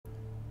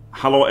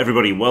Hello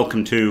everybody,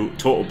 welcome to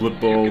Total Blood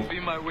Bowl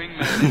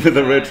with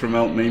a raid from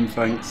Elpmeme,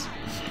 thanks.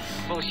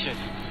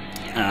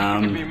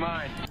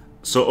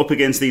 So up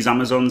against these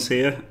Amazons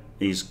here,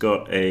 he's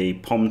got a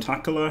pom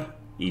tackler,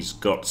 he's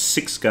got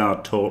 6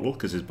 guard total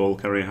because his ball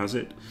carrier has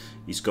it,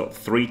 he's got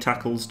 3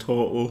 tackles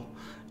total,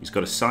 he's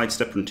got a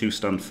sidestep and 2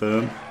 stand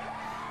firm.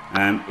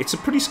 It's a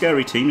pretty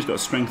scary team. He's got a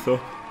strength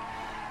up,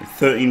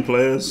 13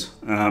 players,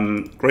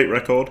 great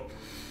record.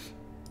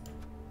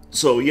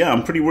 So yeah,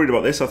 I'm pretty worried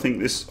about this. I think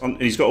this,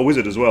 he's got a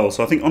wizard as well,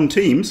 so I think on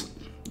teams,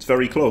 it's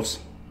very close.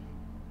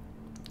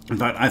 In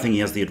fact, I think he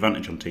has the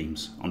advantage on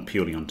teams,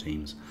 purely on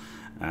teams.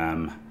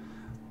 And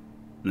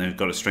they've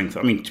got a strength,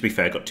 I mean, to be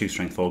fair, got 2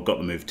 strength 4, got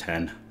the move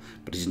 10,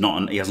 but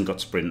he hasn't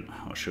got sprint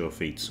or sure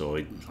feet, so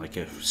like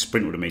a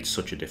sprint would have made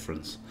such a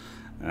difference.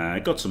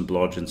 Got some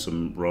blodge and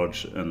some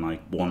rodge and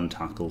like 1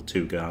 tackle,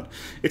 2 guard.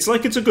 It's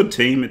like, it's a good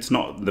team. It's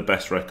not the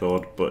best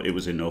record, but it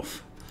was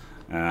enough.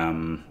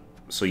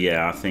 So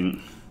yeah, I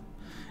think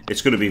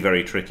it's going to be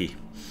very tricky,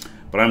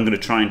 but I'm going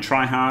to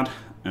try hard,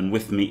 and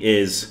with me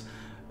is,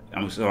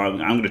 I'm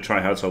going to try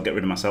hard, so I'll get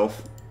rid of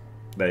myself.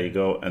 There you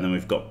go, and then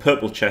we've got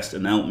Purple Chest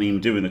and Elpmeme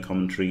doing the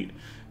commentary.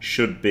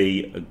 Should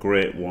be a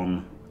great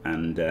one,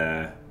 and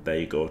there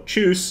you go.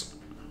 Choose.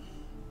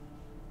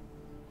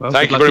 Well,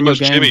 thank you very much,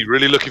 Jimmy.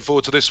 Really looking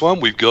forward to this one.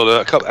 We've got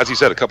a couple, as you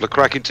said, a couple of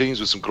cracking teams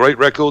with some great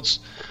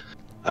records.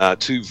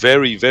 2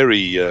 very,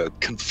 very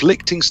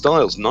conflicting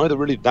styles. Neither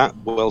really that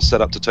well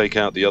set up to take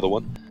out the other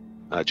one.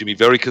 Jimmy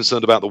very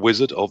concerned about the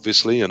wizard,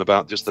 obviously, and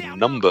about just the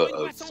number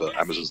of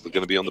Amazons that are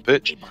going to be on the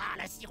pitch.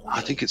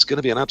 I think it's going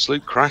to be an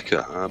absolute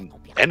cracker.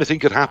 Anything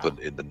could happen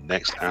in the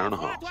next hour and a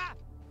half.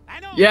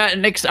 Yeah,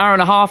 next hour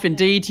and a half,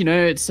 indeed. You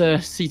know, it's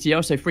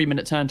CTL, so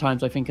 3-minute turn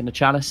times, I think, in the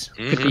Chalice.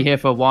 Could be here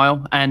for a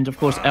while. And, of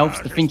course,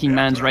 Elves, the thinking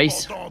man's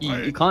race.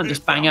 You can't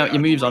just bang out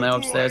your moves on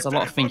Elves. There's a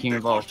lot of thinking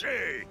involved.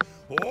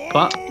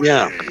 But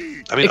yeah,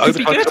 I mean,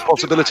 overtime's a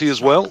possibility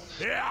as well.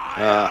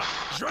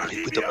 I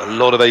mean, with a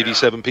lot of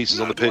AV7 pieces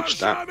on the pitch,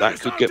 that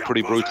could get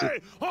pretty brutal.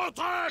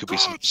 Could be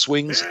some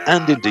swings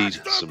and indeed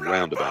some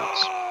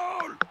roundabouts.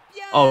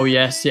 Oh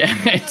yes, yeah.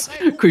 It's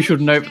crucial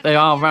to note that they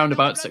are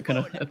roundabouts that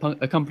can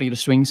accompany the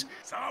swings.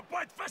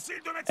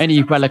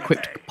 Any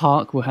well-equipped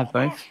park will have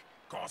both.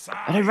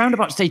 I know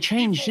roundabouts, they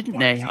changed, didn't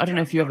they? I don't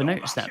know if you ever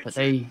noticed that, but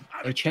they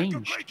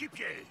changed.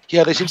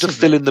 Yeah, they seem to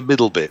fill in the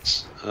middle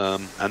bits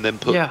and then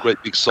put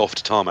great big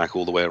soft tarmac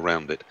all the way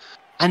around it.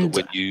 So and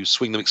when you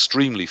swing them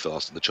extremely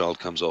fast and the child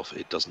comes off,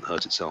 it doesn't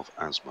hurt itself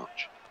as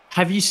much.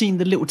 Have you seen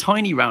the little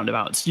tiny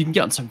roundabouts? You can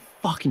get on some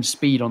fucking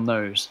speed on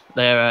those.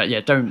 They're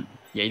you don't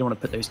want to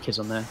put those kids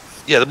on there.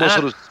 Yeah, they're more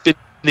sort of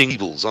spinning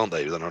evils, aren't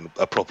they, than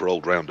a proper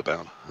old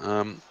roundabout?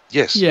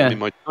 Yes, yeah. I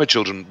mean, my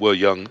children were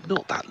young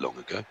not that long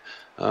ago,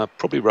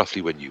 probably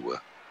roughly when you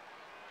were.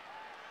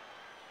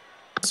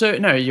 So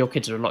no, your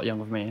kids are a lot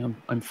younger than me.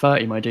 I'm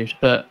 30, my dude,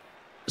 but.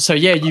 So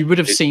yeah, you would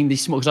have seen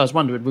these small, because I was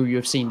wondering, will you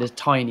have seen the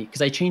tiny, because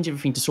they changed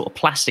everything to sort of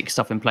plastic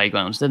stuff in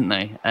playgrounds, didn't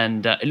they?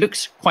 And it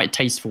looks quite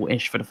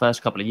tasteful-ish for the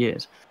first couple of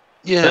years.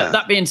 Yeah. But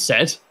that being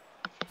said,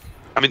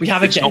 I mean,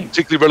 it's not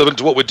particularly relevant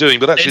to what we're doing,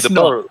 but actually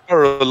the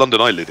borough of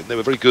London I live in, they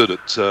were very good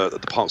at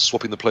the parks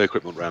swapping the play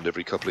equipment around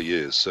every couple of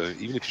years. So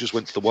even if you just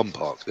went to the one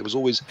park, there was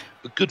always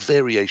a good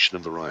variation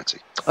and variety.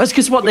 That's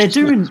because what they're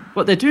doing,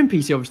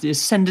 PC, obviously,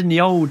 is sending the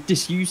old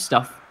disused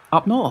stuff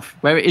up north,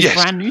 where it is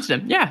brand new to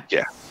them. Yeah.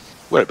 Yeah,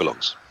 where it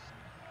belongs.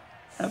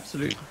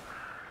 Absolutely.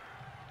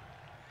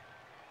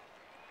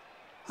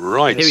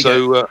 Right,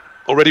 so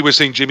already we're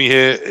seeing Jimmy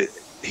here.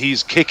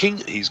 He's kicking.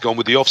 He's gone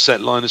with the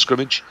offset line of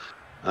scrimmage.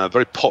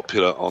 Very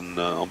popular on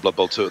Blood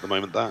Bowl 2 at the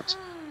moment, that.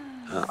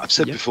 I've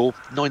said before,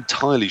 not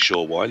entirely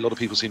sure why. A lot of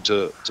people seem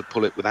to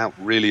pull it without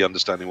really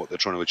understanding what they're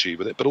trying to achieve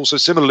with it. But also,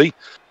 similarly,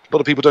 a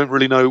lot of people don't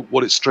really know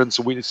what its strengths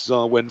and weaknesses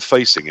are when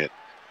facing it.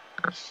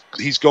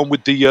 He's gone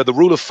with the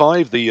rule of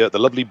 5, the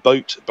lovely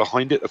boat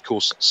behind it, of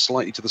course,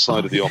 slightly to the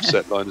side of the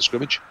offset line of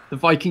scrimmage. The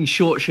Viking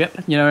short ship,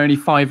 you know, only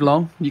 5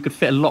 long. You could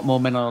fit a lot more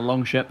men on a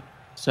long ship.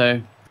 So,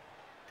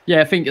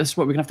 yeah, I think that's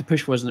what we're going to have to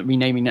push for, isn't it?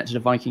 Renaming that to the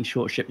Viking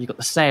short ship. You've got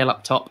the sail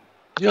up top.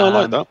 Yeah, I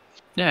like that.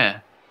 Yeah.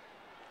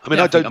 I mean,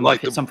 I don't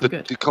like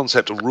the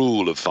concept of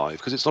rule of 5,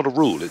 because it's not a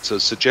rule, it's a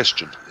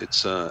suggestion.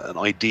 It's an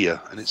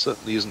idea, and it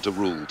certainly isn't a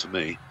rule to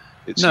me.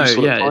 It's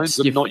useful at times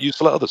and not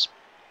useful at others.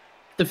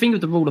 The thing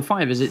with the rule of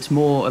 5 is it's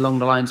more along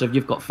the lines of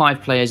you've got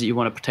 5 players that you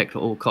want to protect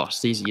at all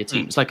costs. These are your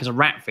teams. It's like it's a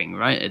rat thing,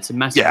 right? It's a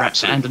massive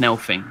rat and an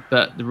elf thing.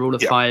 But the rule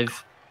of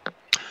 5...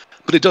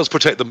 But it does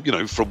protect them, you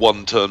know, for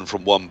one turn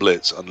from one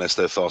blitz, unless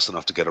they're fast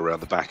enough to get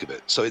around the back of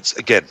it. So it's,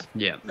 again,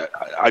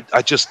 I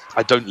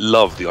don't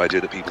love the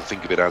idea that people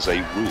think of it as a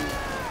rule.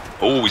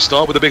 Oh, we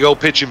start with a big old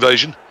pitch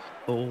invasion.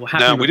 Oh,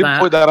 now, we didn't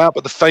point that out,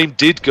 but the fame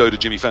did go to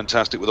Jimmy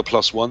Fantastic with a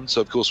 +1.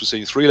 So, of course, we're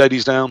seeing 3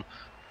 ladies down,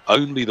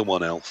 only the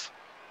 1 elf.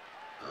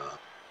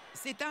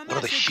 One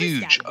of the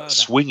huge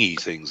swingy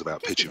things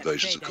about pitch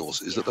invasions, of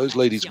course, is that those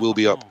ladies will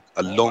be up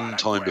a long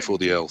time before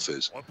the elf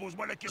is.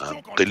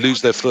 They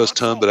lose their first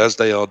turn, but as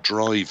they are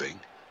driving,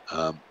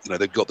 you know,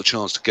 they've got the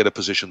chance to get a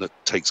position that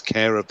takes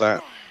care of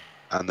that,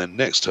 and then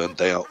next turn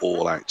they are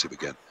all active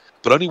again.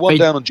 But only one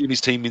down on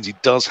Jimmy's team means he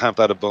does have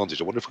that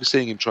advantage. I wonder if we're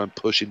seeing him try and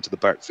push into the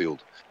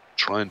backfield,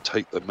 try and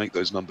make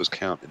those numbers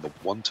count in the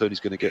one turn he's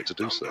going to get to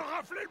do so.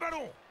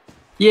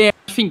 Yeah,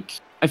 I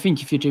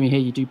think if you're Jimmy here,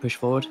 you do push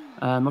forward.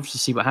 Obviously,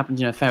 see what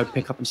happens. You know, failed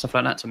pickup and stuff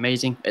like that's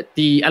amazing.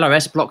 The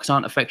LRS blocks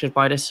aren't affected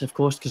by this, of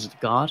course, because of the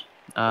guard.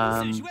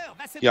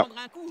 Yeah.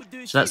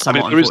 So that's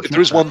if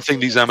there is one thing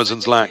these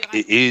Amazons lack,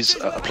 it is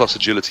a plus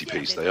agility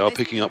piece. They are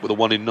picking up with a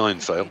 1 in 9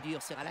 fail.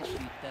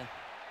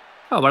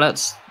 Oh well,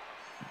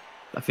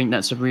 I think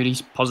that's a really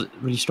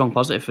strong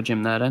positive for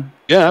Jim there. Then.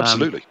 Yeah,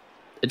 absolutely.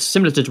 It's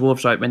similar to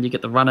Dwarves, right? When you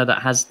get the runner that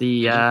has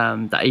the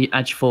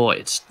Edge 4,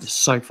 it's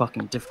so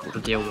fucking difficult to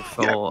deal with.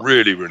 Yeah,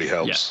 really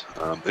helps.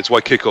 Yeah. It's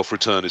why kickoff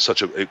return is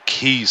such a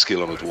key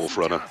skill on a Dwarf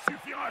runner.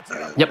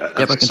 Yep,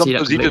 I can see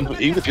that.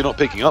 Even if you're not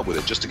picking up with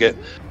it, just to get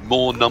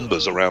more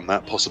numbers around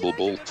that possible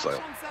ball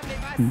fail.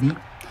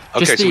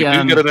 Okay, so we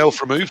do get an elf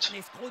removed.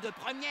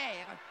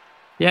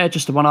 Yeah,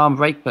 just a one-arm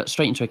break, but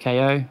straight into a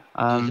KO.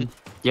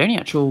 The only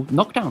actual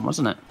knockdown,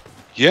 wasn't it?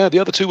 Yeah, the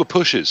other two were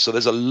pushes, so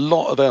there's a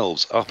lot of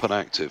elves up and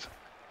active.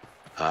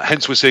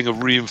 Hence, we're seeing a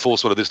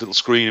reinforcement of this little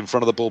screen in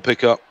front of the ball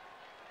pickup.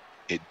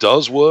 It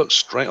does work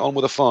straight on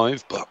with a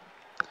 5, but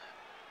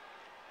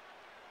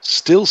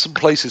still some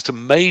places to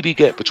maybe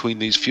get between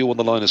these few on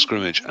the line of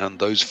scrimmage and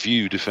those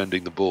few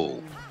defending the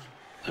ball.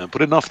 And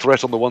put enough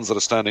threat on the ones that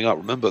are standing up.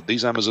 Remember,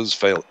 these Amazons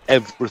fail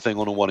everything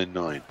on a 1 in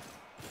 9.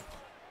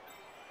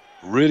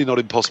 Really not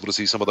impossible to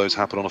see some of those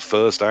happen on a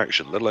first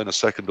action, let alone a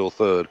second or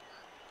third.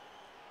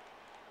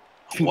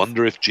 I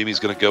wonder if Jimmy's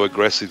going to go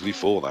aggressively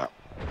for that.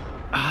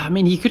 I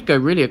mean, he could go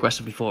really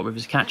aggressively for it with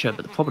his catcher,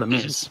 but the problem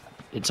is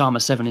it's armor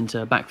 7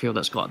 into a backfield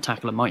that's got a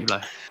tackle and mighty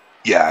blow.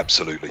 Yeah,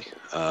 absolutely.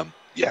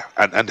 Yeah,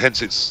 and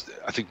hence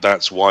I think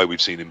that's why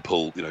we've seen him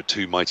pull,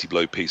 2 mighty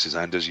blow pieces,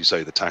 and as you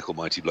say, the tackle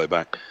mighty blow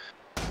back.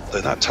 Though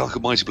that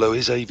tackle mighty blow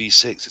is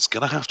AV6, it's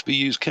going to have to be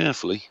used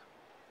carefully.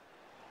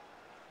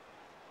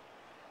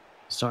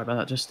 Sorry about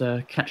that, just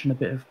catching a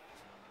bit of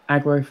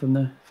aggro from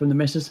the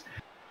misses.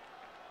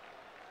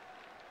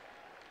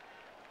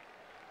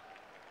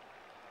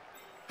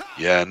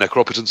 Yeah,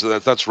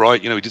 Necropotence, that's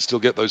right. He did still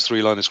get those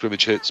 3 line of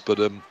scrimmage hits, but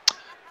of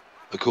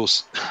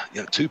course,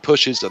 2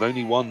 pushes and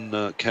only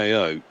 1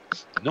 KO.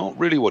 Not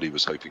really what he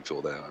was hoping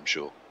for there, I'm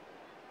sure.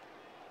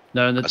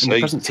 No, in the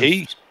presence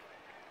of...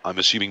 I'm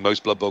assuming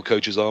most Blood Bowl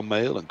coaches are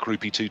male, and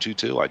Crupi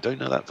 222. I don't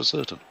know that for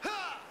certain.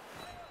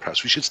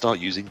 Perhaps we should start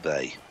using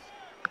they.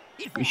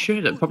 We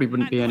should. It probably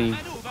wouldn't be any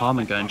harm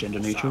in going gender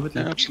neutral, would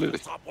there? Yeah, absolutely.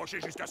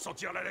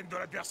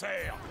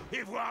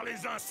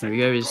 There we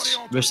go.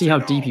 We'll see how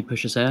deep he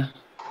pushes here.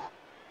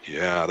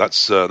 Yeah,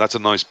 that's a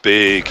nice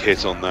big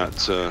hit on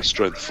that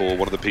strength 4.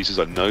 One of the pieces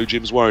I know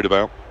Jim's worried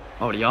about.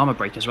 Oh, the armor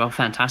break as well.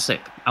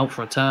 Fantastic. Out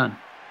for a turn.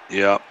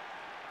 Yeah.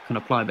 Can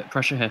apply a bit of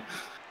pressure here.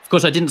 Of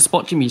course, I didn't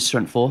spot Jimmy's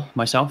strength 4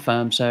 myself,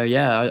 so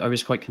yeah, I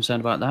was quite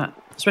concerned about that.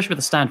 Especially with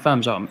the stand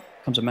firms on,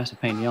 comes a massive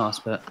pain in the ass,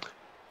 but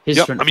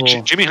his strength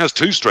 4... Jimmy has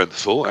 2 strength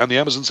 4, and the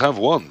Amazons have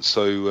 1,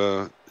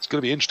 so it's going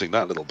to be interesting,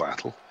 that little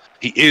battle.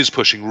 He is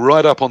pushing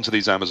right up onto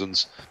these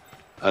Amazons.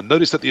 And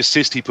notice that the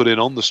assist he put in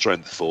on the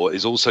strength 4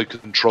 is also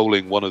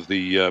controlling one of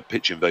the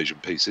pitch invasion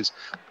pieces,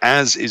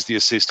 as is the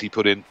assist he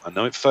put in. I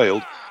know it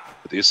failed,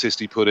 but the assist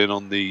he put in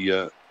on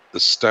the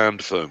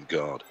stand firm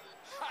guard.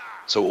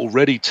 So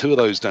already 2 of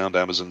those downed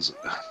Amazons,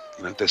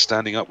 they're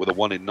standing up with a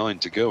 1 in 9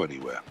 to go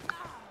anywhere.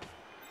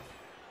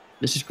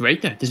 This is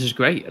great, though. This is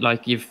great.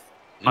 Like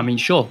I mean,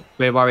 sure,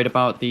 we're worried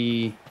about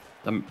the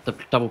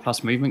double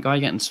plus movement guy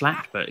getting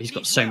slapped, but he's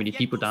got so many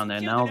people down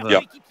there now. That...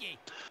 Yep.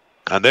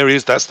 And there he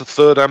is. That's the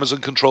 3rd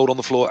Amazon controlled on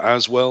the floor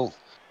as well.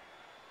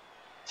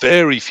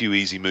 Very few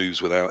easy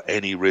moves without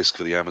any risk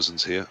for the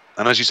Amazons here.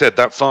 And as you said,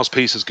 that fast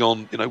piece has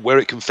gone, where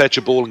it can fetch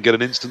a ball and get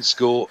an instant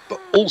score, but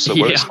also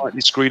where it's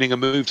slightly screening a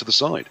move to the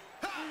side.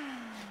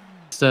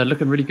 It's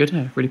looking really good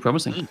here, really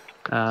promising.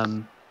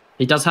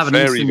 He does have an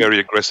very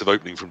aggressive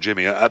opening from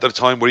Jimmy at a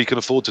time where he can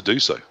afford to do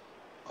so.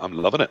 I'm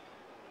loving it.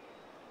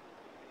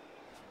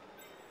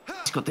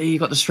 He's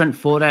got the strength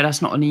 4 there.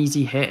 That's not an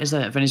easy hit, is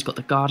it? Then he's got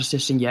the guard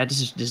assisting. Yeah,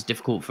 this is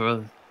difficult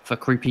for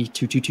Crupi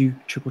 222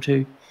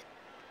 222.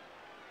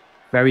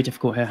 Very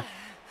difficult here.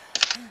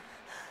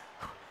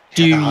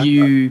 Do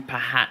you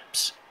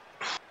perhaps,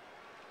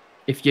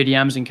 if you're the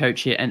Amazon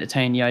coach here,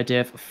 entertain the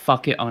idea of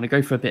fuck it, I'm going to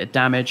go for a bit of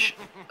damage.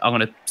 I'm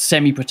going to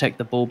semi-protect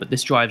the ball, but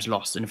this drive's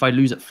lost. And if I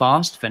lose it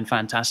fast, then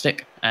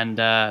fantastic. And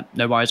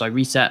no worries, I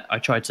reset. I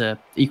try to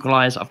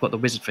equalize. I've got the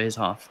wizard for his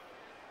half.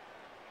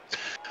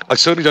 I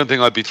certainly don't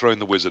think I'd be throwing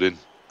the wizard in.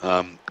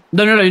 No,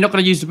 you're not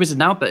going to use the wizard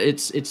now, but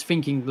it's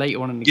thinking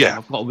later on in the game,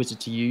 I've got a wizard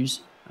to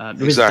use.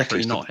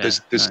 Exactly.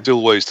 There's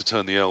still ways to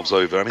turn the elves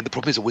over. I mean, the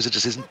problem is a wizard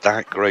just isn't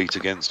that great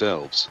against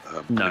elves.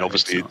 No,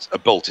 obviously, a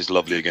bolt is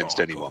lovely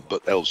against anyone,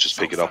 but elves just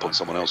pick it up on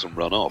someone else and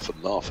run off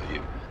and laugh at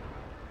you.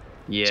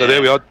 Yeah. So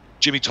there we are.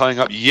 Jimmy tying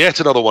up yet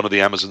another one of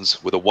the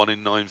Amazons with a 1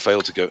 in 9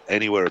 fail to go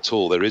anywhere at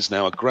all. There is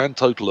now a grand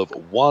total of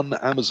 1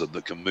 Amazon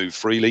that can move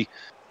freely.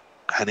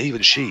 And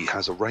even she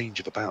has a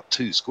range of about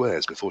 2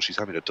 squares before she's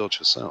having to dodge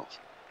herself.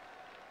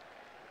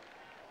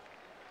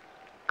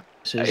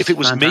 If it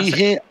was me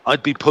here,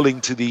 I'd be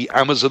pulling to the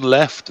Amazon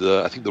left.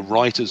 I think the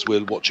right as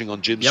we're watching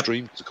on Jim's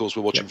stream, because of course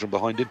we're watching from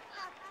behind him.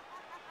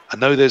 I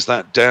know there's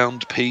that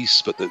downed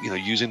piece, but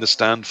using the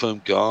stand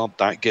firm guard,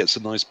 that gets a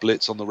nice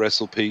blitz on the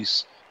wrestle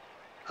piece.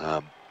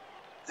 And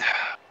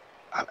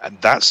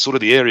that's sort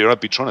of the area I'd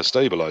be trying to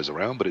stabilize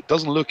around, but it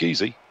doesn't look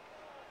easy.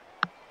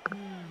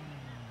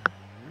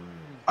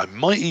 I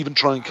might even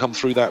try and come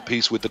through that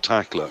piece with the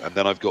tackler, and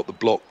then I've got the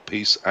block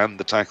piece and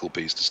the tackle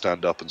piece to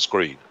stand up and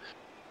screen.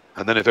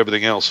 And then if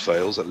everything else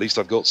fails, at least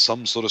I've got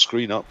some sort of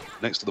screen up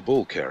next to the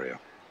ball carrier.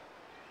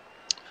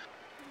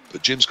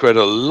 But Jim's created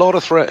a lot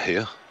of threat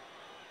here.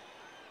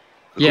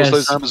 Of course,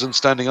 those Amazons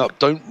standing up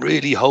don't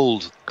really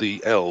hold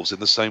the elves in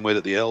the same way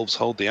that the elves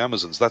hold the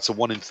Amazons. That's a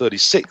 1 in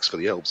 36 for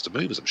the elves to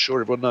move, as I'm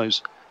sure everyone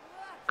knows.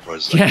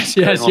 Whereas yes.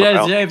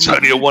 It's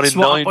only a 1 in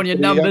 9 on your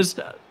numbers.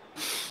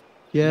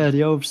 Yeah,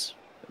 the elves.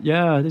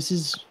 Yeah, this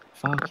is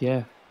fuck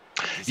yeah.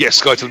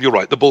 Yes, Skytel, you're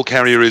right. The ball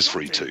carrier is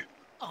free too.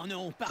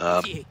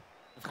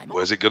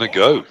 Where's it going to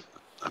go?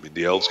 I mean,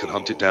 the elves can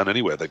hunt it down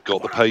anywhere. They've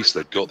got the pace,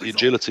 they've got the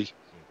agility.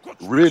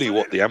 Really,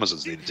 what the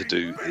Amazons needed to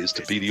do is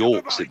to be the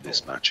orcs in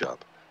this matchup.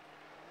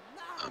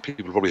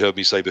 People have probably heard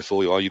me say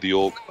before, are you the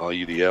orc, are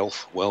you the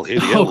elf? Well, here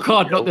the elves. Oh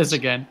god, not this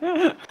again.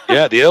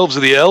 Yeah, the elves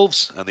are the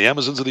elves, and the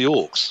Amazons are the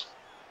orcs.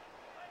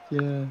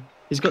 Yeah.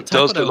 He's got it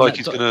does look like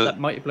he's going to... That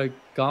Mighty Blow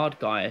guard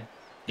guy.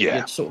 Yeah.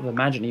 You'd sort of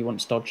imagine he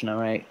wants dodge now,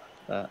 right?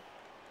 But...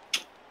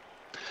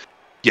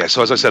 Yeah,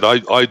 so as I said,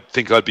 I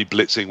think I'd be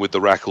blitzing with the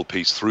rackle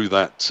piece through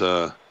that,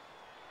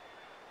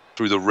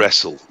 through the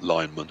wrestle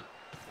lineman,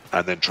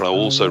 and then try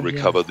also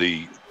recover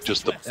the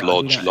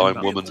blodge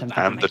linewoman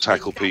and the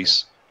tackle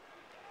piece.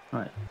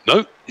 Right.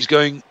 No, he's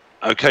going.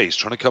 Okay, he's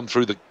trying to come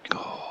through the.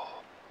 Oh.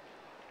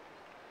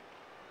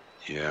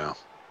 Yeah.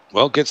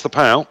 Well, gets the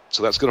POW,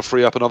 so that's going to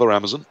free up another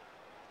Amazon,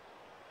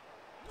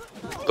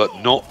 but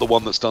not the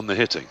one that's done the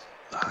hitting.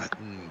 I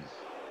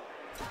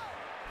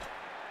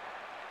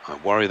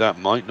worry that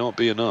might not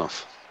be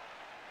enough.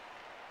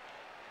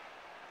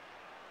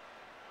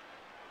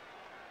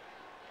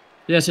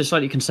 Yeah, so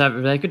slightly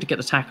conservative there. Good to get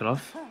the tackle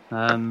off.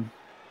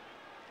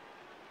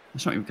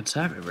 It's not even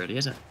conservative, really,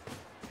 is it?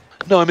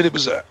 No, I mean, it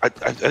was. I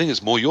think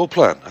it's more your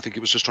plan. I think it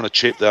was just trying to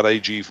chip that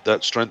AG,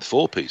 that strength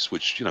 4 piece,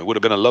 which would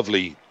have been a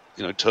lovely,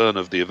 turn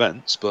of the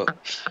events, but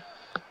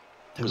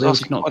it really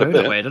did not go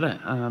that way, did it?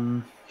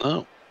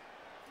 No.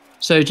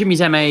 So Jimmy's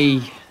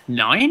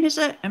MA9, is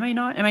it?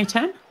 MA9,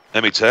 MA10?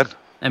 MA10.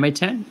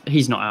 MA10.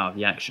 He's not out of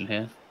the action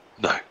here.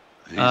 No,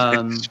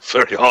 it's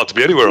very hard to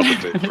be anywhere on the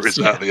pitch for his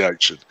out of the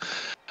action.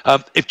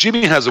 If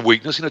Jimmy has a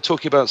weakness,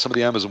 talking about some of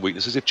the Amazon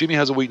weaknesses, if Jimmy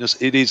has a weakness,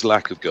 it is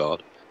lack of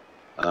guard.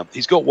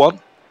 He's got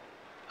one.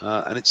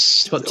 And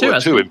it's got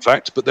two, in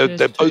fact, but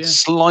they're both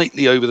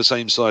slightly over the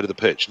same side of the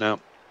pitch. Now,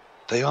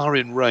 they are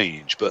in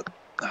range, but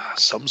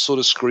some sort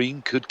of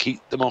screen could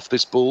keep them off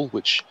this ball,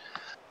 which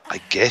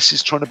I guess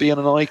is trying to be in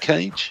an eye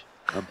cage.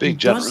 I'm being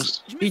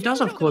generous. He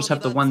does, of course,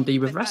 have the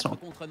 1D with wrestle.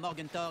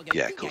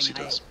 Yeah, of course he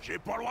does.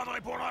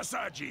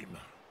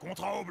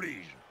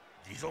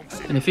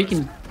 And if he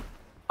can...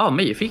 Oh,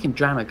 if he can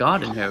jam a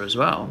guard in here as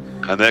well.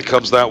 And there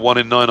comes that 1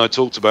 in 9 I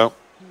talked about.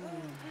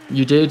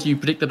 You did. You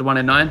predicted the 1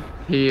 in 9.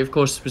 He, of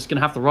course, was going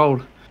to have to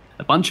roll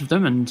a bunch of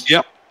them, and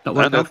not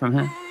work out from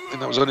here. I think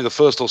that was only the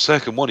first or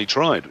second one he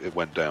tried. It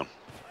went down.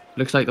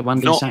 Looks like the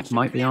 1D sack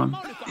might be on.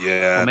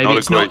 Yeah, or maybe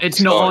it's not. It's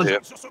not on.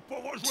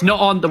 It's not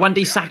on. The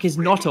 1D sack is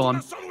not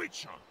on.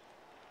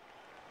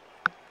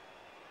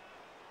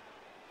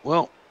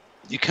 Well,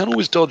 you can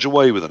always dodge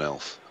away with an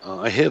elf.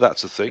 I hear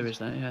that's a thing. There is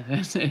that. Yeah,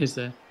 it is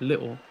a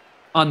little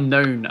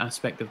unknown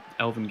aspect of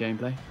elven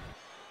gameplay.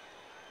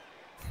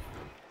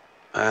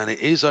 And it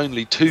is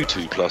only 2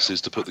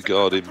 2+s to put the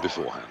guard in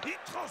beforehand,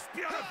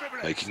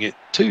 making it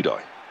 2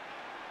 die.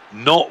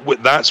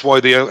 That's why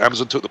the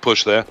Amazon took the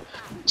push there,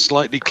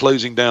 slightly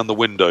closing down the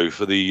window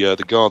for the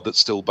guard that's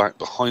still back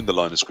behind the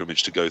line of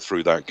scrimmage to go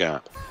through that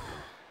gap.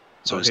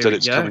 So instead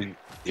it's coming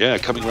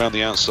around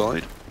the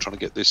outside, trying to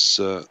get this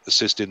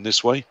assist in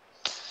this way.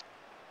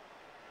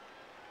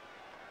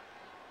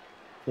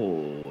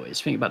 Oh,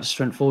 he's thinking about the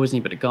strength 4, isn't he?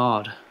 But the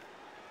guard.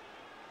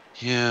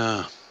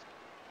 Yeah.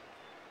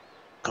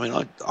 I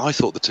mean, I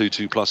thought the 2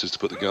 2+s to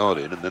put the guard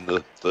in, and then the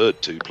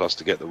third 2+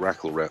 to get the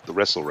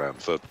wrestle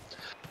round for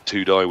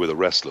 2 die with a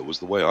wrestler was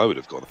the way I would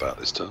have gone about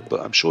this turn. But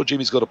I'm sure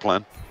Jimmy's got a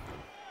plan.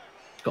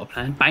 Got a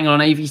plan. Bang on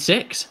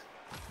AV6.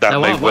 That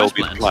may well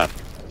be the plan.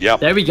 Yeah.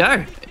 There we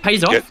go. It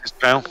pays off. Gets his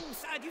POW.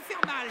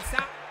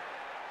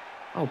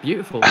 Oh,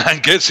 beautiful.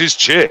 And gets his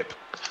chip.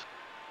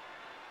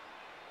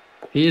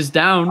 He is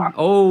down.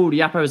 Oh,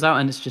 the Apo is out,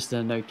 and it's just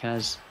a no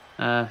Kaz.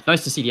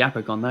 Nice to see the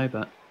Apo gone, though,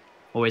 but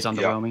always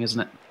underwhelming, isn't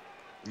it?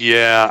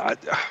 Yeah.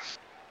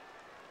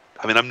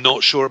 I mean, I'm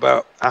not sure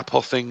about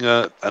Apothing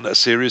a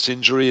serious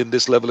injury in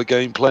this level of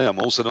gameplay. I'm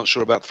also not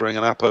sure about throwing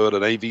an Apo at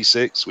an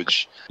AV6,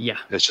 which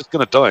it's just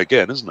going to die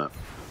again, isn't it?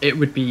 It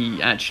would be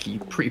actually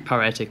pretty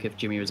poetic if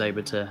Jimmy was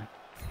able to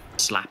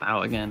slap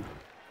out again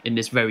in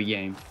this very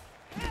game.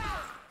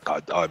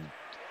 I'm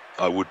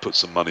I would put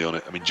some money on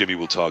it. I mean, Jimmy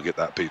will target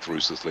that piece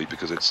ruthlessly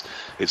because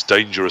it's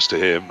dangerous to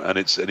him and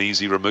it's an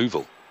easy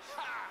removal.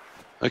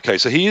 Okay,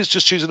 so he is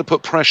just choosing to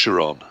put pressure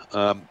on.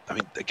 I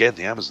mean, again,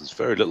 the Amazons,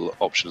 very little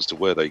option as to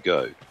where they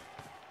go.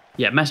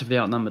 Yeah, massively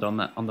outnumbered on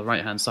the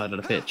right-hand side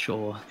of the pitch,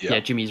 or yeah,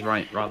 Jimmy's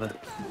right, rather.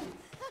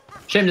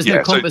 Shame there's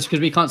no compass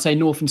because we can't say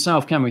north and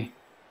south, can we?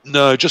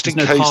 No, just in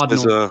case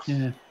there's a...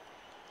 Yeah.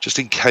 Just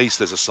in case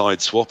there's a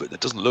side swap, it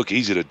doesn't look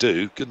easy to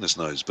do, goodness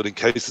knows. But in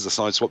case there's a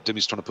side swap,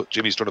 Jimmy's trying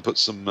to put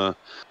some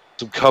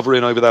cover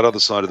in over that other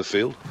side of the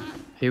field.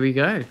 Here we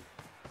go.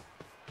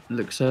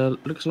 Looks a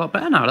lot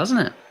better now, doesn't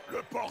it?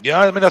 Yeah,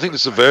 I mean, I think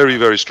it's a very,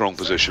 very strong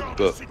position,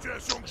 but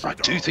I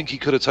do think he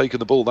could have taken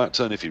the ball that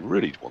turn if he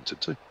really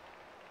wanted to.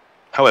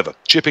 However,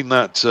 chipping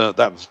that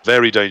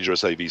very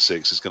dangerous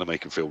AV6 is going to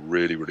make him feel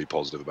really, really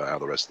positive about how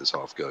the rest of this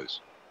half goes.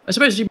 I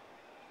suppose you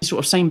sort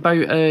of same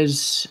boat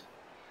as.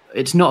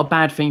 It's not a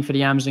bad thing for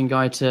the Amazon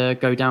guy to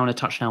go down a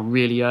touchdown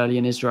really early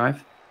in his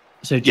drive.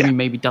 So Jimmy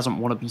maybe doesn't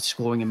want to be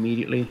scoring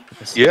immediately.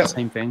 It's the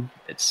same thing.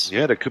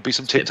 There could be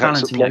some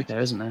tic-tacs at play there,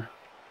 isn't there?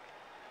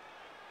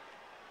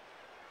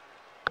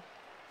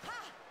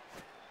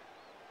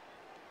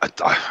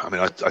 I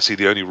mean, I see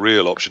the only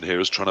real option here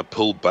is trying to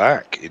pull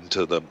back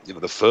into the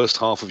first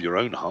half of your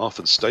own half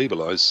and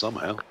stabilise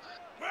somehow,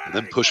 and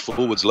then push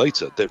forwards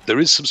later. There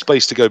is some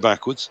space to go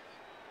backwards.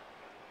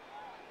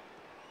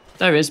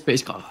 There is,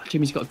 but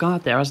Jimmy's got a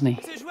guard there, hasn't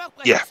he?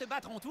 Yeah.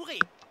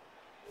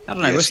 I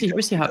don't know. We'll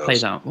see how it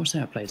plays out. We'll see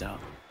how it plays out.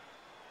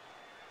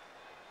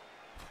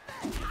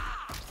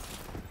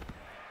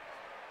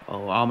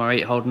 Oh, armor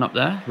 8 holding up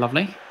there.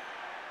 Lovely.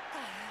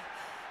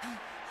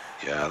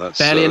 Yeah, that's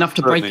barely enough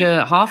to break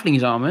a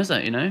halfling's armor, is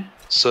that, you know?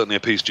 Certainly a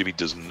piece Jimmy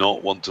does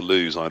not want to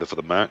lose either for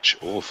the match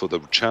or for the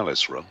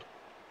chalice run.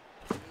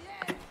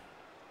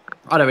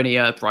 Are there any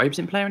bribes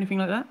in play or anything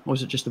like that? Or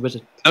is it just the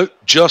wizard? No,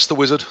 just the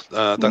wizard.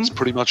 That's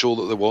pretty much all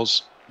that there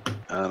was.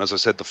 And as I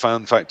said, the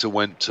fan factor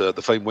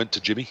the fame went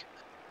to Jimmy.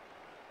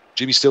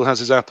 Jimmy still has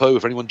his Apo.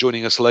 For anyone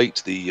joining us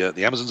late, the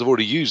Amazons have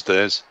already used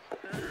theirs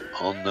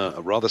on a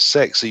rather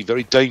sexy,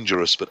 very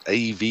dangerous, but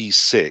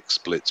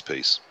AV6 blitz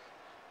piece.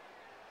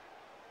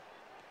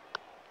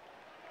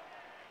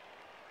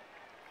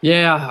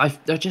 Yeah, I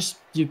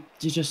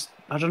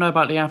don't know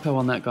about the Apo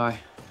on that guy.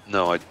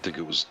 No, I think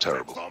it was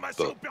terrible.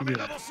 But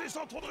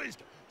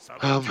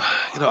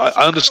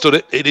I understood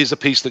it. It is a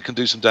piece that can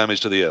do some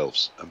damage to the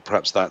elves, and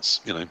perhaps that's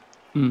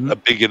a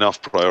big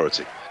enough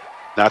priority.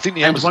 Now I think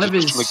the Amazons are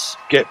just trying to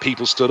get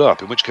people stood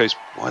up. In which case,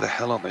 why the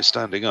hell aren't they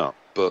standing up?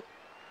 But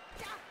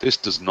this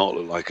does not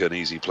look like an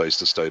easy place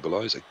to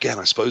stabilise. Again,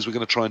 I suppose we're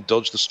going to try and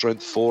dodge the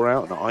strength 4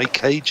 out and eye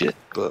cage it,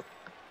 but.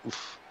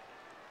 Oof.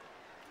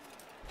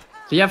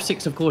 The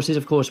F6, of course, is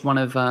one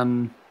of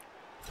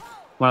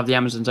the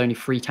Amazons' only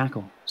free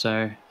tackle.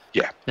 So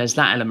yeah, there's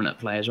that element at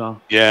play as well.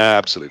 Yeah,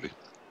 absolutely.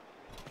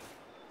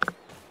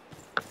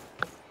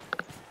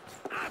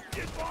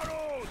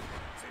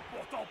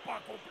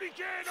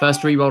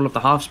 First reroll of the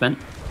half spent,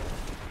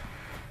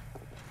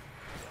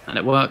 and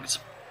it worked.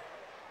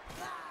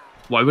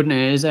 Why wouldn't it?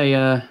 It is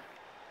a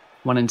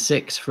 1 in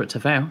 6 for it to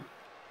fail.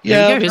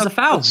 Yeah, there you go. Here's a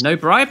foul. No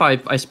bribe.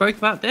 I spoke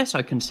about this.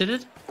 I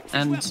considered,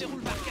 and.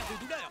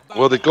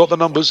 Well, they've got the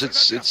numbers.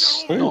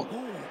 It's not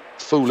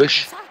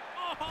foolish.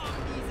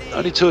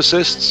 Only 2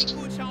 assists.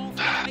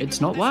 It's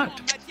not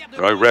worked.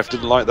 Right, ref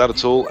didn't like that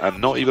at all,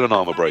 and not even an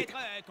armor break.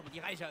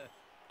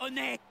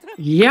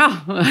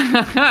 Yeah,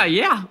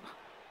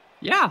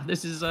 yeah.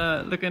 This is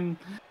looking.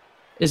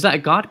 Is that a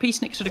guard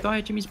piece next to the guy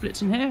Jimmy's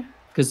blitzing here?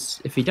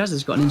 Because if he does,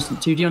 he's got an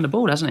instant 2D on the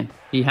ball, hasn't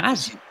he? He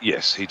has.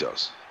 Yes, he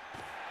does.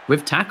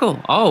 With tackle.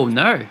 Oh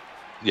no.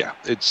 Yeah,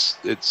 it's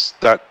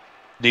that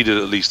needed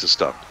at least a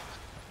stun.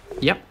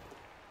 Yep.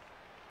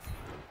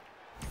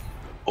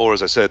 Or,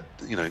 as I said,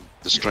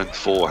 the strength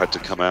 4 had to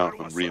come out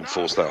and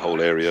reinforce that whole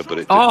area, but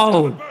it didn't.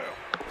 Oh!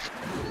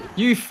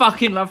 You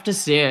fucking love to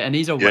see it, and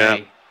he's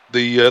away.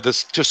 Yeah,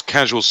 there's just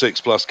casual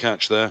 6+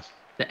 catch there.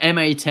 The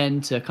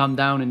MA10 to come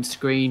down and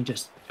screen,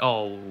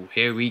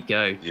 here we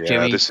go. Yeah,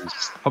 Jimmy, this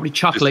is probably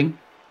chuckling.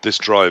 This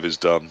drive is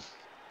done.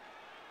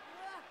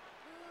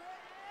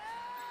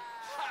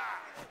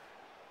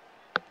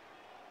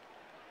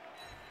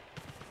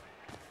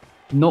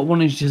 Not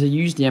wanting to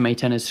use the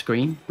MA10 as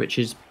screen, which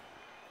is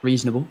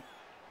reasonable.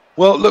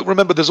 Well, look,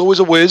 remember, there's always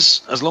a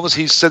whiz. As long as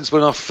he's sensible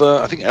enough,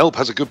 I think Elp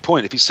has a good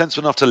point. If he's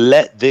sensible enough to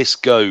let this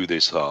go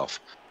this half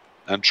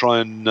and try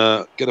and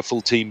get a full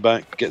team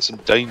back, get some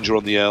danger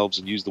on the elves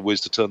and use the whiz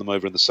to turn them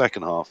over in the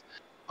second half,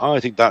 I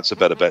think that's a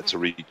better bet to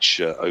reach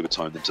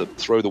overtime than to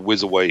throw the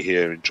whiz away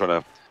here and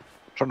trying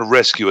to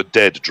rescue a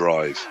dead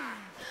drive.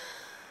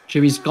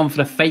 Jimmy's gone for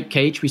the fake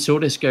cage. We saw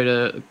this go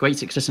to great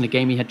success in a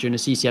game he had during the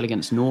CCL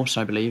against Norse,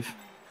 I believe.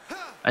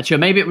 Actually,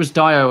 maybe it was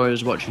Dio I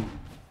was watching.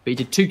 But he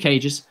did 2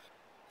 cages,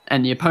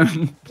 and the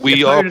opponent...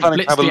 We are planning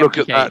to have a look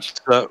at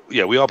that.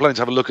 We are planning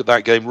to have a look at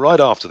that game right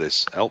after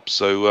this, Elp.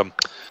 So,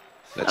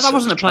 that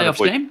wasn't a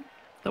playoffs game.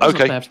 That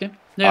wasn't a playoffs game.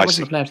 Yeah, it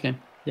wasn't a playoffs game.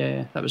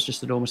 Yeah, that was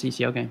just a normal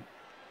CCL game.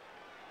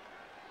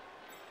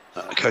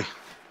 Okay.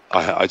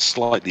 I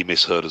slightly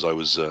misheard as I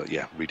was,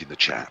 reading the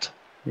chat.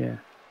 Yeah.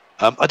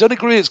 I don't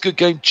agree it's a good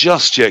game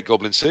just yet,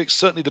 Goblin 6.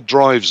 Certainly the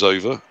drive's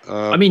over.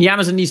 I mean, the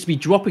Amazon needs to be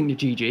dropping the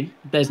GG.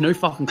 There's no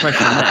fucking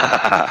question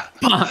there.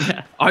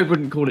 But I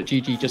wouldn't call it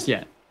GG just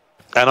yet.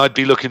 And I'd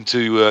be looking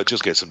to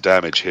just get some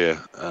damage here.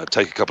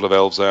 Take a couple of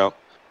elves out.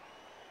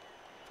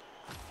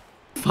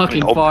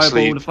 Fucking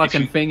fireball the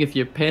fucking thing if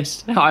you're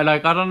pissed. I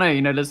don't know,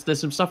 you know, there's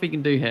some stuff you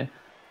can do here.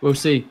 We'll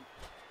see.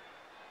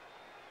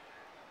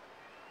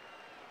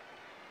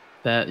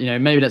 But, you know,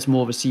 maybe that's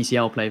more of a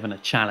CCL play than a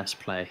Chalice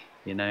play,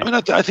 you know. I mean,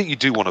 I think you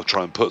do want to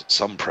try and put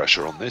some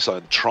pressure on this.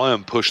 I'd try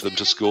and push them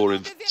to score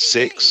in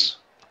 6,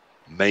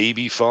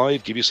 maybe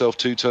 5. Give yourself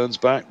 2 turns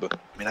back. But,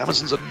 I mean,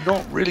 Amazons are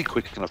not really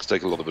quick enough to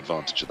take a lot of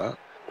advantage of that.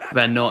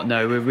 They're not,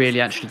 no. We're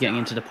really actually getting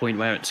into the point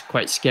where it's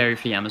quite scary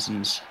for the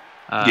Amazons.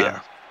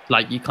 Yeah.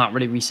 Like, you can't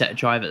really reset a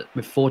drive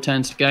with 4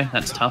 turns to go.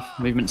 That's tough.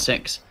 Movement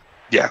 6.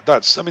 Yeah,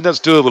 that's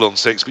doable on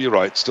 6, but you're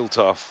right. Still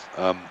tough.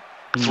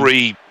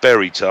 3,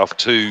 very tough.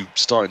 2,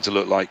 starting to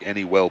look like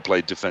any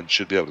well-played defense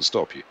should be able to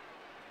stop you.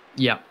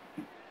 Yeah.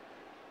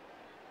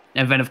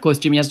 And then, of course,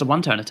 Jimmy has the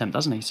 1-turn attempt,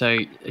 doesn't he? So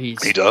he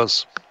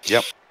does.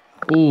 Yep.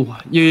 Oh,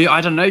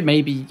 I don't know.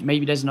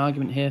 Maybe there's an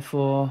argument here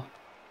for.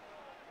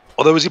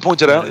 Although, as you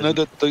pointed out, you know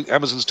that the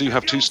Amazons do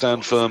have 2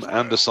 stand firm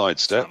and a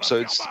sidestep, so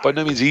it's by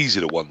no means easy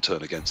to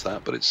 1-turn against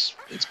that, but it's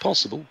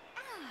possible.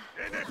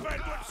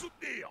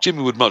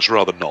 Jimmy would much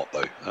rather not,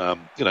 though.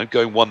 You know,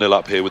 going 1-0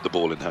 up here with the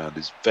ball in hand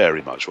is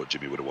very much what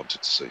Jimmy would have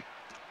wanted to see.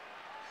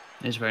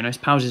 It's very nice.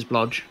 Powers his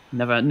blodge.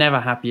 Never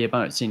happy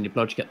about seeing the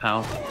blodge get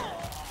power.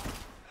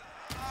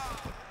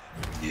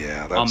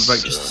 Yeah, that's... Arm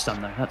break just a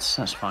stun though.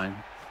 That's fine.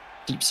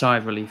 Deep sigh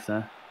of relief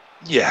there.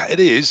 Yeah, it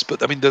is,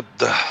 but I mean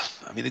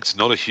I mean it's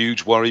not a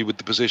huge worry with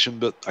the position,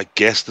 but I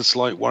guess the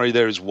slight worry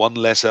there is 1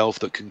 less elf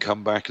that can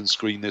come back and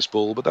screen this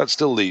ball, but that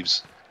still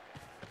leaves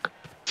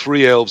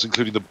 4 elves,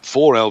 including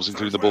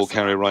the ball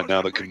carrier right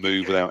now that can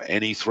move without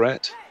any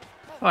threat.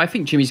 Well, I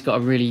think Jimmy's got a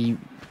really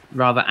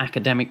rather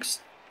academic.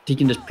 He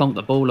can just plonk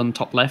the ball on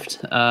top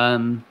left,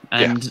 and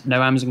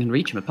no Amazon can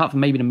reach him, apart from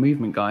maybe the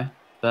movement guy.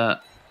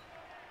 But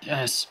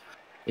yes,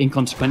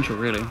 inconsequential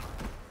really,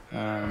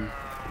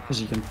 because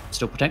he can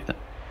still protect it.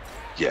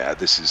 Yeah,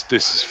 this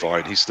is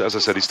fine. As I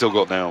said, he's still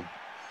got now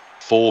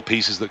 4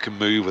 pieces that can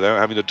move without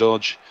having to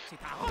dodge.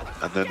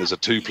 And then there's a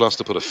 2+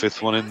 to put a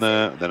 5th one in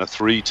there, and then a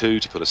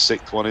 3/2 to put a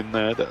 6th one in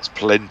there. That's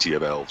plenty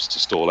of elves to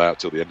stall out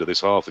till the end of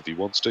this half if he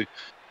wants to.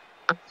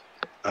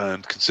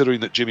 And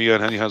considering that Jimmy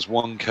only has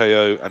 1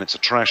 KO and it's a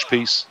trash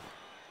piece,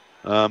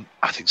 I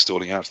think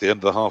stalling out to the end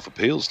of the half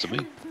appeals to me.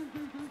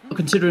 Well,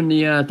 considering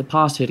the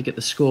pass here to get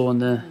the score on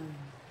the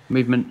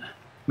movement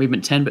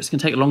 10, but it's going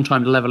to take a long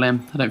time to level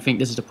him. I don't think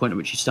this is the point at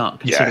which you start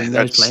considering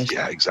those players.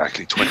 Yeah,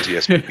 exactly. 20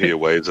 SPP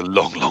away is a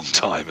long, long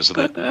time, isn't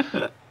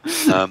it?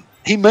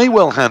 He may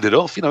well hand it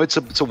off. You know, it's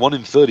a 1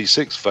 in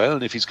 36 fail,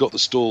 and if he's got the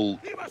stall,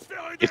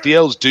 if the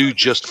elves do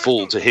just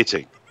fall to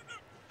hitting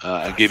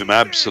and give him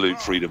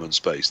absolute freedom and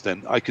space,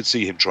 then I could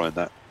see him trying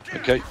that.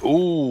 Okay.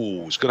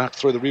 Ooh, he's going to have to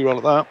throw the reroll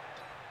at that.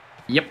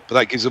 Yep. But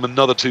that gives him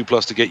another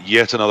 2+ to get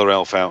yet another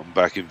elf out and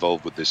back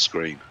involved with this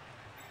screen.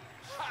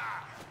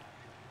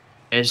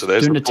 So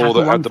there's the 4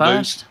 that had the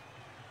boost.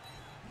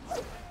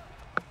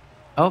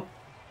 Oh.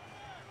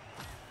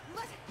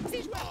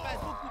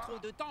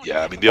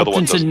 Yeah, I mean the other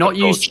one doesn't not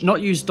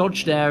use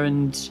dodge there,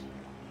 and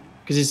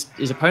because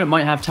his opponent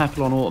might have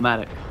tackle on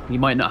automatic. He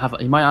might not have.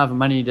 He might have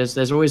money.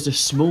 There's always a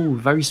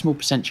very small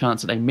 %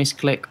 chance that they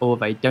misclick or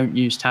they don't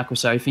use tackle.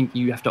 So I think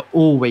you have to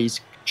always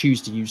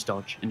choose to use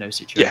dodge in those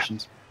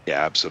situations.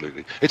 Yeah,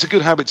 absolutely. It's a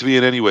good habit to be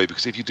in anyway,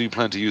 because if you do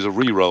plan to use a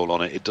reroll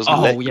on it, it doesn't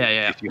let you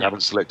if you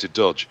haven't selected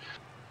dodge.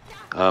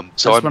 So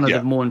that's one of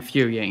the more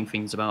infuriating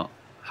things about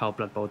how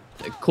Blood Bowl.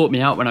 It caught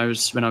me out when I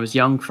was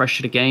young, fresh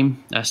to the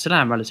game. Still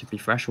am relatively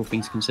fresh, all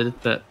things considered,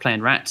 but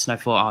playing rats, and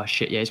I thought, oh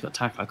shit, yeah, he's got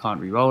tackle, I can't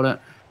re-roll it.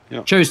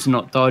 Yep. Chose to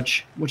not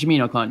dodge. What do you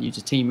mean I can't use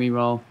a team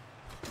re-roll?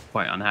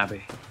 Quite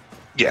unhappy.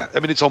 Yeah, I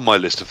mean it's on my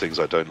list of things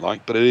I don't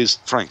like, but it is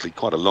frankly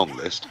quite a long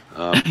list.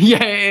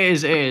 Yeah,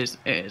 it is.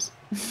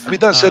 I mean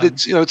that said,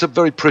 it's a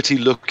very pretty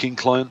looking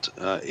client.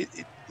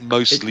 It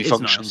mostly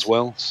functions nice.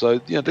 Well. So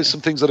yeah, there's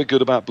some things that are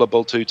good about Blood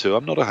Bowl 2 too.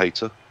 I'm not a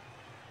hater.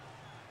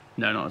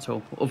 No, not at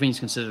all. All things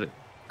considered, it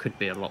could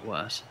be a lot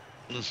worse.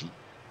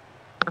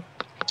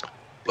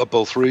 Blood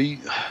Bowl 3,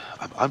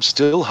 I'm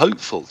still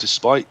hopeful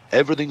despite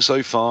everything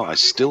so far. I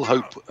still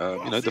hope,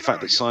 the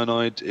fact that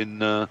Cyanide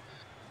in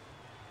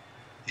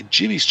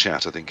Jimmy's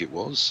chat, I think it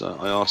was,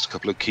 I asked a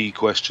couple of key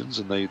questions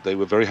and they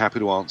were very happy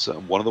to answer.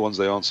 And one of the ones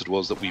they answered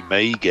was that we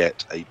may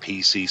get a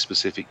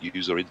PC-specific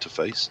user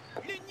interface.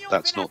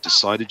 That's not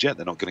decided yet.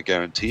 They're not going to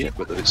guarantee it,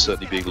 but that it's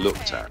certainly being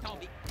looked at.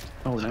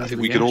 Oh, no, I think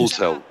we can all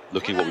tell,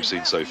 looking at what we've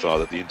seen so far,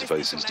 that the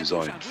interface is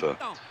designed for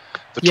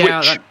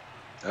Twitch.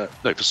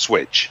 For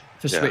Switch.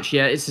 For Switch,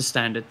 yeah, it's a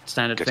standard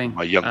thing.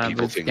 My young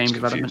people think it's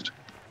confused.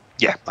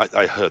 Yeah,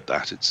 I heard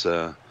that. It's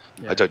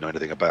I don't know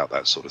anything about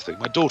that sort of thing.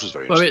 My daughter's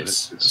very well,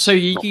 interested. It's so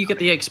you get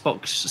the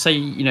Xbox. Say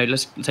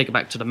let's take it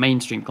back to the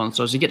mainstream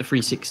consoles. You get the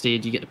 360,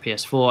 you get the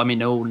PS4. I mean,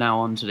 they're all now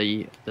onto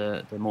the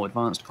more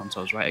advanced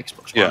consoles, right?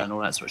 Xbox One and all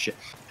that sort of shit.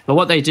 But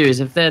what they do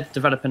is, if they're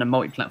developing a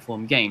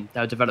multi-platform game,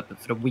 they'll develop it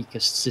for the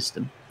weakest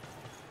system,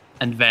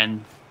 and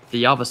then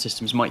the other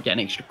systems might get an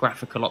extra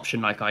graphical option,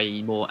 like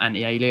i.e. more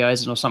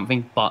anti-aliasing or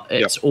something. But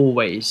it's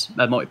always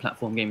a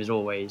multi-platform game is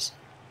always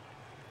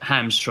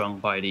hamstrung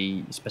by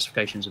the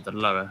specifications of the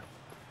lower.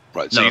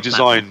 Right, so you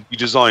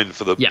design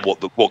for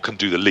the what can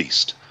do the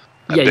least,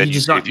 and then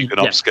if you can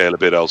upscale a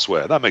bit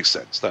elsewhere. That makes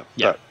sense.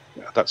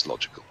 That's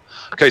logical.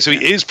 Okay, so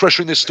he is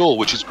pressuring this stall,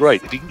 which is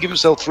great. If he can give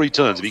himself 3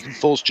 turns, if he can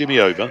force Jimmy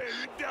over,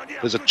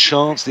 there's a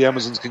chance the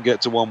Amazons can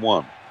get to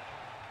 1-1.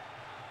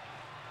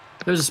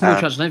 There's a small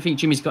chance. I don't think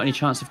Jimmy's got any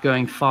chance of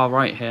going far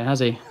right here, has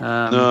he?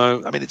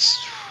 No, I mean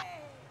it's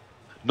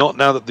not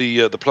now that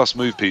the plus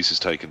move piece is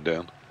taken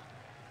down.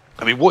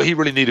 I mean, what he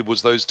really needed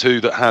was those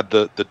 2 that had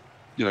the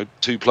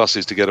 2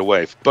 pluses to get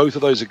away. If both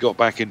of those had got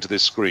back into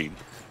this screen,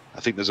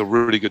 I think there's a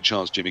really good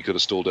chance Jimmy could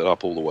have stalled it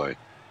up all the way.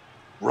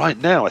 Right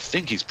now, I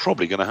think he's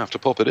probably going to have to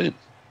pop it in.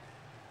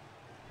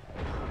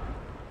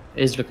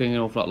 It is looking an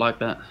awful lot like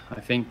that,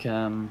 I think.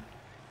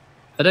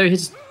 Although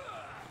his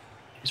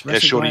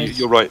Shawnee,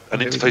 you're right. An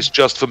interface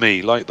just for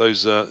me, like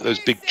those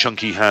big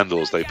chunky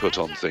handles they put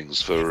on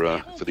things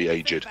for the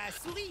aged.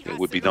 It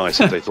would be nice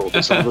if they thought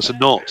that some of us are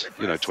not,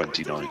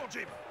 29.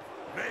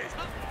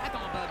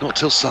 Not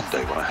till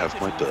Sunday when I have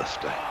my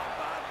birthday.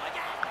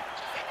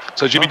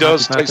 So Jimmy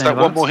takes that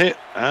one more hit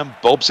and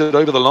bobs it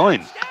over the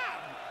line.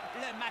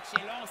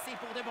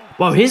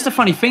 Well, here's the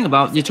funny thing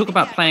about, you talk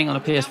about playing on a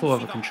PS4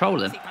 with a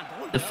controller.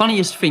 The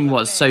funniest thing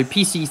was, so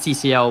PC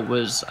CCL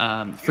was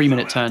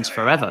 3-minute turns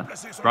forever,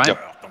 right?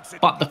 Yep.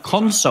 But the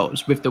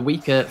consoles with the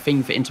weaker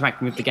thing for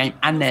interacting with the game,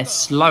 and they're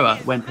slower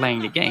when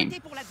playing the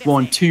game, were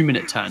on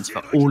 2-minute turns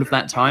for all of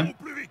that time.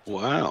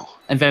 Wow.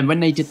 And then when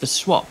they did the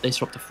swap, they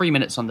swapped to 3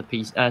 minutes on the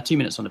PC, 2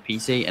 minutes on the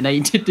PC, and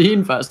they did the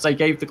inverse. They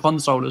gave the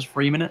consolers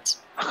 3 minutes.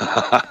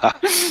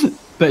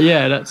 But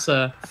yeah, that's.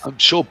 I'm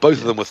sure both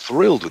of them were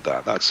thrilled with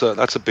that. That's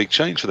a big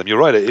change for them. You're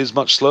right. It is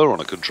much slower on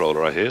a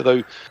controller, I hear.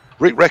 Though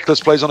Rick Reckless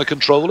plays on a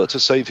controller to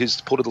save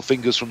his poor little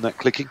fingers from that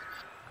clicking.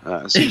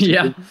 Seems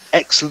to do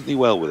excellently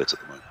well with it at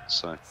the moment.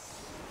 So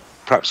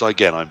perhaps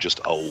I'm just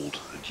old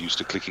and used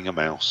to clicking a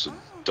mouse and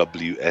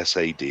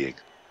WSADing.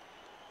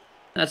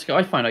 That's good.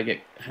 I find I get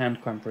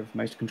hand cramp with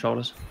most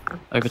controllers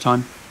over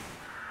time.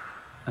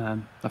 I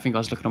think I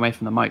was looking away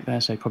from the mic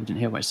there, so you probably didn't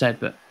hear what I said,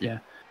 but yeah.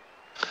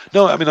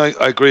 No, I mean, I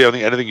agree. I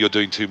think anything you're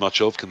doing too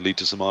much of can lead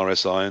to some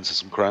RSI and to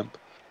some cramp.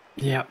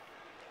 Yeah.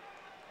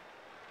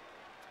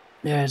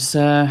 Yeah, it's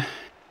an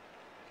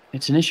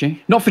issue.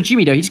 Not for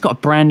Jimmy, though. He's got a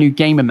brand new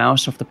gamer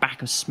mouse off the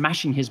back of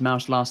smashing his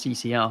mouse last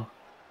CCL.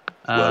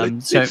 Well,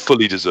 it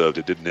fully deserved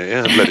it, didn't it?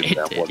 Yeah, let it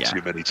down one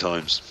too many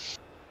times.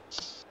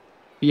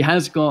 He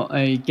has got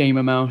a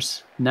gamer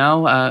mouse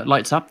now.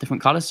 Lights up,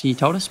 different colours, he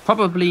told us.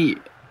 Probably,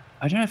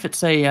 I don't know if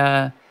it's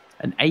an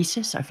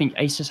Asus. I think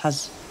Asus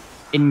has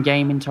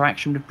in-game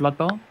interaction with Blood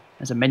Bowl.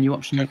 There's a menu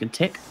option you can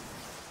tick.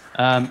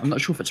 I'm not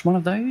sure if it's one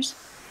of those.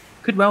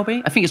 Could well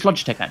be. I think it's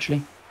Logitech,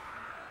 actually.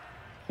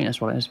 I think that's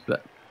what it is.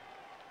 But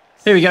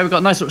here we go. We've got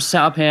a nice little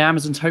setup here.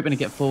 Amazon's hoping to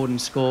get forward and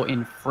score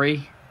in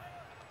 3.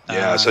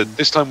 Yeah, so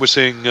this time we're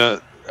seeing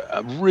a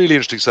really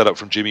interesting setup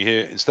from Jimmy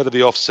here. Instead of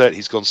the offset,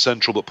 he's gone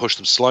central but pushed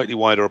them slightly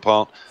wider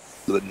apart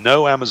so that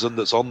no Amazon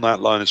that's on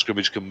that line of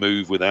scrimmage can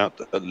move without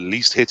at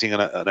least hitting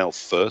an elf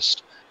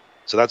first.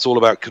 So that's all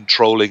about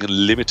controlling and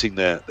limiting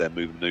their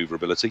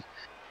maneuverability.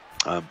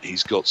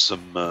 He's got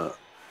some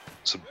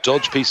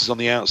dodge pieces on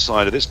the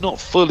outside of this, not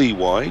fully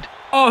wide.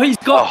 Oh, he's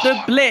got the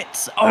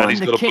blitz. Oh, and he's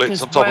got a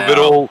blitz on top of it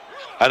all,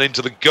 and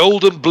into the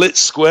golden blitz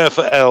square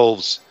for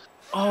elves.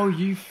 Oh,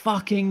 you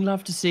fucking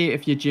love to see it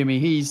if you're Jimmy.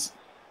 He's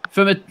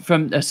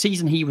from a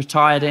season he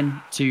retired in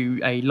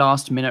to a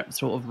last-minute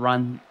sort of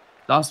run.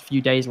 Last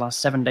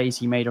 7 days,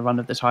 he made a run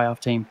of this high-off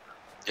team.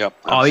 Yep.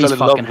 Oh, he's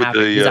fucking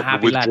happy. He's a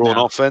happy lad now.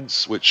 Withdrawn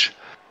offense, which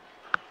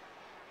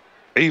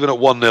even at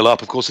 1-0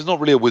 up, of course, it's not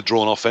really a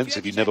withdrawn offense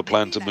if you never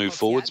plan to move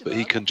forwards, but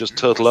he can just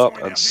turtle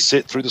up and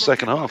sit through the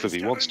second half if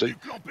he wants to,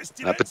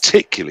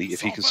 particularly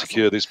if he can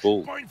secure this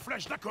ball.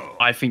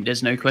 I think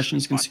there's no question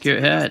he's going to secure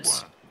it here.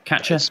 It's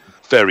catcher. It's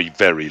very,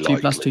 very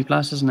likely.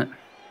 2+2+, isn't it?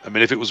 I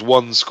mean, if it was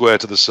one square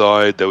to the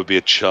side, there would be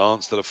a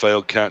chance that a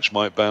failed catch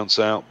might bounce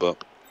out,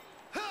 but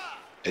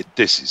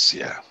it's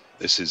a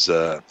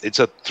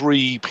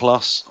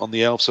 3+ on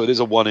the elf, so it is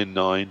a 1 in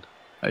 9.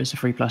 Oh, it's a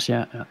 3+,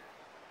 yeah.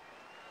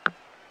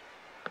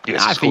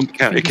 Yes,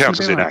 it counts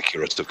as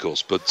inaccurate, of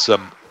course, but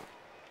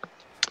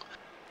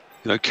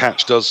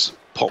catch does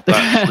pop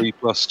that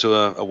 3+ to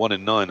a 1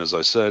 in 9, as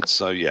I said.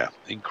 So yeah,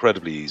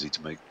 incredibly easy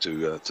to think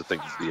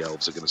the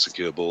elves are going to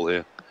secure ball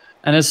here.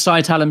 And as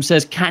Sai Talem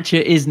says, catcher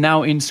is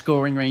now in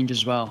scoring range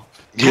as well.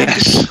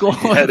 Yes,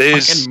 it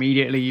is.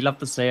 Immediately, you love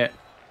to see it.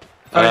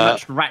 Very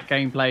much rat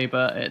gameplay,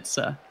 but it's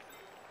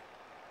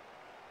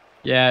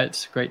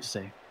it's great to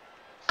see.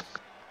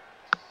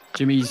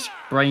 Jimmy's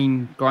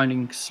brain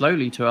grinding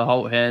slowly to a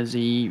halt here as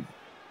he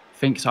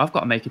think so. I've got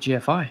to make a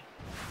GFI.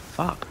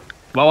 Fuck.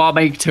 Well, I'll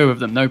make 2 of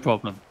them, no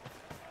problem.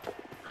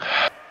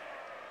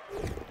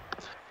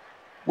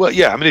 Well,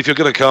 yeah, I mean, if you're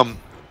going to come,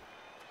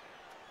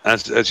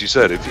 as you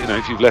said, if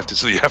you've left it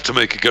so you have to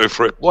make a go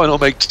for it, why not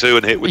make 2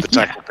 and hit with the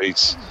tackle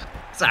piece?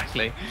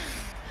 Exactly.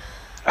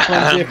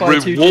 And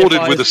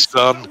rewarded with a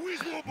stun.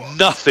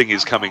 Nothing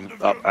is coming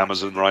up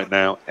Amazon right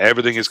now.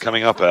 Everything is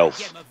coming up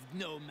Elf.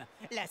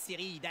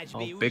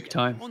 Oh, big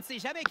time.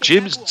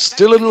 Jim's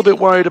still a little bit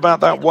worried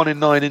about that 1 in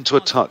 9 into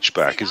a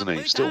touchback, isn't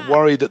he? Still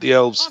worried that the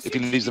Elves, if he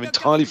leaves them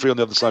entirely free on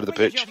the other side of the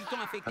pitch,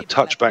 a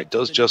touchback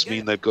does just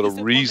mean they've got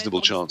a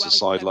reasonable chance of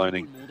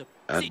sidelining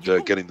and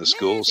getting the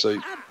score.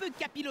 So,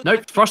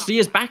 nope, Frosty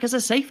is back as a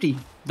safety.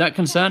 That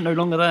concern no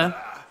longer there.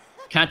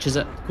 Catches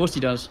it. Of course he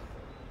does.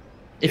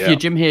 If you're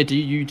Jim here, do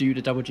you do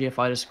the double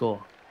GFI to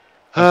score?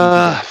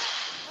 I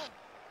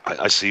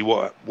see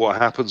what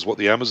happens, what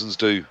the Amazons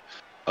do,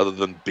 other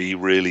than be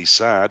really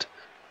sad.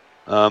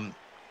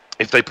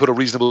 If they put a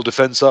reasonable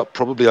defence up,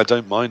 probably I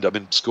don't mind. I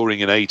mean,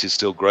 scoring in 8 is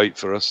still great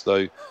for us,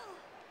 though.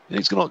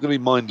 He's not going to be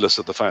mindless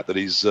of the fact that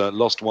he's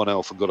lost 1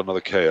 elf and got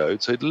another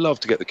KO'd, so he'd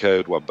love to get the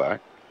KO'd one back.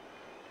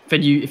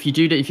 If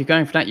you're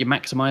going for that, you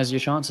maximise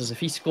your chances. If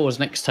he scores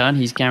next turn,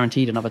 he's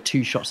guaranteed another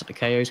 2 shots at the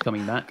KOs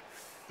coming back.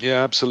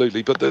 Yeah,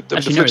 absolutely. But the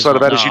flip side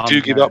of that is you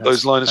do give up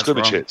those line of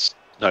scrimmage hits.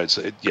 No, it's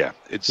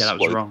that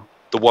was wrong.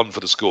 The 1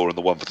 for the score and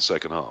the 1 for the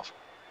second half.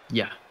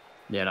 Yeah,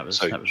 that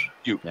was.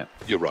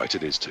 You're right.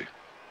 It is 2.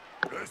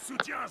 Oh, I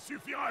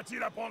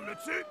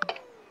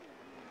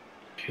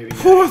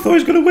thought he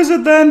was going to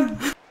wizard then.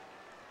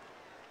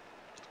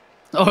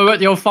 Oh, at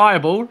the old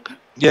fireball.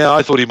 Yeah,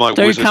 I thought he might.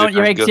 Don't count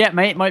your eggs yet,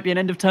 mate. Might be an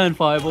end of turn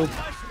fireball.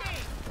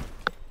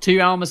 2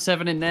 armor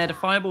 7 in there. The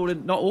fireball,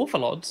 not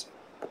awful odds.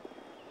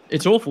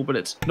 It's awful, but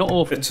it's not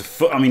awful.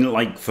 I mean,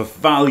 like, for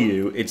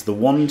value, it's the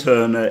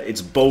 1-turner, it's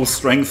bow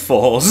strength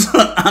 4s,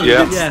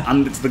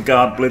 and it's the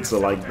guard blitzer.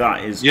 Like,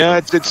 that is... Yeah,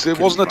 it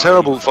wasn't a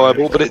terrible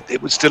fireball, but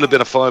it would still have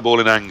been a fireball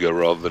in anger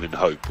rather than in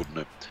hope, wouldn't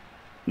it?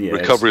 Yeah,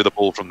 recovery of the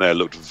ball from there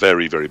looked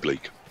very, very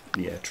bleak.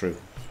 Yeah, true.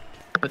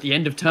 At the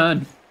end of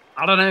turn,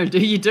 I don't know, do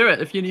you do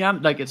it? If you're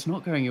like, it's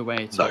not going your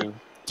way at all.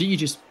 Do you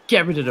just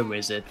get rid of the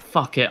wizard?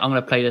 Fuck it, I'm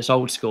going to play this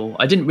old school.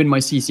 I didn't win my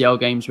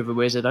CCL games with a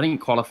wizard. I didn't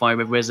qualify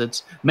with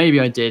wizards. Maybe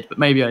I did, but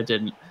maybe I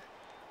didn't.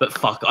 But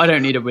fuck, I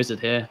don't need a wizard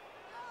here.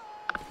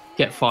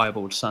 Get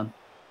fireballed, son.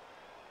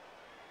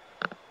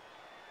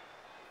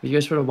 He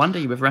goes for a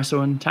 1D with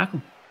wrestle and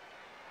tackle.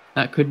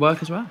 That could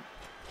work as well.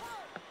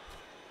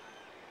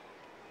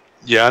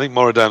 Yeah, I think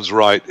Moradam's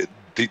right.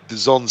 The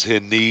Zons here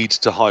need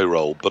to high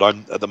roll, but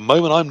at the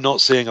moment I'm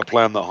not seeing a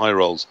plan that high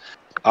rolls.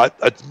 I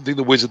didn't think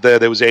the wizard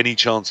there was any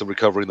chance of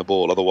recovering the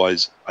ball.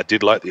 Otherwise, I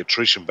did like the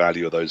attrition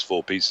value of those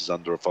 4 pieces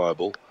under a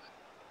fireball.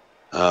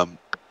 I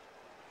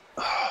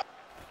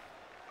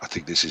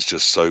think this is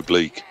just so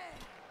bleak.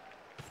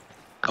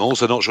 I'm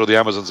also not sure the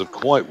Amazons have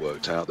quite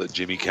worked out that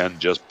Jimmy can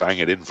just bang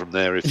it in from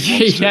there if he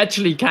wants to. He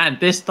actually can.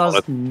 This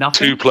does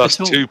nothing.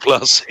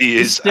 2+2+, he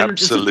is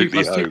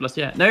absolutely home. 2+2+,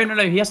 yeah.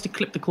 No, he has to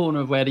clip the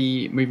corner of where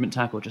the movement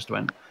tackle just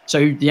went.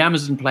 So the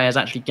Amazon player is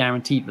actually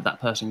guaranteed that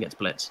person gets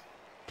blitz.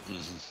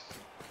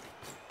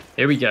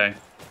 Here we go.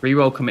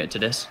 Reroll committed to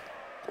this.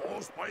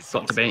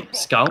 Got to be.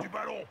 Skull.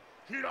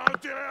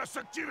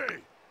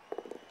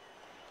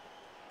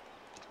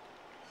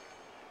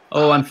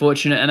 Oh,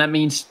 unfortunate. And that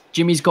means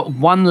Jimmy's got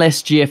 1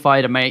 less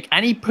GFI to make.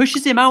 And he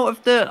pushes him out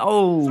of the...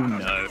 Oh,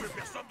 no.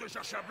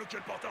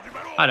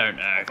 I don't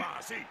know.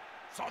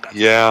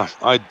 Yeah,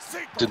 I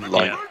didn't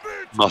like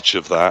much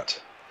of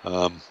that.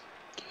 Though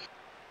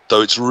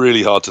it's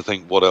really hard to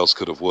think what else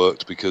could have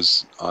worked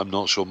because I'm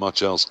not sure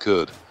much else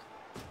could.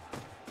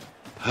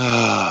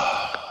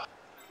 I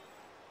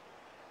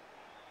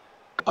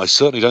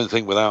certainly don't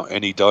think without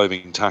any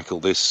diving tackle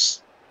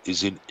this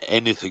is in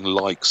anything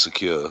like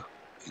secure,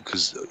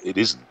 because it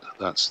isn't.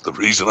 That's the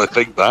reason I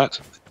think that.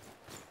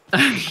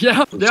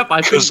 Yep,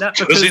 I think that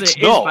because it's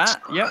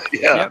not.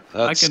 Yep,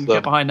 I can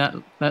get behind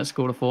that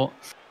score of 4.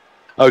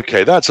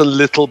 Okay, that's a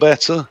little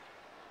better.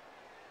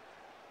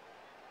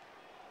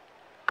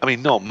 I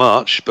mean, not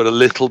much, but a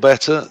little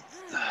better.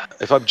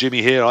 If I'm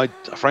Jimmy here,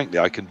 frankly,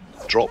 I can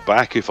drop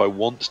back if I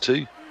want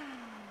to.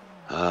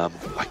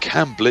 I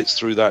can blitz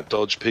through that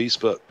dodge piece,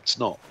 but it's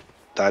not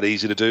that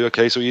easy to do.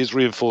 Okay, so he is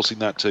reinforcing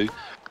that too.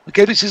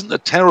 Okay, this isn't a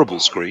terrible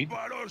screen.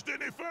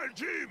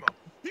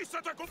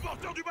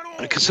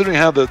 And considering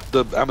how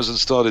the Amazon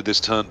started this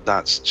turn,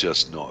 that's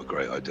just not a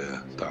great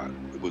idea.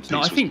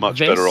 I think much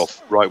better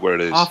off right where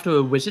it is. After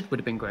a wizard would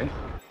have been great.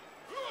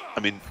 I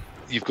mean,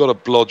 you've got a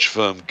blodge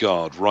firm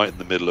guard right in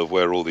the middle of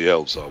where all the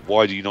elves are.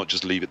 Why do you not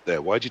just leave it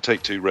there? Why do you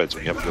take 2 reds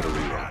when you haven't got a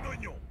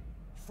reroll?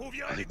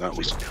 I think that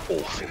was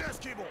awful.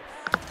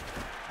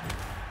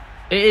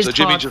 It is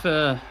hard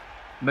for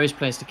most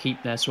players to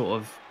keep their sort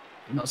of,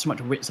 not so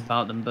much wits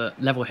about them,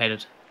 but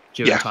level-headed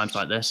during times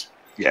like this.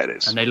 Yeah, it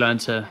is. And they learn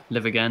to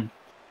live again.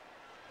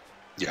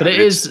 Yeah, but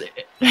it's a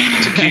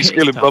key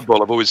skill in Blood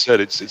Bowl. I've always said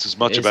it's as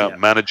much about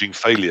managing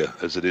failure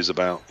as it is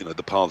about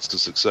the paths to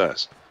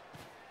success.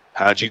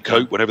 How do you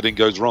cope when everything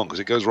goes wrong? Because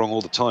it goes wrong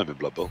all the time in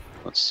Blood Bowl.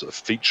 That's a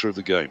feature of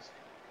the game.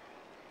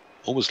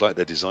 almost like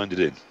they designed it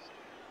in.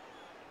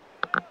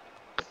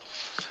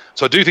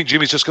 So I do think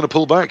Jimmy's just going to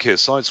pull back here.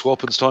 Side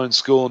swap and try and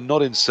score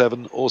not in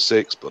 7 or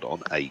 6, but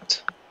on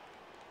 8.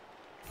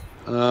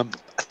 I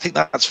think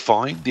that's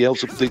fine. The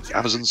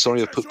Amazons,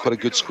 sorry, have put quite a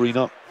good screen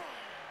up.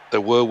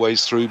 There were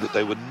ways through, but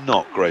they were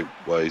not great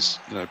ways.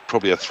 You know,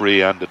 probably a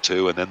 3 and a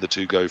 2, and then the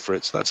 2 go for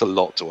it. So that's a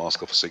lot to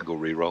ask off a single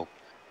reroll,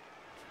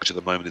 which at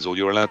the moment is all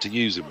you're allowed to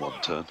use in one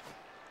turn.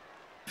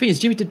 The thing is,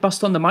 Jimmy did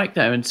bust on the mic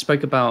there and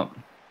spoke about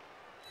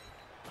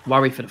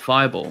worry for the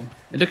fireball.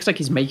 It looks like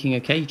he's making a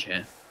cage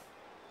here.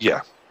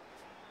 Yeah.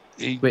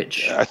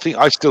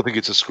 I still think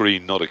it's a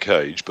screen, not a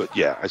cage. But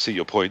yeah, I see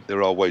your point.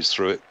 There are ways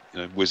through it, you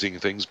know, whizzing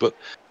things. But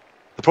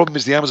the problem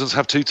is the Amazons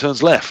have 2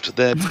 turns left.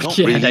 They're not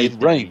really in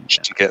range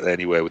to get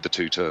anywhere with the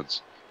 2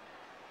 turns.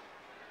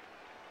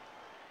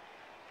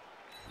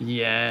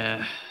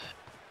 Yeah.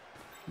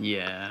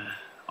 Yeah.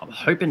 I'm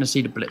hoping to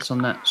see the blitz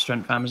on that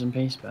strength Amazon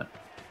piece, but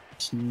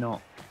it's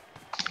not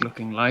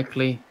looking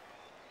likely.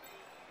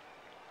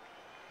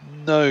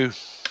 No.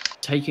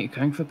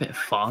 Going for a bit of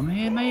farm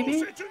here,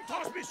 maybe?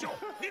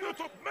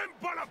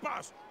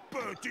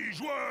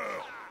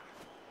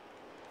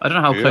 I don't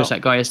know how close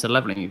that guy is to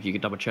leveling, if you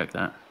could double check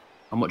that.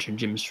 I'm watching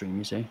Jim's stream,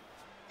 you see.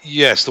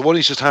 Yes, the one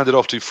he's just handed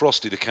off to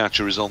Frosty, the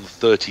catcher, is on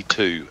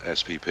 32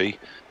 SPP.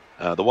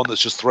 The one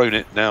that's just thrown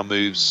it now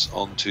moves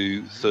on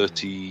to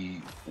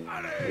 31.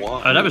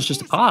 Oh, that was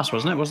just a pass,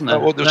 wasn't it? Wasn't there?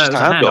 Well, it was just a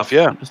handoff,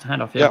 yeah. Just a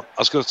handoff, yeah. I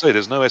was going to say,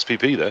 there's no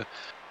SPP there.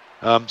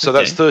 So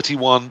that's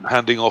 31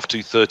 handing off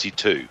to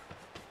 32.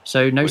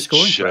 So no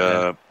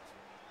scoring.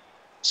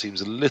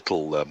 Seems a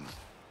little.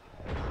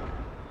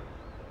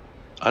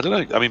 I don't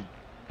know. I mean,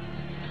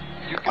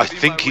 I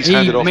think he's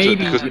handed off to it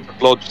because it's a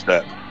blodge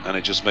step, and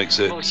it just makes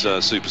it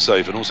super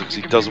safe, and also because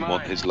he doesn't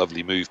want his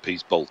lovely move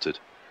piece bolted.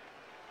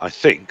 I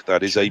think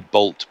that is a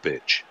bolt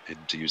bitch,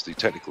 to use the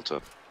technical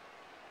term.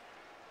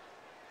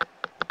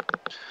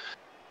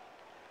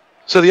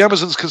 So the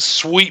Amazons can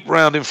sweep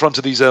round in front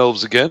of these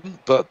elves again,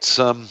 but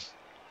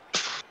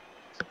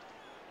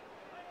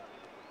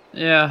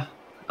yeah.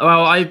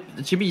 Well,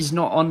 Jimmy's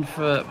not on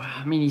for.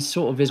 I mean, he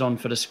sort of is on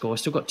for the score.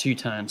 Still got 2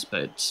 turns,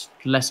 but it's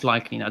less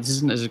likely now. This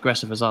isn't as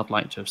aggressive as I'd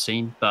like to have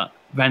seen. But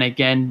then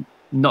again,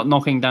 not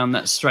knocking down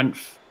that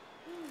strength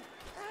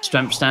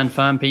stand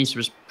firm piece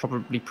was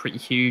probably pretty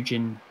huge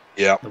in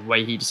the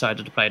way he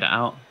decided to play that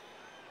out.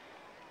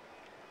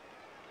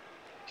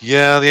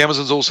 Yeah, the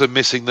Amazons also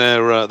missing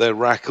their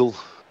rackle,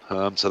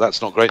 so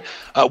that's not great.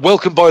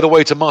 Welcome, by the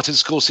way, to Martin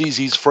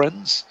Scorsese's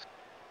friends.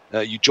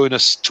 You join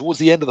us towards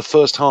the end of the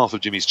first half of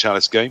Jimmy's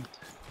Chalice game.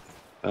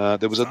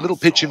 There was a little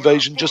pitch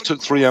invasion, just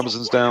took 3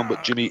 Amazons down,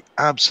 but Jimmy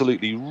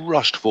absolutely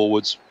rushed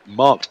forwards,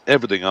 marked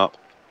everything up,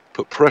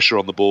 put pressure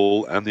on the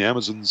ball, and the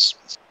Amazons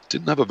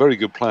didn't have a very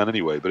good plan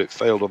anyway, but it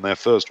failed on their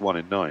first 1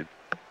 in 9.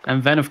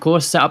 And then, of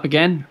course, set up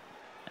again.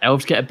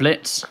 Elves get a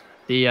blitz.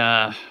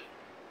 The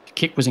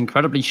kick was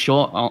incredibly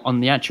short on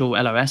the actual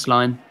LOS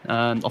line,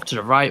 off to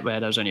the right,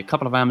 where there was only a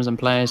couple of Amazon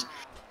players.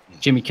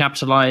 Jimmy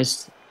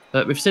capitalized.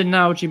 But we've seen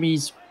now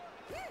Jimmy's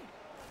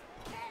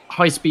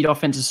high-speed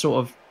offense is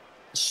sort of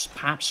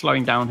perhaps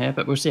slowing down here,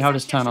 but we'll see how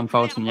this turn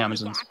unfolds from the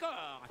Amazons.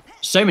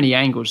 So many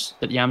angles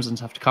that the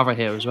Amazons have to cover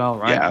here as well,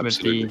 right? Yeah,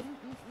 absolutely.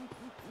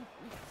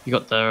 You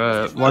got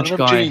the watch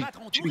guy.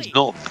 Jimmy's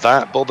not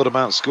that bothered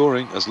about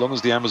scoring. As long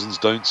as the Amazons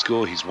don't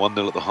score, he's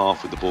 1-0 at the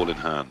half with the ball in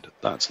hand.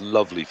 That's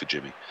lovely for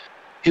Jimmy.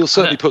 He'll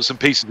certainly put some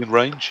pieces in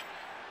range.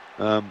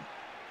 You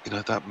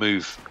know, that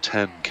move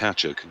 10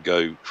 catcher can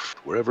go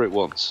wherever it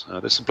wants.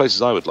 There's some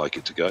places I would like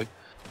it to go.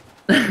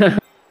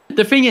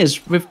 The thing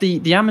is, with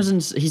the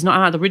Amazons, he's not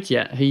out of the woods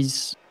yet.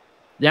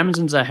 The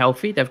Amazons are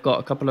healthy. They've got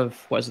a couple of,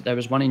 there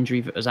was 1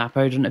 injury that was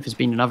Zappo. I don't know if there's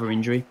been another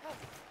injury.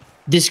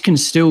 This can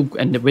still,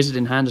 and the wizard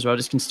in hand as well,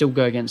 this can still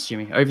go against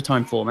Jimmy.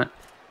 Overtime format.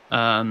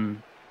 The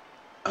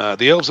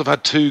Elves have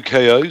had 2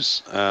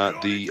 KOs.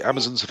 The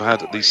Amazons have had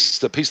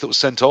the piece that was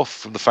sent off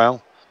from the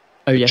foul.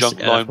 Oh, yes.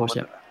 Junk line of course,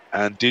 yeah.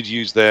 And did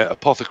use their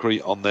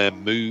Apothecary on their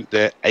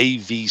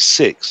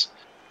AV6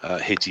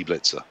 Hitty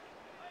Blitzer.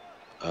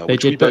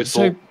 Which we both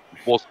thought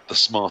was the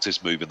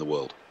smartest move in the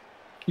world.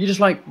 You just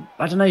like,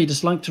 I don't know, you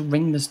just like to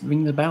ring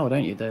the bell,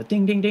 don't you? The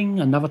ding, ding, ding,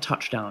 another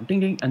touchdown. Ding,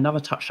 ding, another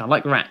touchdown.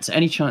 Like rats,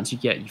 any chance you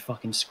get, you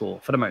fucking score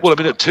for the most part.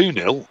 Well, I mean, at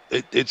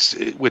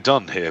 2-0, we're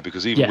done here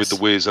because even with the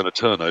whiz and a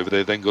turnover,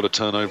 they've then got a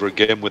turnover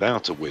again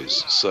without a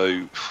whiz.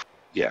 So,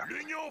 yeah.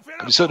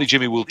 I mean, certainly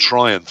Jimmy will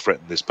try and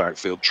threaten this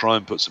backfield, try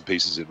and put some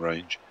pieces in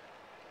range.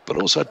 But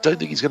also, I don't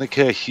think he's going to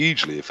care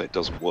hugely if it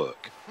doesn't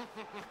work.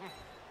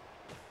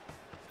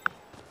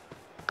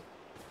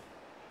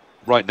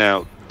 Right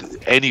now,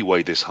 any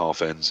way this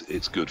half ends,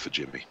 it's good for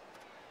Jimmy.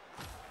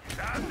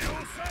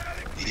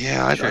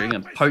 Yeah, I know.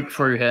 Going to poke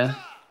through here.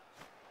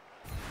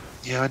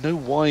 Yeah, I know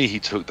why he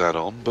took that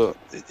on, but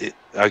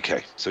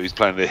okay. So he's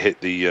planning to hit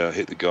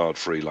the guard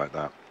free like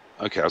that.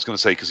 Okay, I was going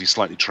to say because he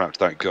slightly trapped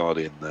that guard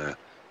in there,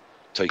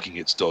 taking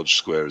its dodge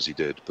square as he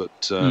did.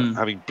 But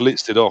having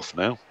blitzed it off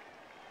now.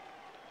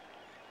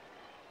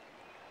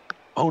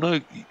 Oh no,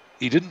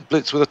 he didn't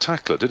blitz with a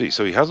tackler, did he?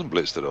 So he hasn't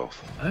blitzed it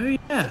off. Oh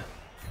yeah.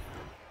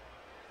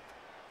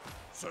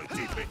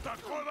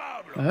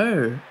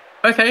 Oh.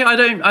 Okay,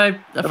 I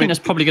think that's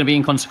probably going to be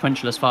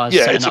inconsequential as far as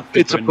yeah, setting up.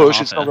 it's a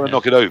push. It's not going to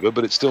knock it over,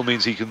 but it still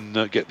means he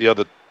can get the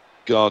other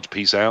guard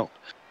piece out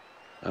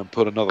and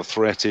put another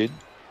threat in.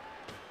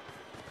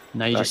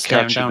 Now you're just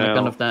staring down the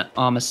gun of that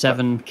armor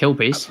 7 kill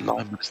piece.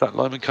 Is that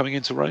lineman coming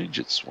into range?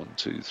 It's 1,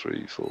 2,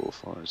 3, 4,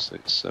 5,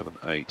 6, 7,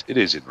 8. It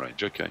is in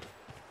range. Okay.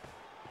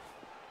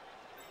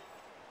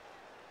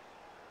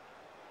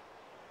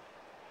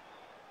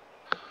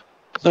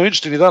 Now,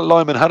 interestingly, that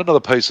lineman had another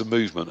pace of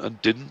movement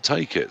and didn't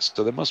take it,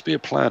 so there must be a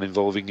plan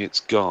involving its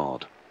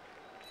guard.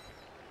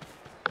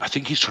 I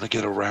think he's trying to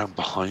get around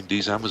behind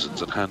these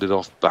Amazons and hand it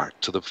off back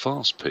to the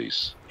fast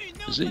piece.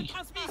 Is he?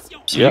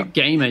 Yeah.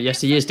 Gamer,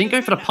 yes he is. Didn't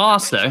go for the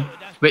pass though,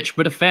 which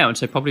would have failed,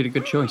 so probably the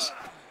good choice.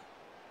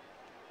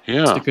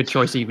 Yeah. It's a good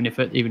choice even if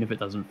it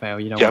doesn't fail.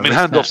 You know. Yeah, I mean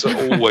handoffs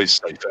are always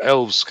safe.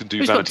 Elves can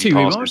do vanity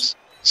passes.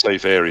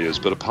 Safe areas,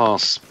 but a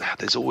pass,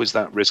 there's always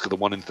that risk of the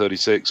 1 in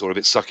 36, or if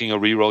it's sucking a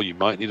reroll, you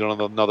might need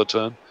another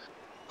turn.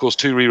 Of course,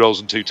 2 rerolls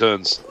and 2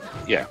 turns.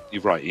 Yeah,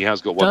 you're right. He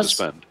has got one to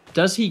spend.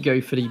 Does he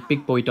go for the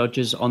big boy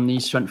dodges on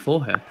the strength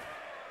 4 here?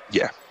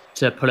 Yeah.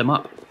 To pull him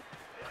up.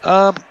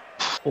 Otherwise,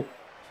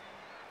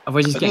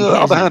 he's getting. On the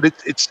other hand,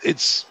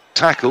 it's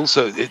tackle,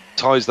 so it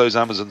ties those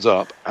Amazons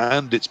up,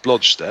 and it's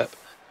blodge step,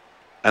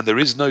 and there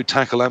is no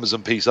tackle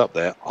Amazon piece up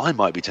there. I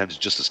might be tempted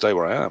just to stay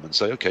where I am and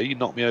say, okay, you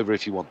knock me over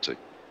if you want to.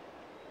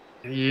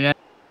 Yeah,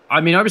 I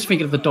mean, I was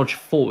thinking of the dodge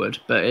forward,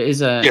 but it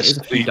is a yes,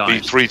 the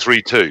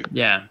 3-3-2.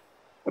 Yeah,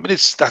 I mean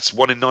that's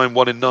 1 in 9,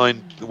 1 in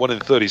 9, 1 in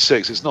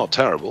 36. It's not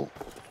terrible,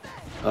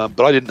 but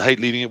I didn't hate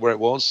leaving it where it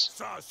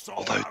was.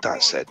 Although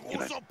that said, you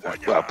know,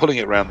 well, pulling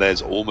it around there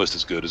is almost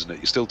as good, isn't it?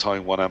 You're still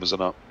tying one Amazon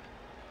up,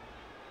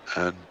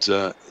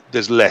 and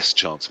there's less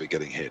chance of it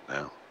getting hit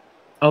now.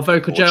 Oh,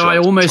 Vocal Joe, I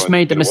almost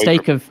made the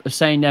mistake of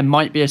saying there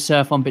might be a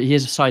surf on, but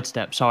here's a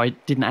sidestep, so I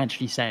didn't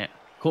actually say it.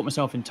 Caught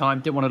myself in time,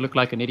 didn't want to look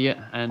like an idiot,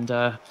 and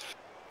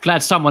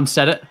glad someone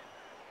said it.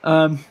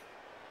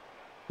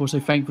 Also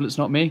thankful it's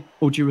not me,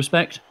 all due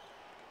respect.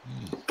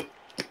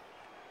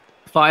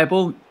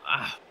 Fireball.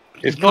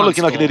 It's not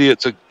looking like an idiot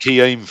to key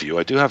aim for you.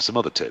 I do have some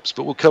other tips,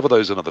 but we'll cover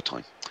those another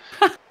time.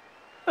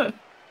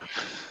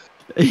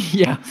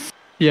 Yeah,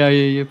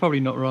 you're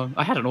probably not wrong.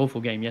 I had an awful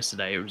game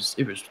yesterday.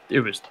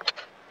 It was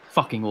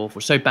fucking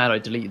awful. So bad I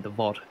deleted the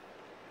VOD.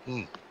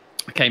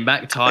 I came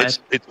back tired.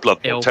 It's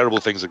Blood Bowl. Terrible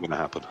things are going to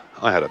happen.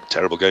 I had a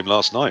terrible game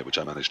last night, which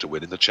I managed to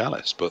win in the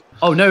Chalice. But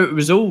oh no, it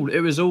was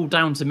all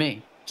down to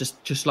me.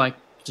 Just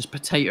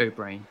potato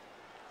brain.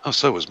 Oh,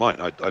 so was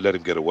mine. I let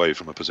him get away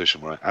from a position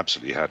where I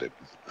absolutely had him,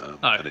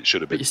 and it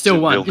should have been. But you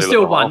still won. You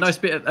still won. Nice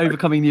bit of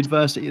overcoming the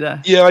adversity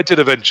there. Yeah, I did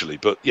eventually,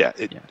 but yeah,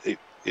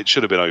 it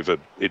should have been over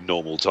in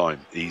normal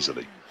time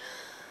easily,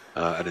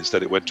 and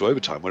instead it went to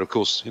overtime. Where of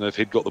course, you know, if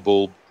he'd got the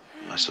ball,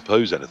 I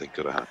suppose anything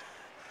could have happened.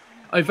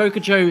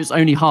 Voca Joe is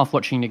only half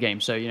watching the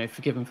game, so, you know,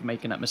 forgive him for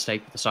making that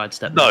mistake with the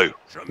sidestep. No.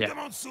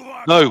 Yeah.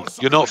 No,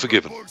 you're not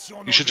forgiven.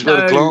 You should just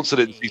have a glance at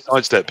it and see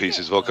sidestep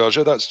pieces,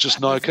 Volcajo. That's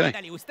just not okay.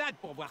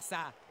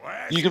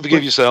 You can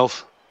forgive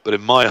yourself, but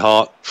in my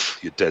heart,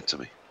 you're dead to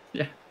me.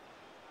 Yeah.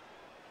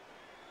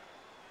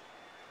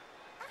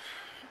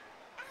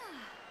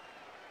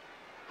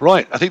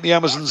 Right, I think the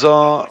Amazons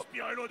are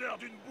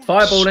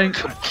fireballing.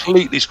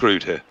 Completely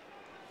screwed here.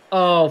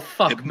 Oh,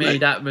 fuck me.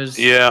 That was...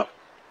 Yeah.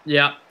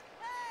 Yeah.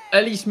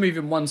 At least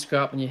moving one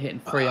square up and you're hitting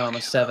 3 armor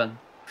 7.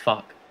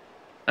 Fuck.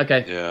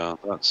 Okay. Yeah,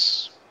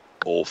 that's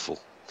awful.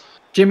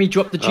 Jimmy,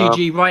 drop the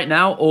GG right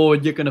now, or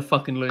you're gonna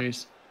fucking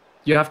lose.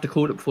 You have to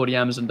call it before the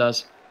Amazon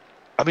does.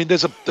 I mean,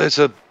 there's a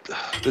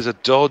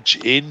dodge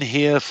in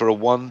here for a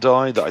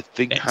 1-die that I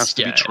think has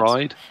to be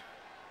tried.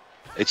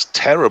 It's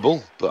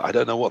terrible, but I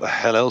don't know what the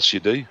hell else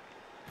you do.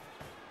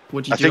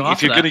 What do you I think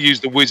if you're going to use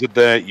the wizard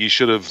there, you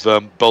should have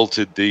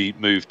bolted the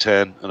move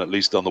 10 and at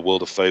least done the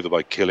world a favour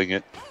by killing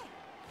it.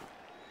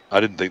 I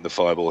didn't think the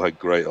fireball had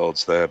great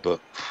odds there, but...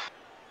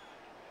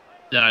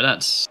 No,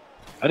 that's...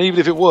 And even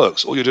if it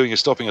works, all you're doing is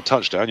stopping a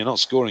touchdown. You're not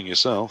scoring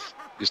yourself.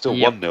 You're still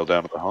 1-0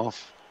 down at the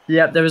half.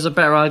 Yeah, there was a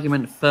better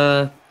argument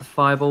for the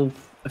fireball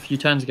a few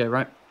turns ago,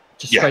 right?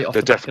 Just straight off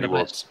the back of the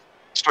blitz.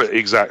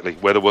 Exactly.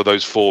 Where there were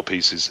those 4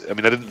 pieces. I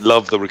mean, I didn't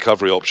love the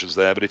recovery options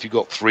there, but if you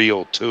got 3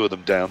 or 2 of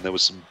them down, there were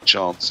some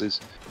chances.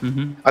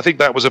 I think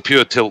that was a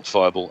pure tilt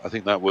fireball. I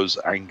think that was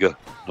anger,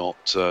 not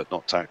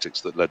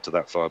tactics, that led to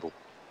that fireball.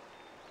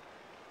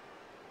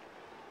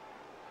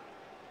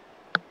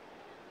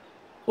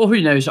 Well,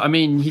 who knows? I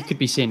mean, he could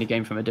be seeing the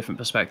game from a different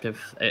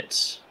perspective.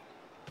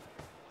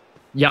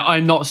 Yeah,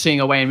 I'm not seeing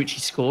a way in which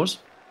he scores.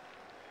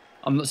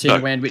 I'm not seeing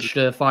a way in which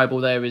the fireball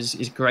there is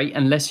great,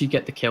 unless you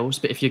get the kills.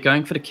 But if you're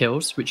going for the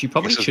kills, which you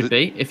probably should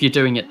be, if you're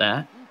doing it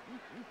there,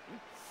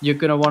 you're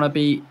going to want to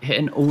be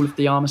hitting all of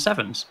the armor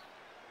 7s.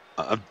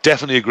 I'm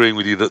definitely agreeing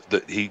with you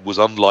that he was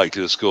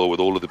unlikely to score with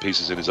all of the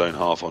pieces in his own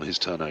half on his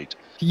turn 8.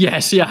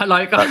 Yes, yeah,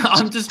 like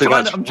I'm just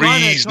trying to... I'm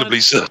reasonably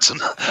certain.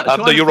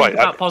 No, you're right.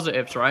 About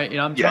positives, right? You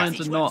know, I'm trying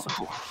to not...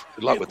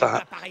 Good luck with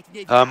that.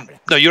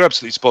 No, you're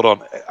absolutely spot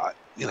on.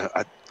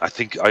 I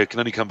think I can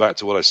only come back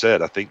to what I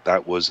said. I think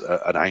that was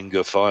an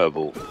anger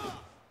fireball.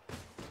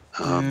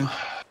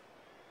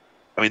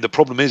 I mean, the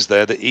problem is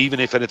there that even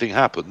if anything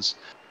happens,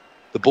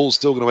 the ball's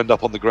still going to end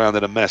up on the ground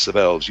in a mess of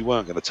elves. You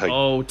weren't going to take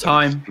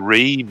time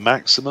 3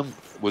 maximum.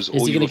 Was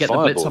Is all he going to get the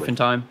blitz off in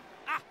time?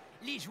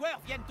 He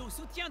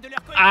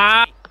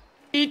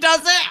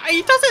does it!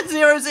 He does it!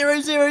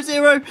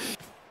 0-0-0-0.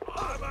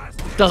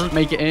 Doesn't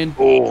make it in.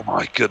 Oh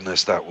my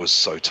goodness, that was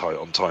so tight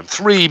on time.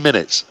 3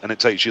 minutes, and it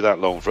takes you that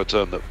long for a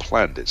turn that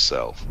planned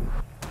itself.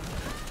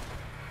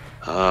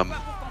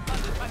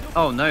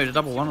 Oh no, the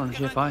double 1 on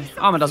GFI.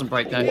 Armor doesn't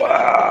break though.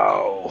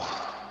 Wow.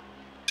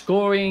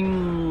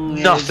 Scoring.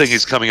 Nothing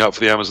is coming up for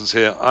the Amazons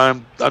here.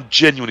 I'm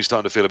genuinely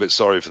starting to feel a bit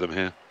sorry for them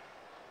here.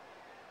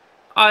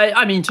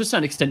 I mean, to a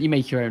certain extent, you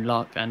make your own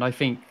luck, and I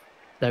think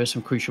there are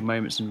some crucial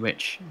moments in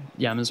which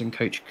the Amazon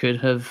coach could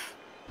have.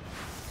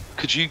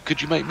 Could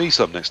you make me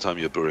some next time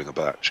you're brewing a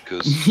batch?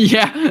 Because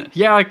yeah,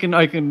 I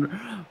can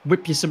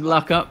whip you some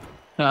luck up.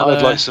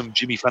 I'd like some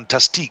Jimmy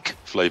Fantastique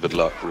flavoured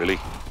luck, really.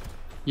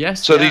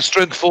 Yes. So the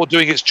Strength 4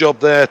 doing its job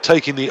there,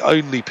 taking the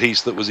only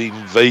piece that was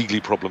even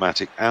vaguely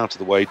problematic out of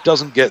the way.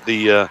 Doesn't get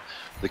the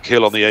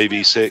kill on the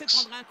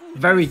AV6.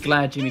 Very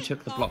glad Jimmy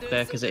took the block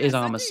there because it is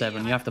armor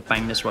 7. You have to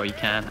bang this where you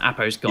can.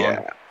 Apo's gone.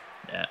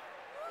 Yeah.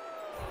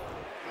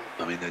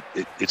 I mean,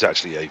 it's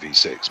actually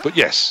AV6, but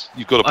yes,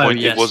 you've got a point.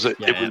 Yes.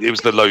 It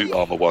was the low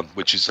armor one,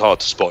 which is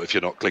hard to spot if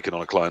you're not clicking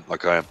on a client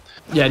like I am.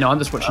 Yeah, no, I'm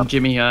just watching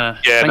Jimmy.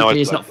 Thankfully,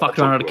 he's not fucked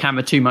around with the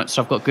camera too much,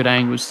 so I've got good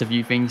angles to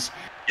view things.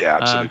 Yeah,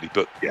 absolutely.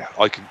 But yeah,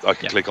 I can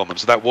click on them.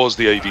 So that was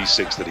the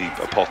AV6 that he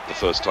popped the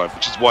first time,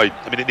 which is why,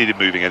 I mean, it needed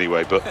moving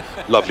anyway, but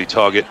lovely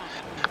target.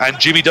 And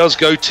Jimmy does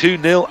go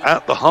 2-0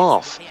 at the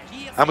half.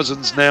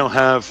 Amazons now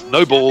have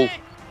no ball.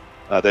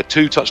 They're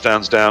 2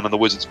 touchdowns down, and the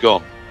Wizards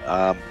gone.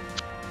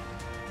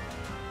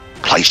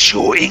 Place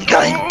your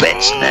in-game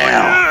bets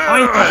now.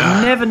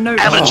 I never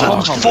noticed.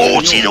 Amazons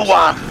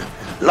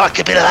 40-1. Like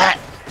a bit of that?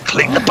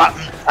 Click the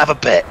button, have a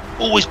bet.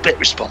 Always bet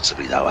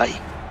responsibly, though, eh?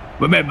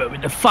 Remember,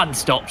 when the fun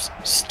stops,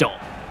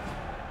 stop.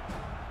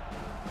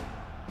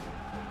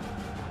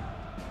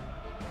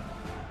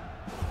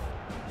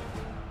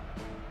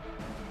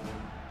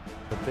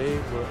 But they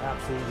were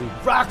absolutely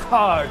rock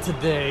hard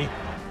today.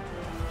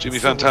 Jimmy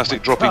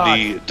Fantastic dropping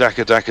the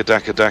Daka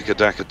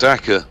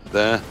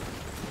there.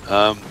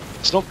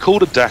 It's not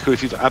called a Daka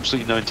if you've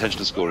absolutely no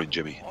intention of scoring,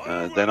 Jimmy.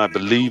 Then I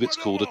believe it's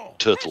called a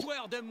turtle.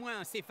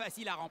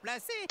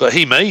 But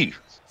he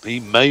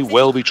may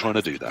well be trying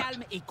to do that.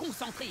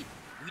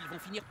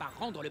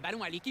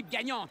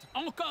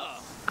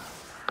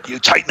 You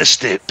take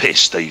the piss,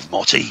 Steve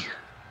Motti.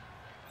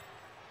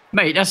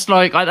 Mate,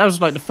 that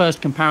was like the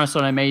first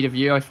comparison I made of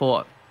you. I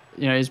thought,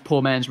 you know, his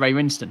poor man's Ray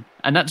Winston,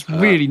 and that's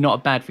really not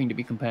a bad thing to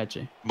be compared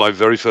to. My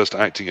very first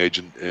acting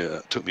agent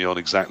took me on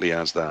exactly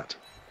as that.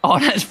 Oh,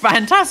 that's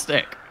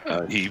fantastic.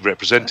 He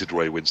represented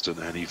Ray Winston,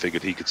 and he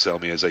figured he could sell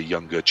me as a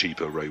younger,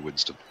 cheaper Ray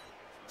Winston.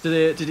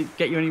 Did it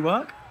get you any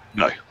work?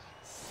 No.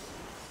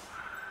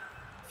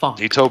 Fuck.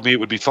 He told me it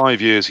would be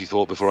 5 years, he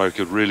thought, before I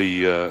could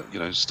really,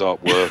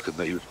 start work, and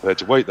that he was prepared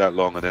to wait that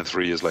long, and then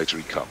 3 years later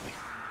he cut me.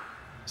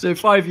 So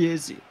 5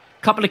 years,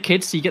 couple of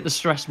kids, so you get the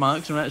stress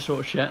marks and that sort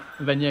of shit,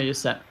 and then yeah, you're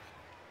set.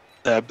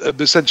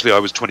 Essentially, I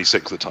was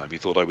 26 at the time. He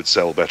thought I would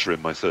sell better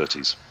in my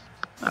 30s.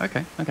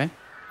 Okay.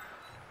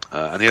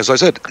 And as I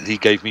said, he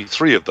gave me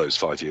 3 of those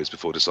 5 years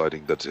before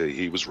deciding that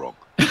he was wrong.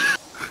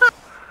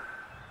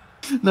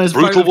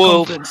 Brutal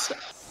world.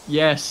 Confidence.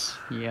 Yes.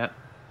 Yep.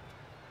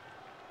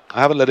 I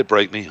haven't let it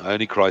break me. I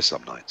only cry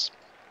some nights.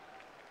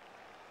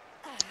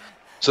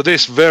 So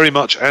this very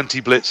much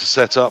anti-blitz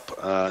set up.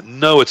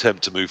 No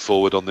attempt to move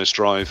forward on this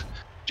drive.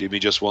 Jimmy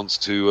just wants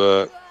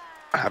to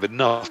have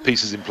enough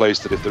pieces in place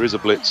that if there is a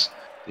blitz,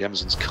 the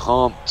Amazons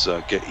can't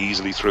get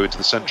easily through into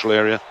the central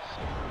area.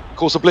 Of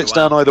course, a blitz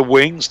down either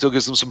wing still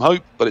gives them some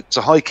hope, but it's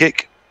a high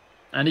kick.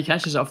 And he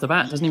catches it off the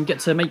bat. Doesn't even get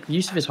to make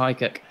use of his high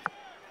kick.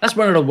 That's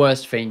one of the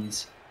worst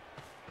things.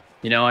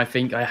 You know, I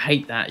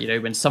hate that, you know,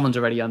 when someone's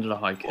already under the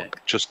high kick.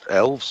 What, just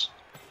elves?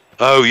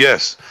 Oh,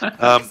 yes.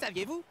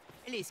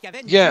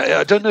 Yeah,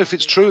 I don't know if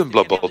it's true in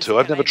Blood Bowl 2.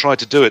 I've never tried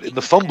to do it. In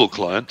the Fumble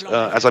client,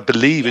 as I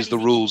believe is the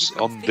rules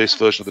on this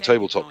version of the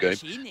tabletop game,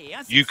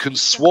 you can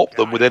swap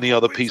them with any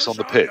other piece on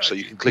the pitch. So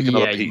you can click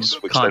another piece,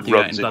 which then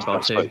runs into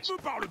that space.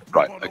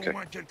 Right, okay.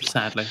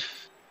 Sadly.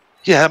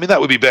 Yeah, I mean, that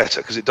would be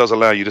better, because it does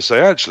allow you to say,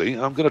 actually,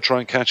 I'm going to try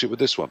and catch it with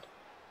this one.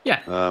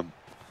 Yeah.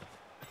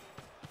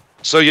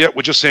 So, yeah,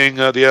 we're just seeing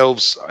the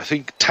elves, I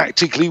think,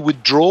 tactically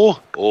withdraw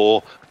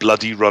or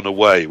bloody run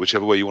away,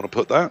 whichever way you want to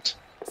put that.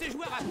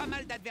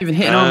 Even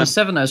hitting armor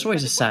 7, though, it's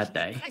always a sad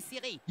day.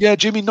 Yeah,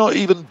 Jimmy, not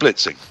even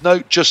blitzing. No,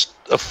 just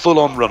a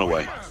full-on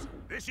runaway.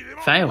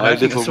 Fail. A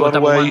little run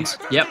away.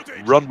 Yep.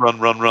 Run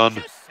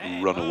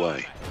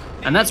away.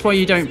 And that's why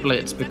you don't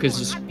blitz,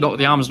 because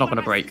the armor's not going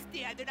to break.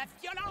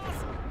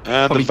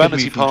 And Probably the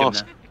vanity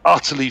pass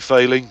utterly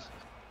failing.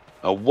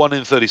 A 1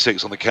 in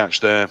 36 on the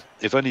catch there.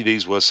 If only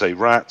these were, say,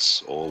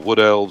 rats or wood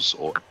elves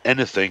or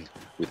anything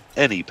with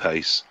any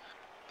pace,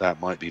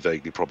 that might be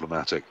vaguely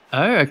problematic.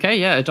 Oh, okay,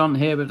 yeah, Don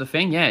here with the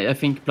thing. Yeah, I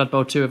think Blood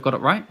Bowl 2 have got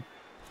it right.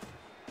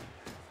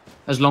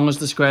 As long as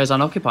the square is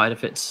unoccupied,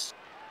 if it's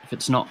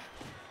not.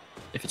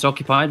 if it's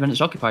occupied, then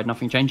it's occupied.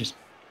 Nothing changes.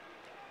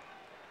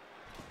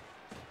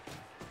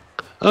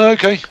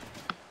 Okay.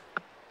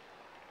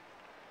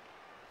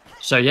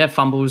 So yeah,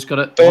 Fumble's got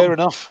it. Fair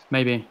enough.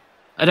 Maybe.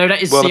 I know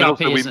that is Well,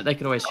 CRP, isn't it? They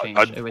could always change.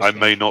 I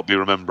may not be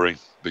remembering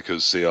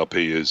because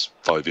CRP is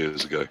 5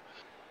 years ago.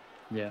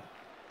 Yeah.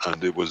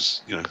 And it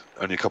was, you know,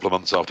 only a couple of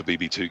months after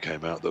BB2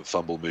 came out that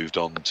Fumble moved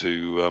on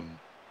to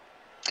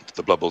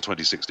the Blood Bowl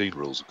 2016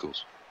 rules, of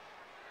course.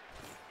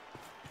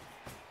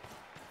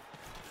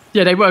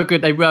 Yeah, they were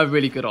good. They were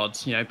really good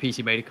odds. You know,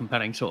 PC made a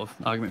compelling sort of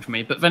argument for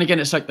me. But then again,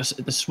 it's like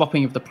the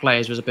swapping of the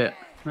players was a bit...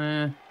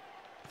 I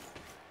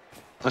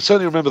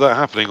certainly remember that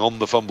happening on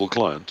the Fumble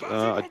client.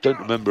 I don't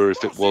remember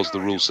if it was the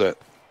rule set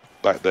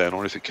back then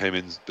or if it came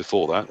in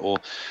before that, or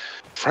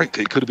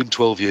frankly, it could have been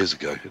 12 years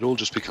ago. It all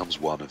just becomes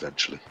one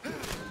eventually.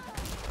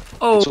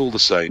 Oh. It's all the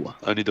same,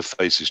 only the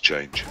faces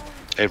change.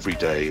 Every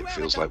day it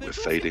feels like we're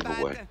fading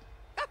away.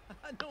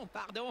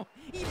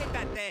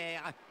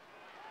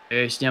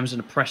 Yes, the Amazon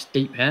are pressed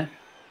deep here.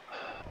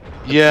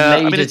 Yeah,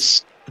 I mean,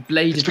 it's the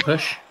bladed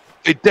push.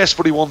 It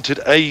desperately wanted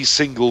a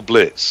single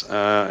blitz,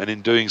 and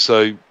in doing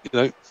so, you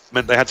know,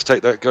 meant they had to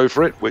take that go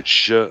for it,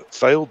 which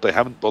failed. They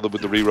haven't bothered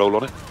with the re-roll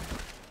on it.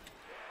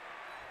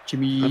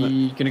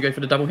 Jimmy going to go for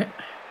the double hit?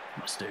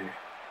 Must do.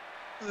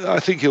 I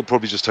think he'll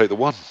probably just take the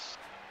one.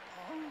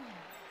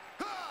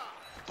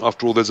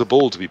 After all, there's a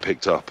ball to be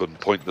picked up and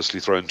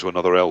pointlessly thrown to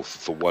another elf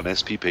for 1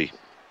 SPP.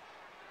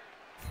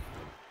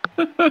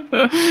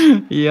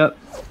 Yep.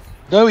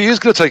 No, he is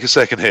going to take a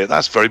second hit.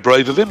 That's very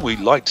brave of him. We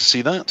like to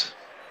see that.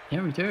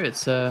 Yeah, we do.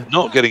 It's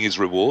not getting his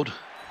reward.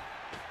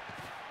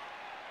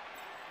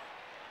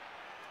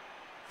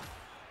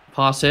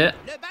 Pass it.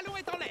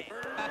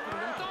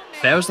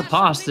 Fails the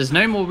pass. There's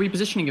no more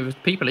repositioning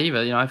of people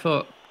either. You know, I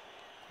thought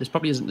this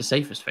probably isn't the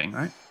safest thing,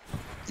 right?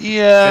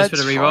 Yeah. Goes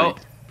for the reroll.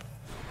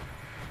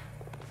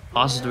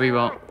 Passes the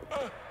reroll.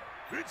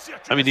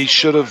 I mean, he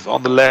should have,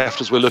 on the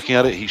left as we're looking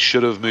at it, he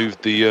should have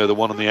moved the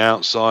one on the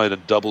outside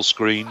and double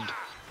screened.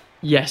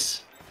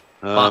 Yes.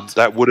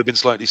 That would have been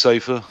slightly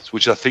safer,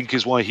 which I think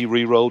is why he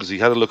re-rolled, as he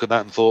had a look at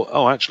that and thought,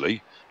 oh,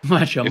 actually,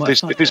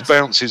 if this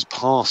bounces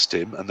past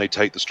him and they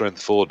take the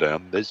strength 4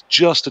 down, there's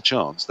just a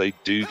chance they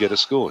do get a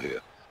score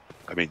here.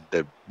 I mean,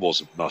 there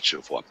wasn't much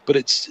of one, but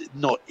it's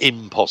not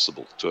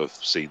impossible to have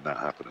seen that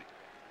happening.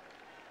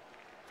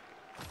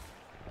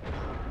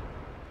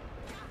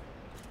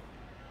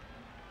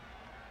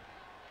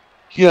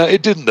 Yeah,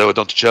 it didn't though,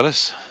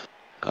 Odontochelis.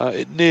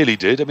 It nearly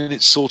did. I mean,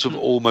 it sort of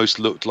almost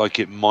looked like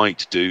it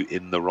might do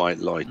in the right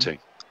lighting,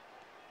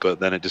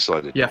 but then it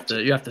decided you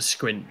have to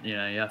squint. You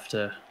know, you have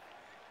to.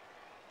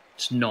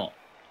 It's not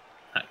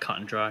that cut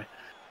and dry.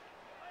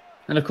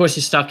 And of course,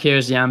 you're stuck here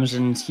as the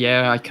Amazons.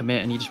 Yeah, I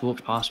commit, and he just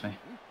walked past me.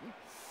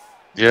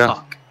 Yeah.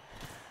 Fuck.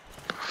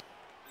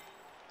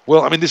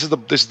 Well, I mean, this is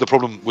the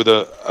problem with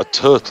a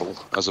turtle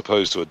as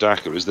opposed to a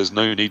Dakar, is there's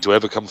no need to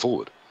ever come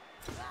forward.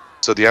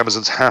 So the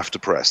Amazons have to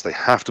press, they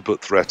have to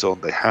put threat on,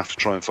 they have to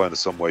try and find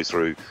some way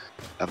through,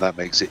 and that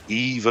makes it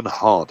even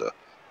harder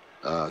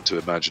to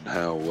imagine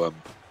how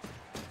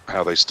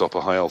they stop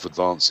a high elf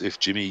advance if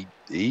Jimmy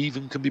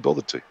even can be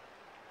bothered to.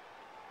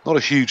 Not a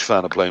huge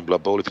fan of playing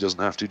Blood Bowl if he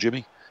doesn't have to,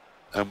 Jimmy.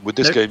 And with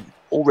this game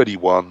already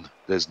won,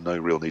 there's no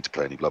real need to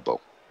play any Blood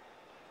Bowl.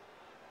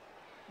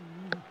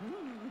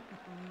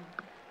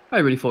 I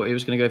really thought he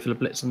was going to go for the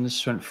blitz on this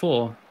strength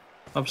 4.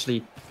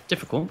 Obviously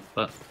difficult,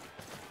 but...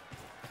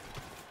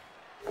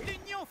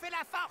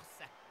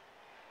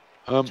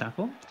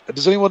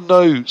 Does anyone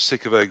know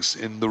Sick of Eggs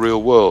in the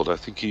real world? I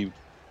think he...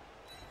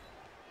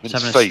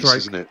 It's face,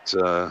 isn't it?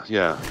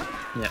 Yeah.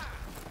 Yeah.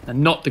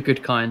 And not the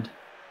good kind.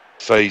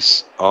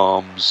 Face,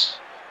 arms,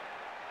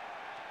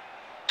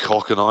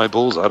 cock and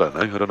eyeballs. I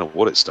don't know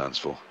what it stands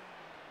for.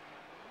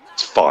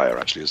 It's fire,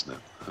 actually, isn't it?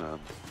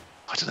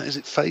 I don't know. Is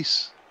it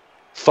face?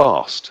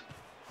 Fast.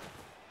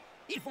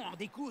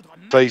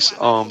 Face,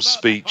 arms,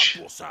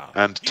 speech,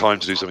 and time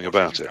to do something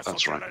about it.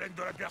 That's right.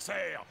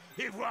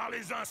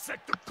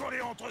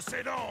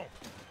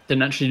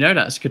 Didn't actually know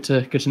that. It's good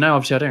to know.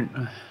 Obviously, I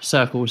don't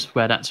circles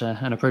where that's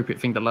an appropriate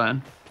thing to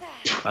learn.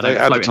 They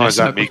advertise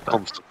at me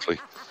constantly.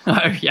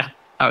 Oh yeah,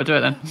 I would do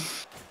it then.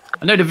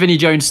 I know the Vinnie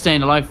Jones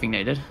staying alive thing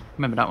they did.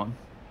 Remember that one?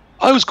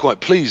 I was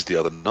quite pleased the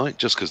other night,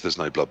 just because there's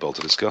no Blood Bowl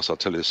to discuss. I'll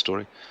tell you this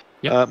story.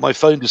 Yep. My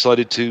phone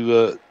decided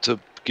to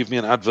give me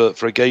an advert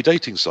for a gay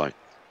dating site.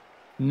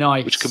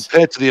 Nice. Which,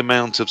 compared to the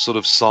amount of sort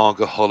of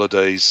saga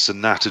holidays,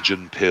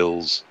 Sanatogen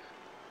pills,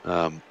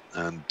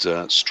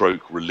 and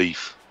stroke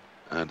relief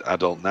and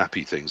adult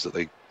nappy things that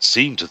they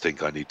seem to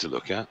think I need to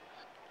look at,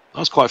 I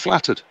was quite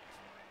flattered.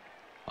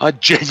 I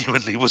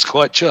genuinely was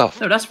quite chuffed.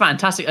 No, that's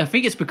fantastic. I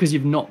think it's because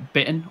you've not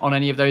bitten on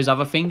any of those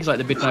other things, like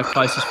the midnight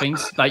crisis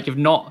things. Like you've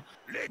not.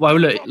 Well,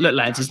 look,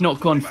 lads. He's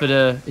not gone for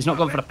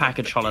the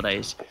package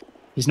holidays.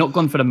 He's not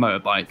gone for the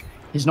motorbike.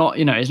 He's not.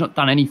 You know, he's not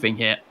done anything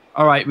here.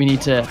 All right, we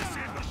need to.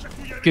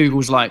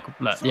 Google's like,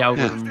 look, the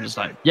algorithm is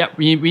like, yep,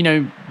 we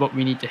know what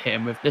we need to hit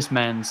him with. This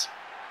man's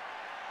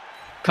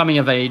coming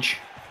of age.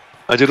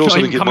 I did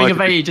also think it coming might of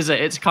have been age, is it?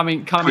 It's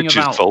coming Twitch's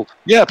about. fault.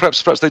 Yeah,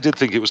 perhaps they did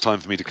think it was time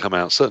for me to come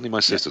out. Certainly my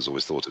sister's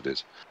always thought it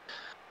is.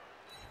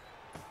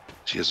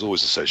 She has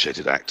always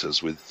associated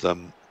actors with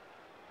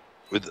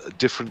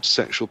different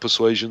sexual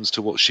persuasions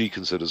to what she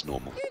considers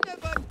normal.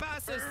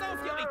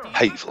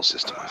 Hateful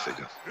sister, my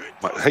figure.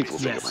 Hateful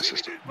figure, my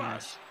sister.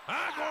 Yes.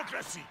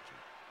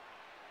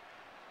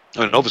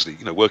 And obviously,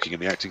 you know, working in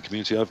the acting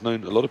community, I've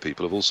known a lot of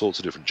people of all sorts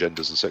of different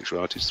genders and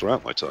sexualities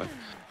throughout my time.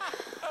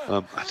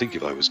 I think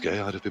if I was gay,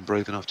 I'd have been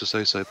brave enough to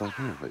say so by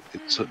now.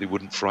 It certainly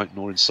wouldn't frighten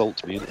or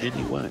insult me in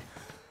any way.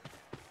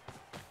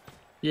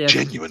 Yeah,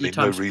 genuinely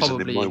no reason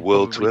in my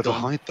world to ever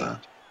hide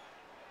that.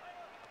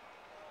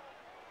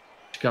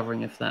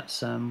 Discovering if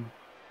that's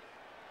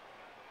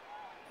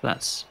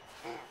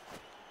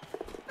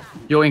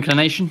your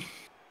inclination.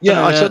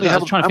 Yeah, I certainly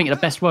haven't. I was trying to think of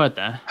the best word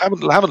there.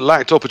 Haven't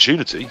lacked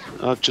opportunity.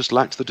 I've just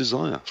lacked the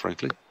desire,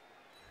 frankly.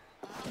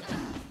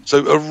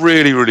 So a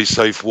really, really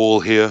safe wall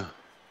here.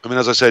 I mean,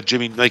 as I said,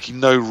 Jimmy making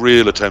no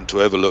real attempt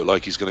to ever look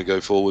like he's going to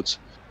go forwards.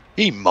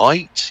 He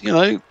might, you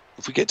know,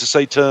 if we get to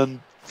say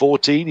turn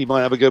 14, he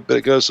might have a bit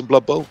of go some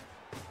Blood Bowl.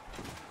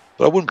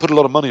 But I wouldn't put a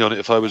lot of money on it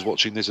if I was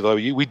watching this if I were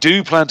you. We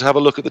do plan to have a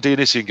look at the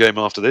Dionysian game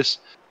after this.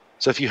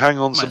 So if you hang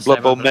on, some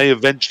Blood Bowl may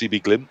eventually be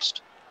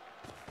glimpsed.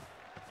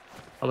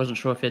 I wasn't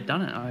sure if he'd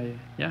done it.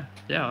 Yeah,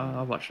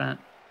 I'll watch that.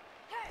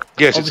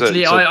 Yes, it's a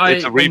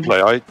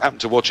replay. I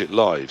happened to watch it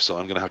live, so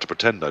I'm going to have to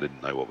pretend I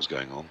didn't know what was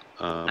going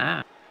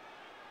on.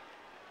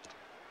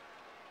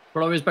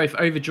 Well, I was both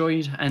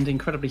overjoyed and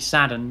incredibly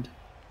saddened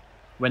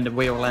when the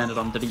wheel landed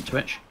on Delete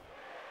Twitch.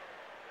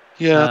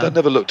 Yeah, that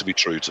never looked to be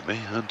true to me,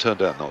 and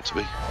turned out not to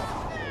be.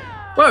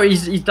 Well,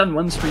 he's done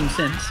one stream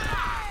since.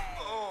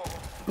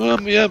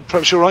 Yeah,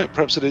 perhaps you're right.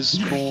 Perhaps it is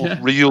more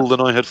real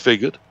than I had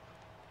figured.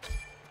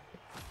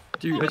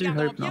 I do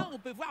hope not.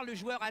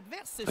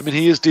 I mean,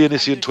 he is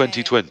Dionysian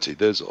 2020.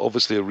 There's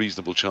obviously a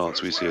reasonable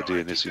chance we see a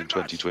Dionysian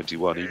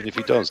 2021, even if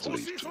he does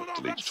delete.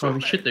 Well,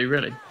 we should do,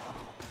 really.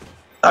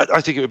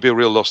 I think it would be a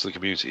real loss to the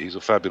community. He's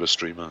a fabulous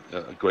streamer,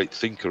 a great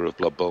thinker of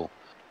Blood Bowl.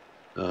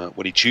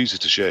 When he chooses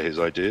to share his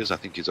ideas, I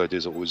think his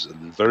ideas are always at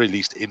the very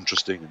least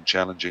interesting and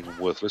challenging and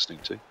worth listening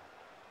to.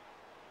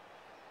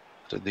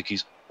 I don't think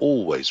he's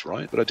always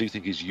right, but I do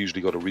think he's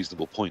usually got a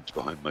reasonable point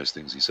behind most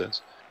things he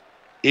says.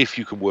 If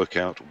you can work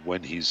out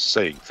when he's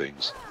saying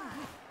things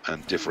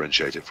and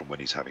differentiate it from when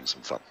he's having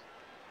some fun.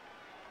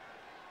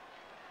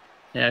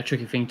 Yeah, a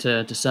tricky thing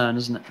to discern,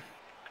 isn't it?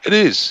 It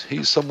is.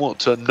 He's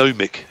somewhat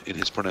gnomic in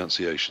his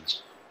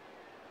pronunciations.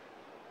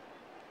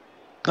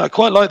 Now, I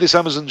quite like this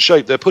Amazon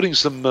shape. They're putting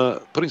some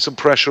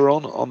pressure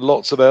on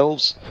lots of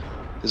elves.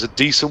 There's a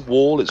decent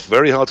wall. It's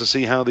very hard to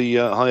see how the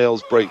high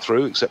elves break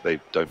through, except they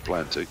don't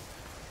plan to.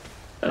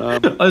 I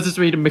was just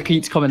reading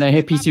McKeith's comment there.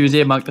 Here, PC was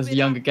earmarked as the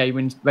younger gay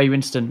Ray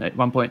Winston at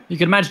one point. You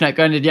can imagine that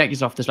going to the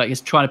actor's office, like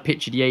he's trying to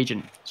picture the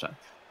agent. So,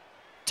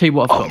 tell you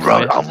what,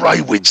 I'm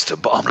Ray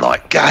Winston, but I'm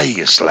like gay,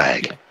 you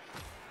slag. Yeah.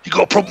 You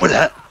got a problem with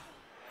that?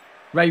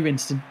 Ray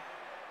Winston,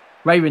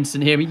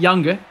 hear me?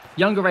 Younger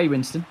Ray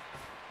Winston,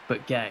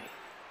 but gay.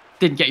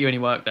 Didn't get you any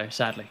work though,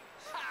 sadly.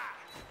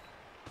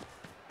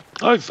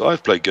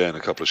 I've played gay in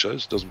a couple of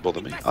shows. Doesn't bother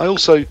me. I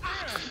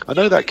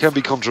know that can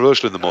be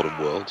controversial in the modern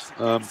world.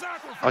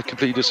 I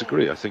completely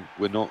disagree. I think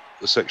we're not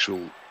a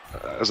sexual,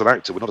 as an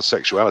actor, we're not a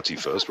sexuality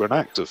first. We're an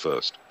actor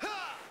first.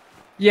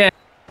 Yeah.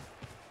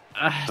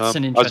 That's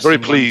an interesting I was very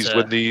pleased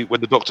when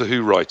the Doctor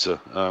Who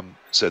writer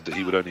said that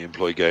he would only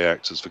employ gay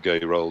actors for gay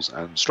roles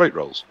and straight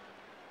roles.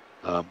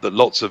 That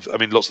lots of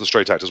the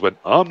straight actors went,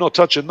 I'm not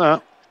touching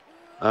that,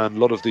 and a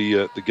lot of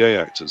the gay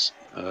actors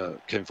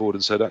came forward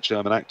and said, actually,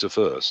 I'm an actor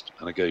first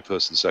and a gay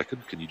person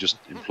second. Can you just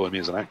employ me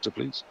as an actor,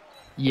 please?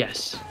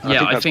 Yes. And I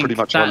think that's pretty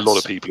much how a lot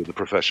of people in the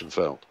profession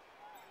felt.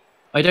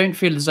 I don't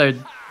feel as though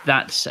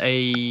that's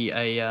there's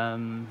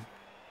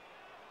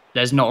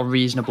not a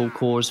reasonable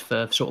cause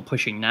for sort of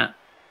pushing that,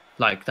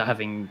 like they're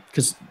having,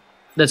 because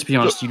let's be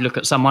honest, you look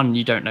at someone and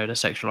you don't know their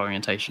sexual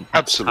orientation.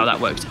 Absolutely. How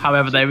that works.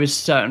 However, there is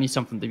certainly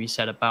something to be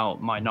said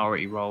about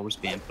minority roles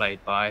being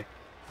played by.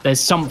 There's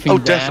something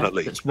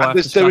definitely. That's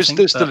worth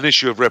there's still an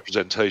issue of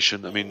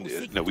representation. I mean,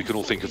 you know, we can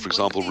all think of, for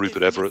example,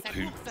 Rupert Everett,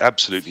 who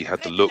absolutely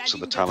had the looks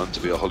and the talent to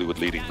be a Hollywood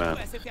leading man,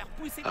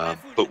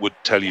 but would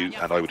tell you,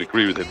 and I would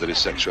agree with him, that his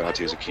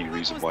sexuality is a key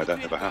reason why that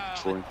never happened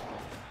for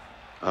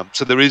him.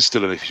 So there is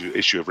still an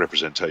issue of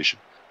representation.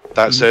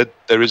 That said,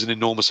 there is an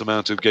enormous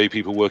amount of gay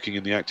people working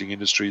in the acting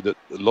industry that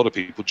a lot of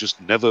people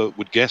just never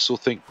would guess or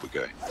think were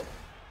gay.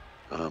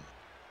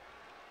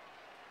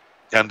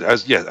 And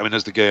as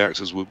the gay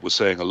actors were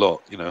saying a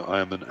lot, you know, I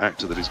am an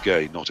actor that is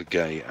gay, not a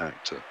gay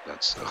actor.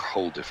 That's a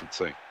whole different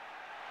thing.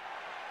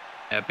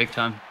 Yeah, big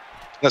time.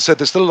 That said,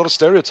 there's still a lot of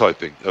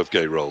stereotyping of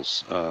gay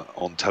roles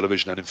on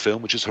television and in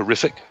film, which is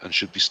horrific and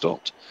should be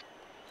stopped.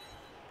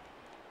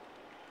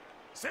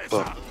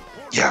 But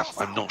yeah,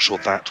 I'm not sure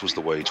that was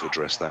the way to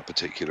address that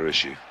particular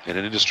issue in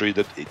an industry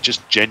that it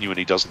just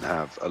genuinely doesn't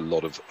have a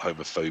lot of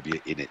homophobia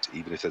in it,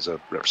 even if there's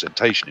a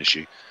representation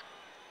issue,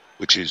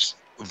 which is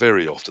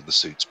very often the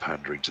suits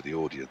pandering to the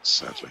audience,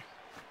 sadly.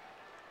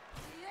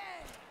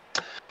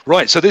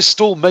 Right, so this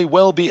stall may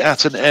well be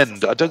at an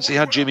end. I don't see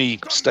how Jimmy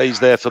stays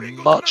there for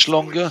much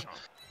longer.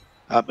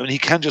 I mean, he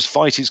can just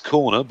fight his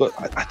corner, but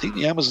I think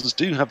the Amazons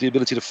do have the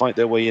ability to fight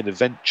their way in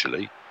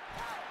eventually.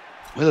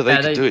 Whether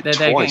they can do it they're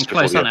twice getting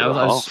close, before the aren't end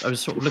they? of the half. I was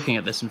sort of looking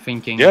at this and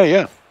thinking,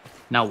 Yeah.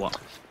 now what?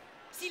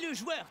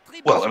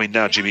 Well, I mean,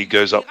 now Jimmy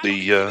goes up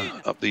the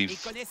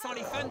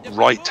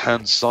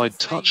right-hand side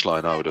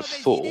touchline, I would have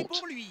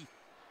thought,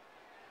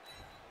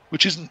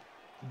 which isn't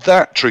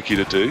that tricky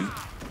to do.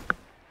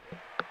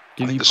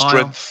 I think the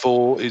strength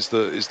 4 is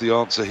the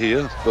answer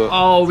here, but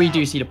oh, we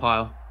do see the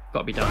pile. Got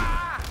to be done.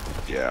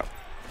 yeah,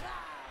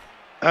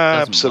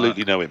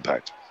 absolutely no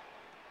impact.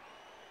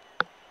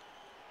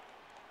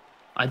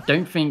 I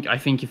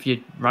think if you're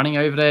running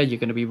over there, you're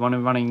going to be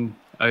running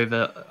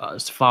over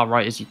as far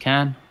right as you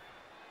can,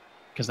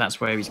 because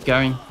that's where he's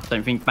going. I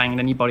don't think banging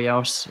anybody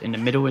else in the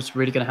middle is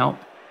really going to help.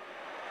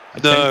 I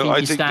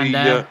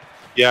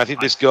think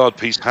this guard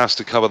piece has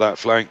to cover that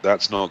flank.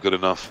 That's not good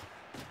enough.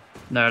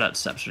 No,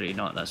 that's absolutely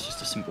not. That's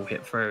just a simple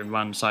hit through and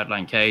run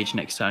sideline cage.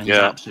 Next turn, he's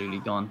absolutely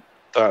gone.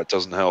 That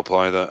doesn't help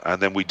either.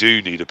 And then we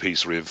do need a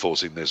piece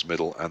reinforcing this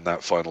middle, and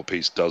that final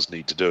piece does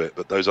need to do it.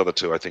 But those other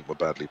two, I think, were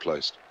badly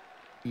placed.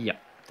 Yep,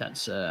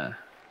 that's no,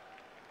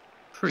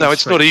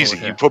 it's not easy.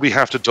 Here. You probably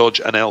have to dodge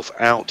an elf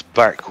out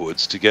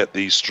backwards to get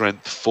the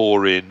strength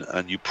 4 in,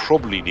 and you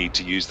probably need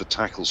to use the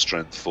tackle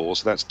strength 4.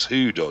 So that's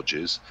 2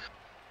 dodges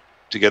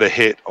to get a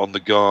hit on the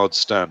guard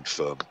stand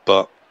firm.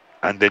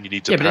 And then you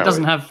need to. Yeah, but it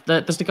doesn't have.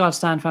 Does the guard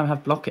stand firm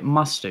have block? It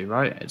must do,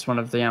 right? It's one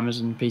of the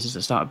Amazon pieces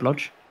that start a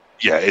blodge.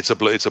 Yeah, it's a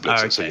blitzer. Oh,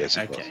 okay, so yes,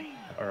 okay,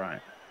 all right.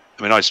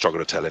 I mean, I struggle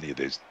to tell any of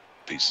these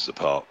pieces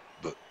apart,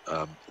 but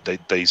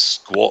they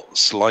squat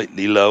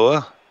slightly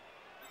lower.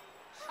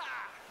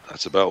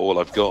 That's about all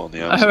I've got on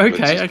the Amazon. Oh,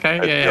 okay,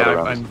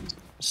 yeah. I'm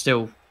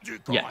still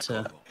yet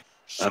to.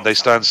 And they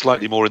stand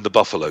slightly more in the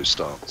buffalo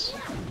stance.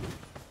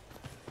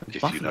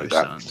 If you know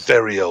that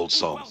very old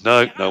song.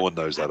 No one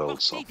knows that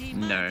old song.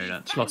 No,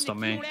 that's lost on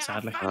me,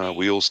 sadly.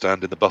 We all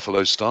stand in the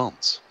buffalo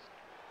stance.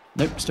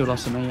 Nope, still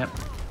lost on me, yep.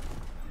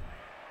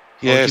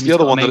 Yeah, it's the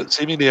other one that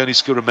seemingly only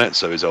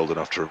Scurametso is old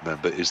enough to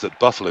remember, is that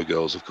Buffalo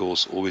Girls, of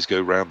course, always go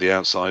round the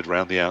outside,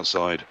 round the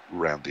outside,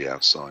 round the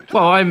outside.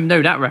 Well, I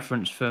know that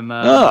reference from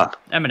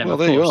Eminem, well, of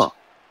there course.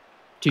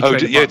 You are.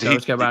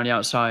 Girls go round the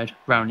outside,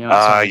 round the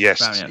outside.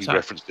 Yes, he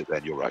referenced it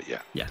then, you're right,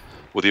 yeah. Yeah.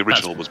 Well, the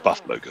original was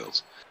Buffalo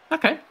Girls.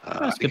 Okay,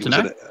 that's good to know.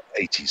 It was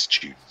an 80s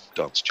tune,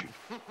 dance tune.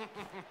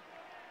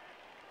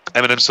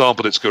 Eminem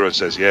sampled it, Skuro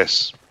says,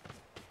 yes.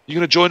 You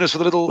going to join us for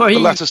the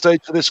latter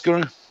stage of this,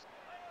 Skuro?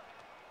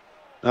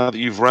 Now that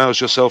you've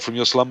roused yourself from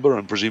your slumber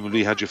and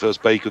presumably had your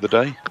first bake of the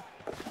day?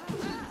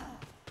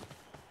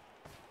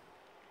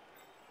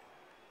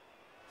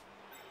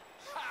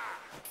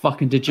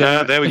 Fucking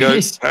degenerate. There we go.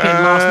 Last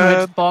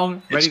minute's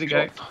bong, ready to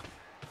go.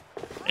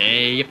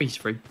 Hey, yep, he's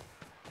free.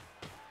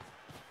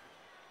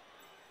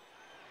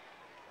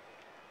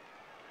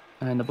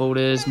 And the ball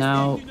is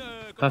now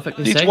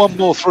perfectly safe. Needs one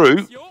more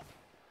through.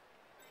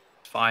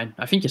 Fine.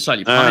 I think you're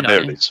slightly behind.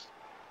 There it is.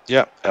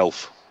 Yeah,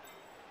 elf.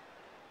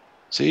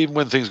 See, even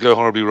when things go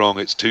horribly wrong,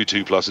 it's 2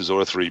 2+s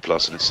or a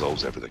 3+, and it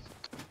solves everything.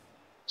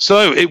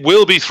 So it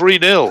will be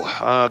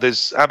 3-0.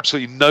 There's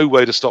absolutely no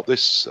way to stop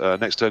this.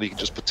 Next turn, he can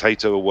just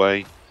potato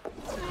away.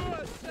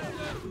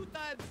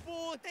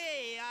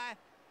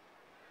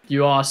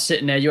 You are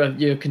sitting there.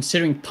 You're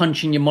considering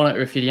punching your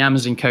monitor if you're the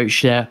Amazon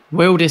coach there.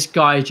 Will this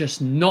guy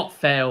just not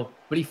fail?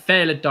 Will he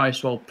fail a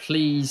dice roll,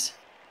 please?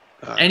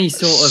 Any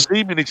sort of.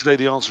 Seemingly today,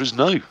 the answer is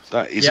no.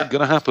 That isn't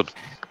going to happen.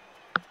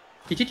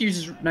 He did use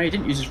his. No, he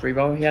didn't use his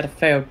reroll. He had a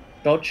failed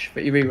dodge,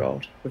 but he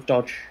rerolled with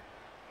dodge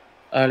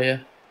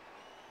earlier.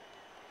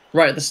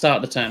 Right at the start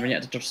of the turn when he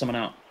had to dodge someone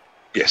out.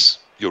 Yes,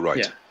 you're right.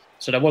 Yeah.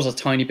 So there was a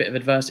tiny bit of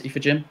adversity for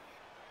Jim.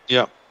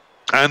 Yeah.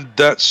 And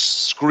that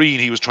screen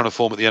he was trying to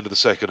form at the end of the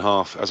second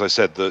half, as I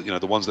said,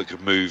 the ones that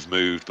could move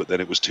moved, but then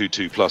it was 2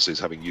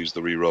 2+s having used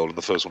the reroll, and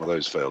the first one of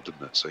those failed,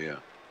 didn't it? So yeah.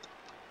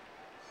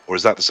 Or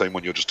is that the same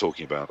one you're just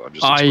talking about?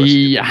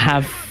 I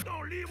have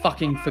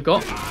fucking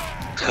forgot.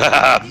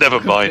 Never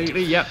mind.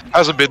 Yep.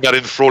 Hasn't been that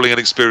enthralling an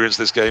experience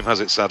this game, has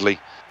it? Sadly.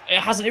 It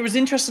hasn't. It was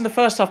interesting the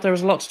first half. There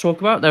was a lot to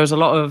talk about. There was a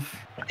lot of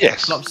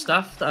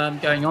stuff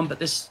going on, but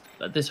this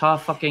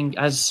half fucking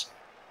has.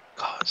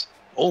 God,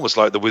 almost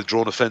like the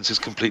withdrawn offence is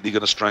completely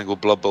going to strangle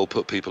Blood Bowl,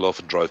 put people off,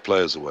 and drive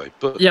players away.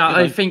 But yeah,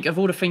 I think of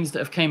all the things that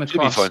have came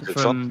across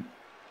from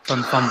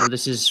Fumble,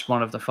 this is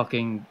one of the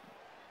fucking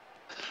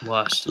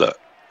worst. Look,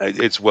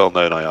 it's well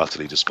known. I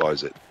utterly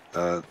despise it.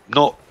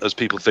 Not as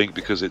people think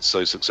because it's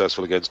so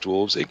successful against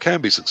dwarves. It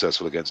can be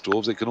successful against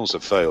dwarves. It can also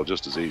fail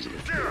just as easily.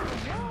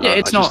 Yeah,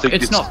 it's not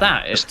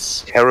that.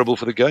 It's terrible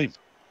for the game.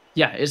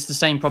 Yeah, it's the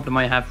same problem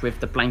I have with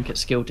the blanket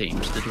skill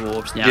teams, the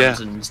dwarves, the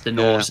Amazons, the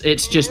Norse.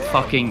 It's just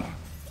fucking.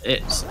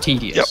 It's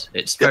tedious. Yep.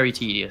 It's very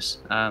tedious.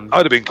 I'd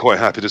have been quite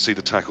happy to see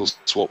the tackles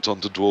swapped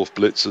onto dwarf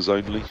blitzers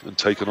only and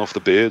taken off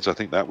the beards. I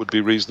think that would be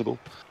reasonable.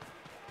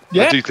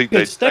 Yeah, I do think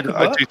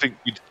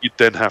you'd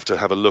then have to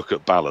have a look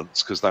at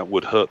balance because that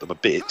would hurt them a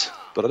bit,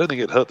 but I don't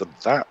think it hurt them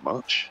that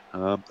much,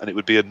 and it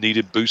would be a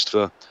needed boost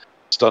for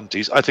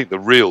stunties. I think the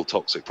real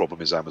toxic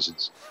problem is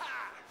Amazons.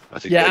 I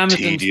think Yeah, they're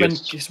Amazons,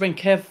 tedious. when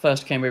Kev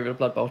first came over to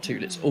Blood Bowl 2,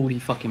 that's all he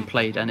fucking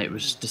played, and it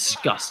was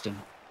disgusting.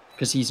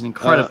 Because he's an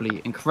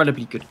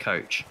incredibly good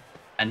coach,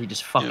 and he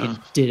just fucking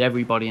did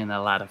everybody in their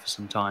ladder for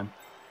some time.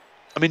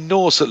 I mean,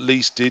 Norse at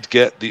least did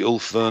get the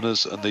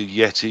Ulfverners and the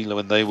Yeti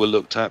when they were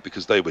looked at,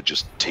 because they were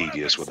just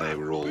tedious when they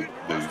were all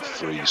move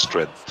 3,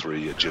 strength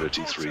 3,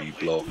 agility 3,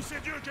 block.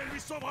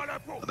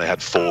 And they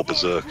had 4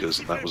 berserkers,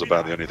 and that was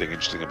about the only thing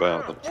interesting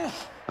about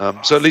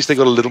them. So at least they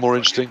got a little more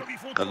interesting,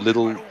 a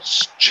little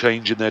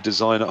change in their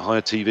design at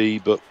higher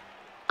TV, but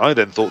I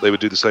then thought they would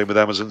do the same with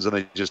Amazons, and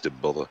they just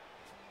didn't bother.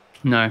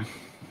 No.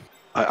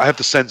 I have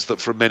the sense that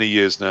for many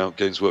years now,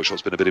 Games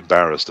Workshop's been a bit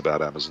embarrassed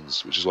about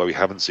Amazons, which is why we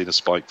haven't seen a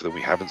spike for them,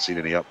 we haven't seen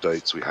any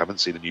updates, we haven't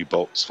seen a new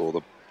box for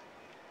them.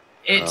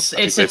 It's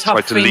a tough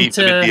tried to thing leave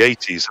them in the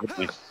 80s,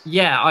 haven't they?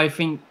 Yeah, I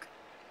think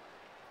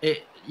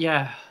it.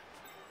 Yeah,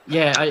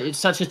 it's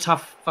such a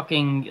tough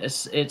fucking.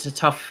 It's a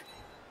tough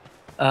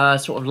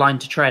sort of line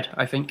to tread.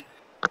 I think.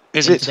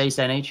 Is in it today's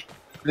day and age?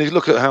 And if you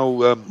look at how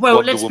well,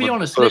 Wonder let's Woman, be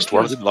honest. the first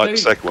one, I didn't like the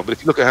second one, but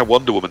if you look at how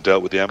Wonder Woman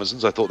dealt with the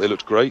Amazons, I thought they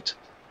looked great.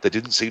 They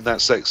didn't seem that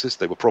sexist.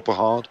 They were proper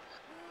hard.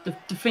 The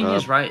thing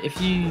is, right, if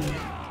you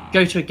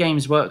go to a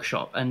Games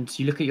Workshop and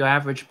you look at your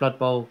average Blood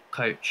Bowl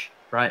coach,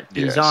 right,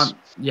 these aren't,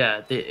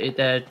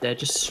 they're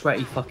just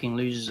sweaty fucking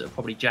losers that are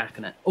probably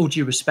jacking it. All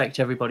due respect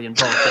to everybody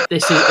involved, but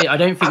this is, I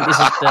don't think this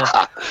is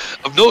the...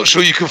 I'm not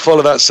sure you can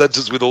follow that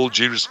sentence with all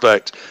due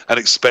respect and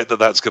expect that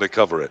that's going to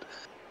cover it.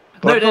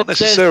 But no, I'm not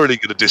necessarily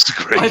going to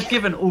disagree. I've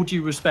given all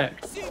due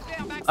respect.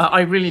 I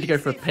really need to go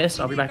for a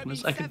piss. I'll be back in a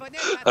second.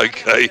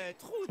 Okay.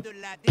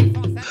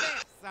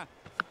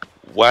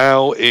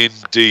 Wow,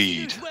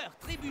 indeed.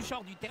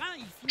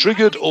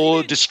 Triggered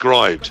or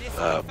described?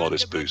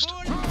 Modest boost.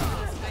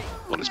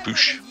 Modest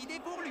boosh.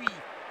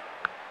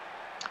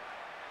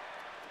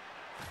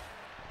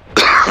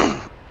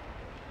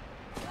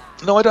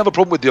 No, I don't have a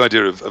problem with the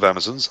idea of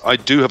Amazons. I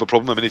do have a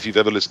problem. I mean, if you've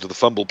ever listened to the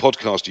Fumble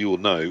podcast, you will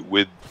know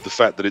with the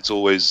fact that it's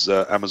always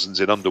Amazons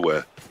in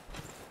underwear,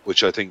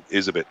 which I think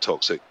is a bit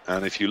toxic.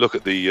 And if you look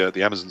at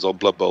the Amazons on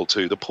Blood Bowl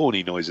 2, the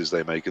porny noises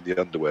they make and the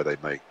underwear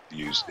they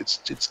use,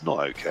 it's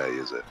not okay,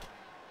 is it?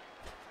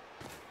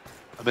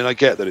 I mean, I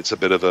get that it's a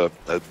bit of a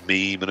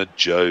meme and a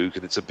joke,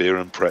 and it's a beer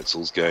and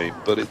pretzels game,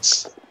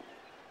 but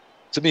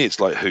to me, it's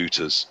like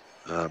Hooters.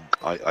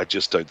 I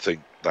just don't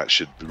think that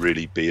should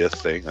really be a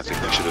thing. I think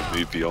they should have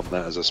moved beyond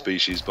that as a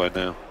species by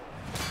now.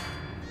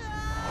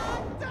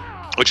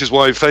 Which is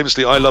why,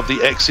 famously, I love the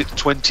Exit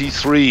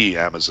 23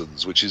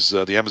 Amazons, which is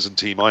the Amazon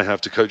team I have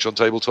to coach on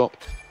tabletop,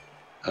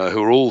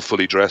 who are all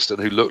fully dressed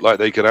and who look like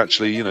they could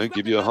actually, you know,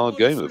 give you a hard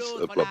game of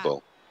Blood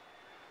Bowl.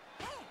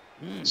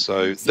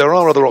 So there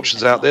are other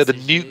options out there. The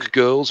Nuke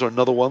Girls are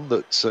another one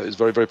that is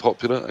very, very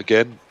popular.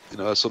 Again, you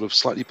know, a sort of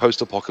slightly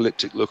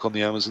post-apocalyptic look on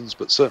the Amazons,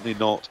 but certainly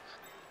not.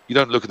 You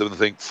don't look at them and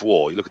think,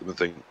 "Whoa!" You look at them and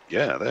think,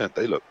 "Yeah,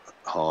 they look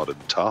hard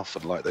and tough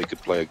and like they could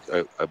play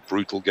a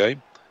brutal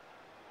game."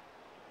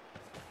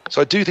 So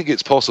I do think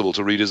it's possible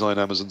to redesign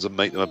Amazons and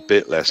make them a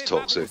bit less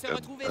toxic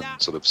and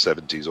sort of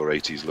 70s or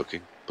 80s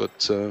looking.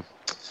 But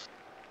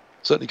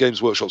certainly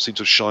Games Workshop seem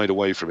to have shied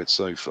away from it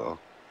so far.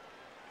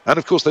 And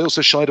of course, they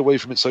also shied away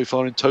from it so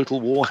far in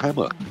Total War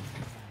Hammer,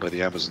 where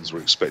the Amazons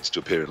were expected to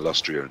appear in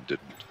Lustria and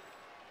didn't.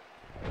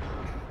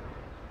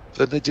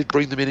 Then they did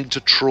bring them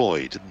into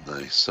Troy, didn't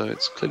they? So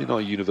it's clearly not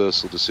a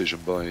universal decision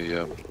by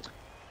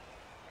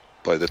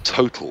the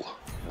Total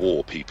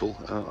War people.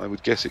 I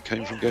would guess it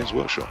came from Games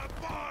Workshop.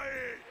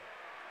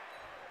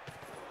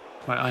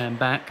 Right, I am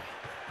back.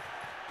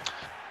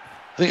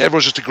 I think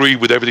everyone's just agreed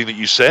with everything that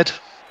you said.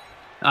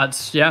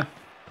 Yeah.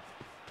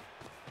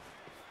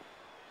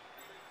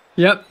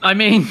 Yep, I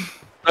mean...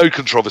 No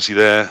controversy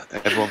there.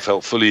 Everyone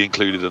felt fully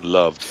included and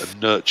loved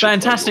and nurtured.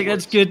 Fantastic,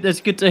 that's good.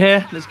 That's good to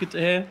hear. That's good to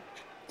hear.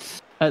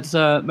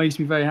 That makes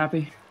me very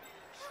happy.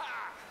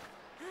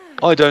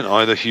 I don't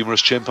either,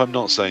 humorous chimp. I'm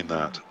not saying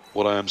that.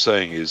 What I am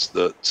saying is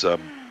that,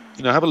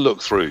 you know, have a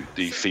look through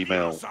the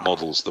female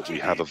models that we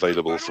have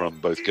available from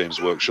both Games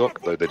Workshop,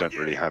 though they don't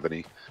really have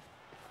any.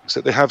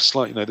 Except they have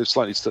slightly, you know,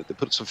 they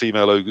put some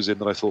female ogres in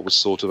that I thought was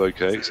sort of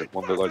okay, except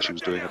one looked like she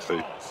was doing a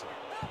food.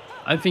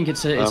 I think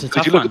it's a tough one.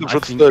 If you look at them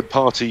from third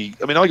party,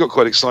 I mean, I got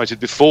quite excited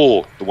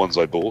before the ones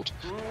I bought.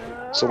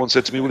 Someone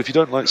said to me, well, if you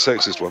don't like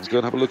sexist ones, go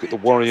and have a look at the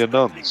warrior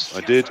nuns.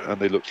 I did, and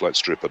they looked like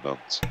stripper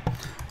nuns.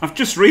 I've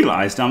just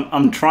realised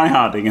I'm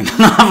tryharding and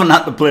I haven't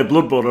had to play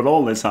Blood Bowl at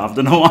all this half. I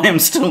don't know why I'm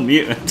still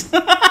muted.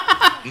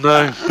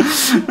 No.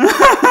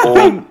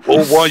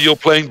 or why you're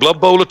playing Blood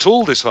Bowl at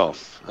all this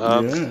half.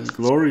 Yeah,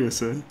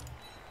 glorious, eh?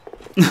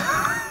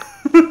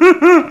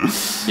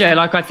 Yeah,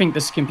 like I think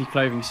the skimpy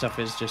clothing stuff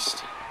is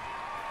just...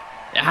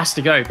 It has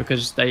to go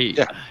because they,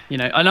 you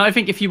know... And I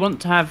think if you want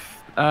to have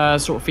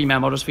sort of female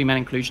models, female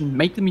inclusion,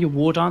 make them your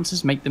war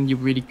dancers, make them your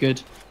really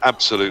good...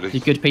 Absolutely.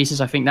 Your good pieces.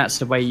 I think that's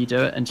the way you do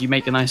it. And you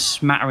make a nice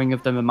smattering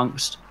of them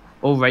amongst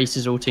all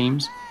races, all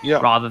teams,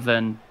 rather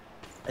than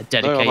a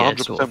dedicated... No, I'm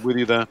 100% with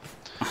you there.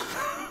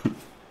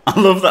 I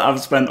love that I've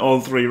spent all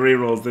 3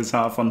 rerolls this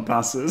half on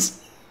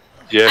passes.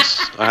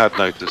 Yes, I had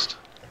noticed.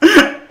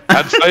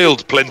 And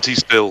failed plenty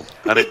still,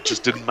 and it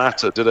just didn't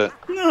matter, did it?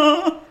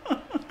 No.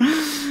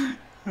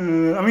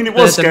 I mean, it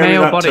was scary,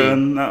 that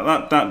turn.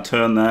 That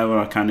turn there where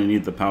I kind of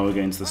need the power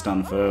against the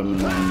stand firm, and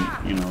then,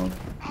 you know,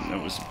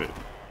 it was a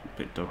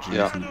bit dodgy,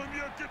 isn't it?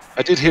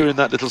 I did hear in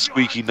that little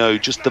squeaky no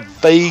just the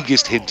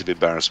vaguest hint of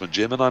embarrassment,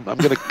 Jim, and I'm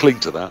going to cling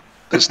to that.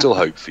 There's still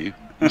hope for you.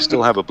 You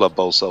still have a Blood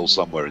Bowl soul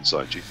somewhere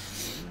inside you.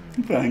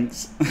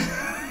 Thanks.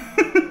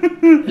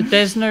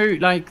 There's no,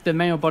 like, the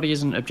male body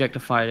isn't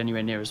objectified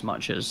anywhere near as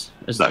much as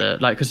No. the,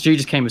 like, because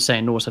Judas Kane was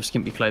saying Norse have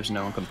skimpy clothes and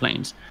no one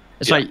complains.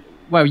 It's like,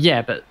 well,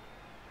 yeah, but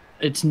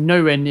it's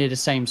nowhere near the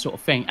same sort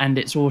of thing, and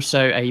it's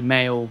also a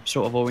male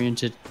sort of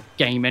oriented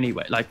game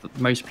anyway. Like,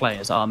 most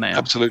players are male.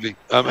 Absolutely.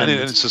 And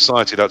in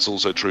society, that's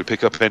also true.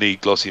 Pick up any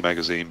glossy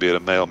magazine, be it a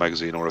male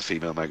magazine or a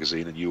female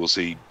magazine, and you will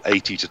see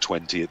 80 to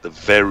 20 at the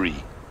very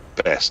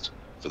best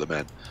for the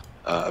men.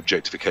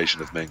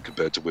 Objectification of men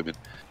compared to women.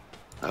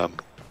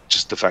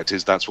 Just the fact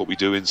is, that's what we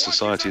do in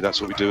society. That's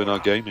what we do in our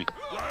gaming.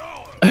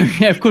 Oh,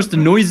 yeah, of course, the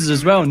noises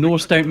as well.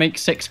 Norse don't make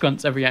sex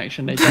grunts every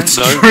action they don't.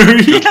 No,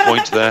 good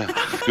point there.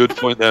 Good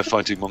point there,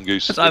 Fighting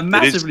Mongoose. That's a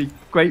massively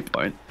great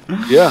point.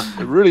 Yeah,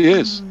 it really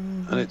is.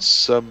 And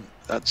it's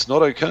that's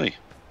not okay.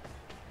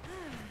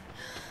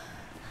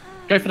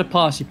 Go for the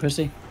pass, you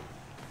pussy.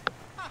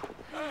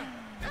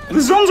 The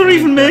zones are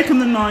even making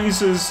the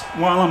noises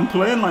while I'm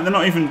playing. Like, they're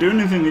not even doing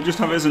anything. They just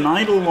have it as an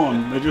idle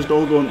one. They're just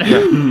all going.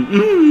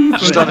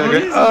 Just standing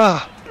there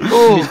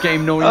going, His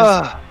game noise.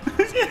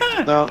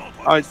 Yeah. Now,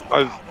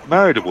 I've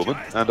married a woman,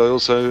 and I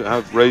also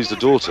have raised a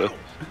daughter.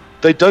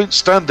 They don't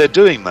stand there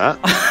doing that.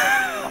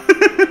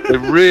 They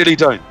really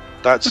don't.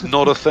 That's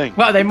not a thing.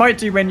 Well, they might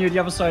do when you're the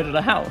other side of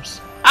the house.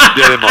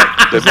 Yeah, they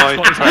might. They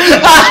might. That's when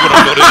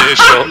I'm not in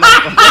earshot.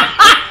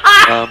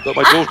 But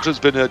my daughter's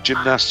been a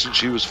gymnast since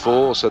she was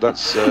 4, so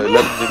that's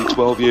 11, maybe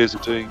 12 years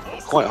of doing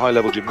quite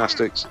high-level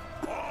gymnastics.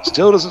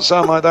 Still doesn't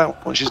sound like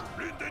that when she's...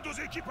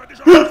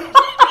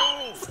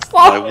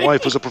 My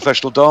wife was a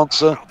professional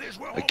dancer.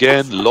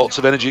 Again, lots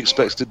of energy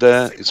expended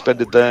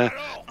there.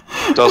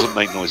 Doesn't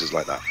make noises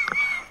like that.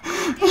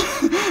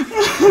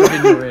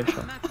 Within your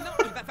earshot.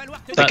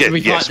 Again,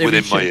 yes,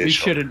 within my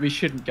earshot. We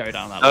shouldn't go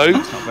down that. No,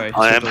 That's not very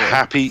I am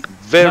happy,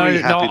 very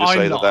happy to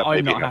say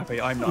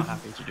that. I'm not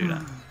happy to do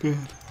that.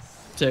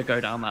 To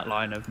go down that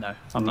line of no,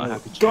 I'm not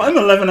happy to do Got him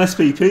 11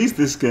 SPPs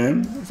this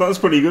game. So that's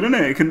pretty good, isn't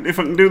it? If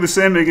I can do the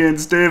same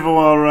against Dave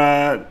or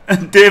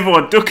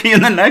Ducky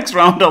in the next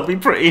round, I'll be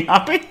pretty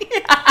happy.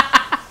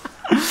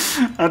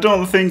 I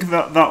don't think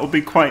that will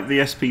be quite the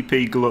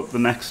SPP glut the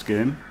next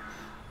game,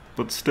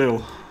 but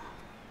still.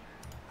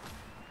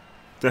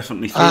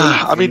 Definitely feeling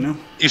it, I mean,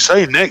 you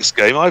say next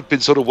game, I've been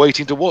sort of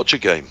waiting to watch a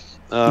game.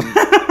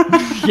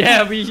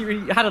 Yeah, we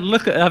had a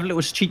look at a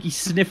little cheeky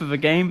sniff of a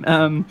game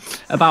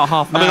about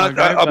half an hour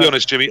ago. I'll be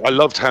honest, Jimmy, I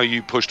loved how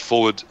you pushed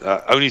forward.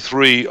 Only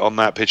 3 on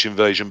that pitch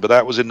invasion, but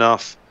that was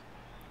enough.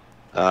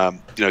 You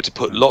know, to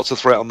put lots of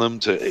threat on them.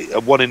 To a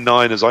 1 in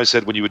 9, as I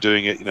said when you were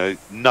doing it, you know,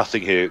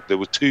 nothing here. There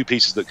were 2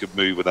 pieces that could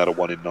move without a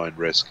 1 in 9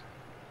 risk.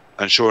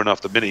 And sure enough,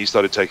 the minute you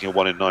started taking a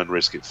 1 in 9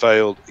 risk, it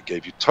failed. It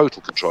gave you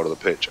total control of the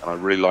pitch, and I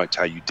really liked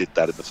how you did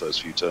that in the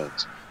first few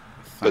turns.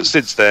 But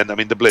since then, I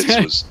mean, the blitz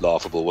was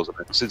laughable,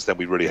 wasn't it? Since then,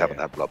 we really haven't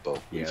had Blood Bowl.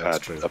 We've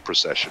had a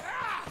procession.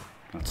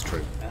 That's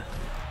true.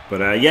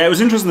 But yeah, it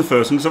was interesting the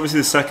first one, because obviously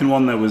the second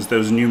one there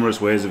was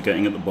numerous ways of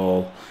getting at the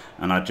ball,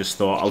 and I just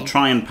thought I'll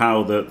try and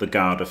power the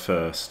Garda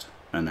first,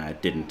 and I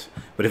didn't.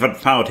 But if I'd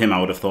powered him, I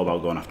would have thought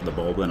about going after the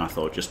ball. But then I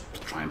thought just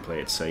try and play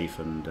it safe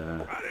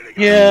and.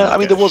 Yeah, I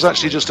mean, there was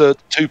actually just a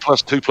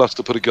 2+2+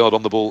 to put a guard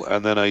on the ball,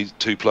 and then a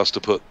 2+ to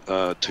put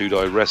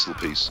 2-die wrestle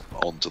piece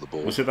onto the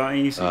ball. Was it that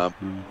easy?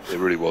 It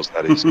really was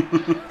that easy.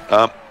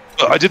 But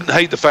I didn't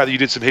hate the fact that you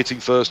did some hitting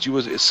first. You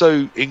were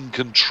so in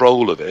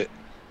control of it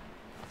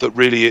that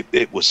really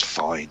it was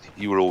fine.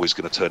 You were always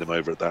going to turn him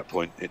over at that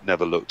point. It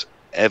never looked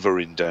ever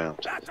in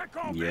doubt.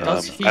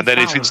 Yeah. And then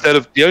if instead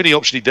of the only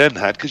option he then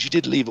had, because you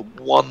did leave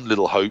one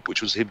little hope,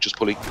 which was him just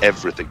pulling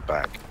everything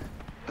back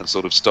and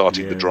sort of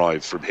starting the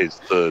drive from his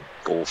 3rd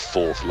or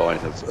 4th line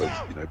of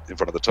you know, in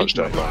front of the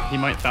touchdown line. He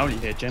might foul you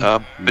here, Jim.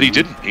 But he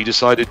didn't. He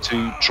decided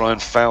to try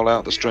and foul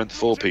out the strength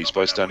 4 piece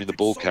by standing the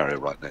ball carrier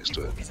right next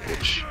to it,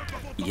 which...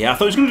 Yeah, I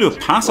thought he was going to do a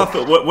pass. I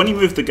thought when he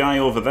moved the guy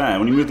over there,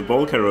 when he moved the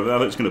ball carrier over there, I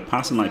thought he was going to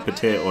pass and like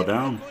potato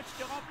down.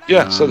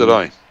 Yeah, so did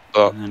I.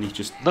 But and he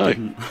just no.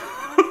 didn't.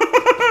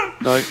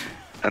 No.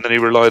 And then he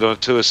relied on a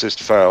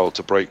 2-assist foul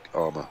to break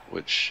armor,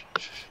 which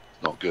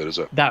not good, is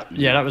it? That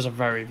was a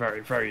very,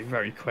 very, very,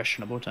 very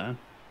questionable turn.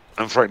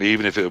 And frankly,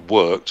 even if it had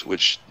worked,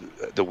 which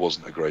there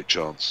wasn't a great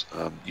chance,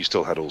 you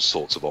still had all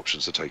sorts of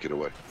options to take it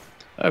away.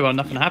 Oh well,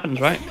 nothing happens,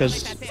 right?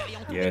 Because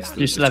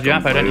you still have your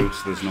Apo, don't you?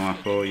 There's no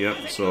Apo,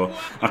 yep. So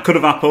I could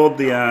have Apo'd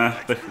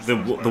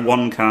the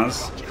one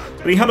Kaz,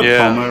 but he had a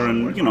Pommer,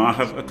 and you know I've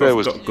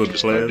got good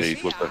players. No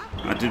need, was there?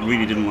 I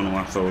really didn't want to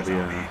Apo the.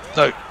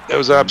 No, there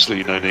was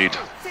absolutely no need,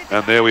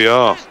 and there we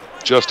are,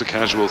 just a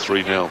casual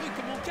 3-0.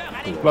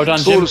 Well done,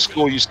 Jim. Jim. Sort of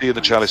score you see in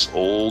the Chalice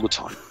all the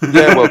time.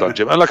 Yeah, well done,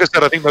 Jim. And like I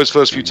said, I think those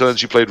first few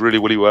turns you played really,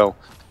 really well.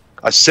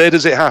 I said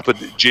as it happened,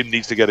 Jim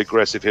needs to get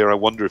aggressive here. I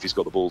wonder if he's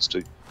got the balls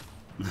to.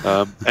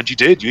 And you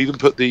did. You even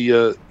put the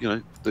you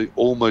know, the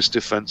almost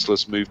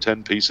defenseless move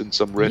 10 piece in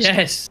some risk.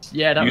 Yes,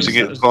 yeah, that using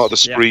it as part of the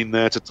screen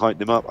there to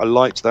tighten him up. I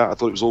liked that. I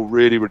thought it was all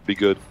really, really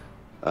good,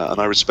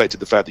 and I respected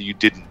the fact that you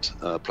didn't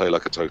play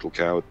like a total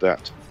coward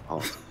that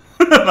hard.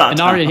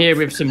 Inaria here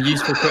with some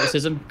useful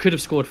criticism. Could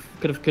have scored.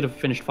 Could have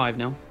finished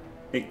 5-0.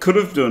 It could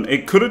have done.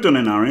 It could have done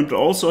in Arian, but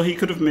also he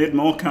could have made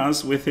more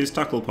cars with his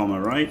tackle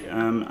pommer, right?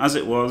 As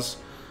it was,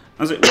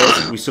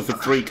 we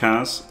suffered 3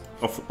 cars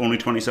off only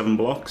 27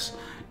 blocks.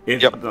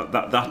 If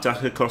that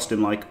dagger cost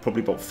him like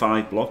probably about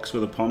 5 blocks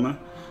with a pommer.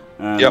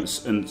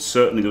 And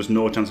certainly there was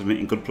no chance of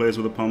making good plays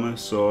with a pommer.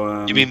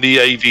 So you mean the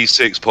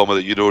AV6 pommer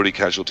that you'd already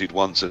casualtied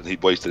once and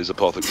he'd wasted his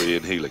apothecary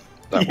in healing?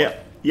 That one.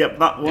 Yep,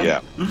 that one.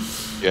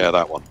 Yeah,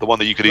 that one. The one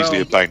that you could easily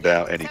have banged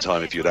out any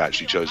time if you'd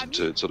actually chosen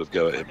to sort of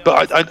go at him.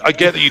 But I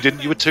get that you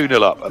didn't. You were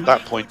 2-0 up. At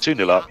that point,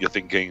 2-0 up, you're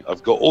thinking,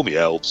 I've got all my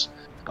elves.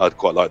 I'd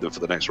quite like them for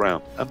the next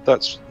round. And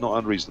that's not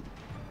unreasonable.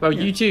 Well,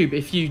 YouTube,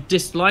 if you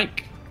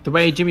dislike the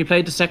way Jimmy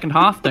played the second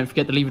half, don't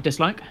forget to leave a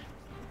dislike.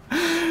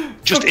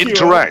 Just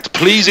interact.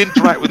 Please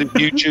interact with him,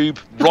 YouTube.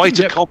 Write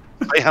a comment.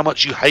 Say how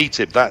much you hate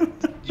him. That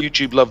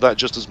YouTube love that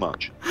just as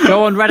much.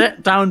 Go on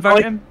Reddit,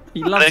 downvote him.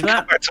 He loves and then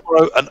that. Come back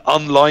tomorrow and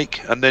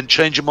unlike, and then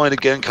change your mind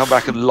again. Come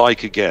back and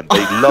like again.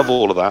 They love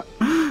all of that.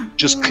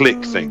 Just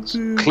click things.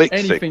 Click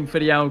anything for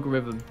the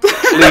algorithm.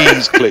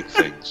 Please click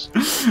things.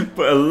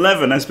 But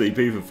 11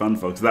 SPP for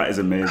FanFox, that is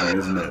amazing,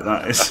 isn't it?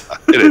 That is.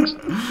 It is.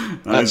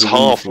 That's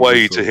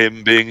halfway to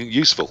him being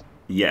useful.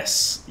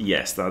 Yes.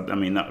 I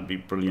mean, that would be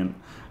brilliant.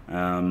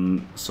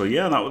 So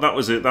yeah, that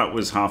was it. That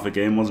was half a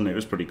game, wasn't it? It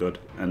was pretty good.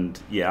 And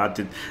yeah,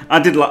 I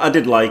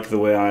did like the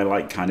way I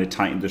like kind of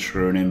tightened the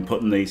shrew in,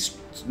 putting these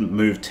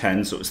move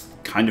 10, so it's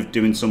kind of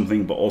doing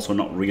something, but also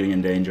not really in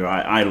danger.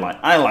 I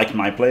like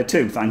my play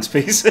too. Thanks,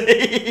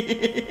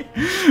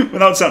 PC.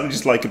 Without sounding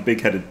just like a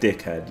big-headed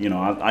dickhead, you know.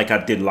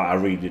 I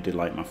really did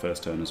like my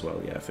first turn as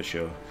well. Yeah, for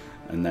sure.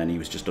 And then he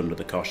was just under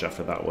the cosh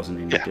after that, wasn't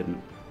he?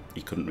 And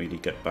he couldn't really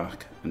get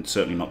back, and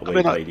certainly not the way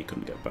he played. He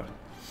couldn't get back.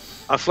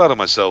 I flatter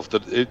myself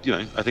that you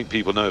know, I think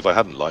people know if I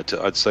hadn't liked it,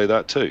 I'd say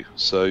that too.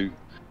 So,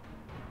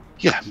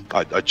 yeah,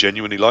 I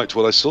genuinely liked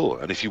what I saw,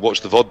 and if you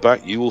watch the VOD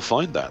back, you will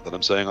find that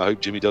I'm saying I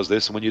hope Jimmy does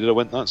this, and when you did, I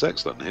went, that's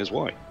excellent. And here's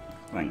why.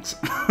 Thanks.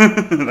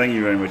 Thank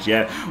you very much.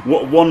 Yeah,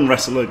 one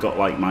wrestler got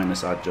like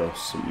minus AD or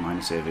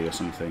minus AV or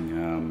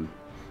something,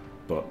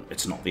 but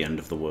it's not the end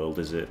of the world,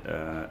 is it?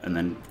 And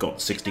then got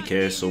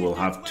 60k, so we'll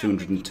have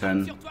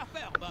 210.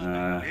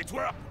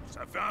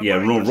 Yeah,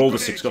 rolled a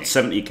 6, got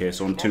 70k,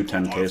 so I'm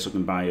 210k, so I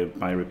can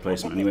buy a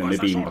replacement anyway.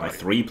 Maybe even buy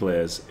 3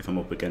 players if I'm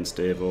up against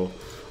Dave or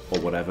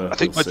whatever. I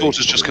think my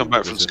daughter's just come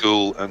back from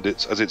school, and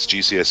it's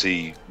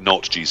GCSE,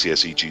 not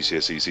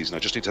GCSE season. I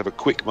just need to have a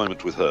quick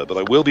moment with her, but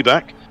I will be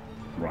back.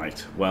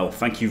 Right. Well,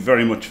 thank you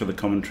very much for the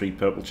commentary,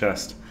 Purple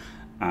Chest,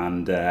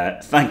 and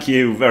thank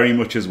you very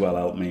much as well,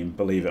 Elpmeme.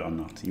 Believe it or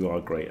not, you are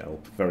a great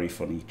Elp. Very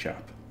funny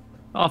chap.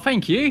 Oh,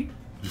 thank you.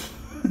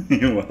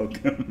 You're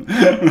welcome.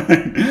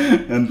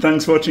 And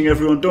thanks for watching,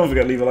 everyone. Don't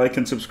forget to leave a like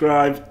and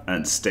subscribe,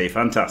 and stay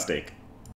fantastic.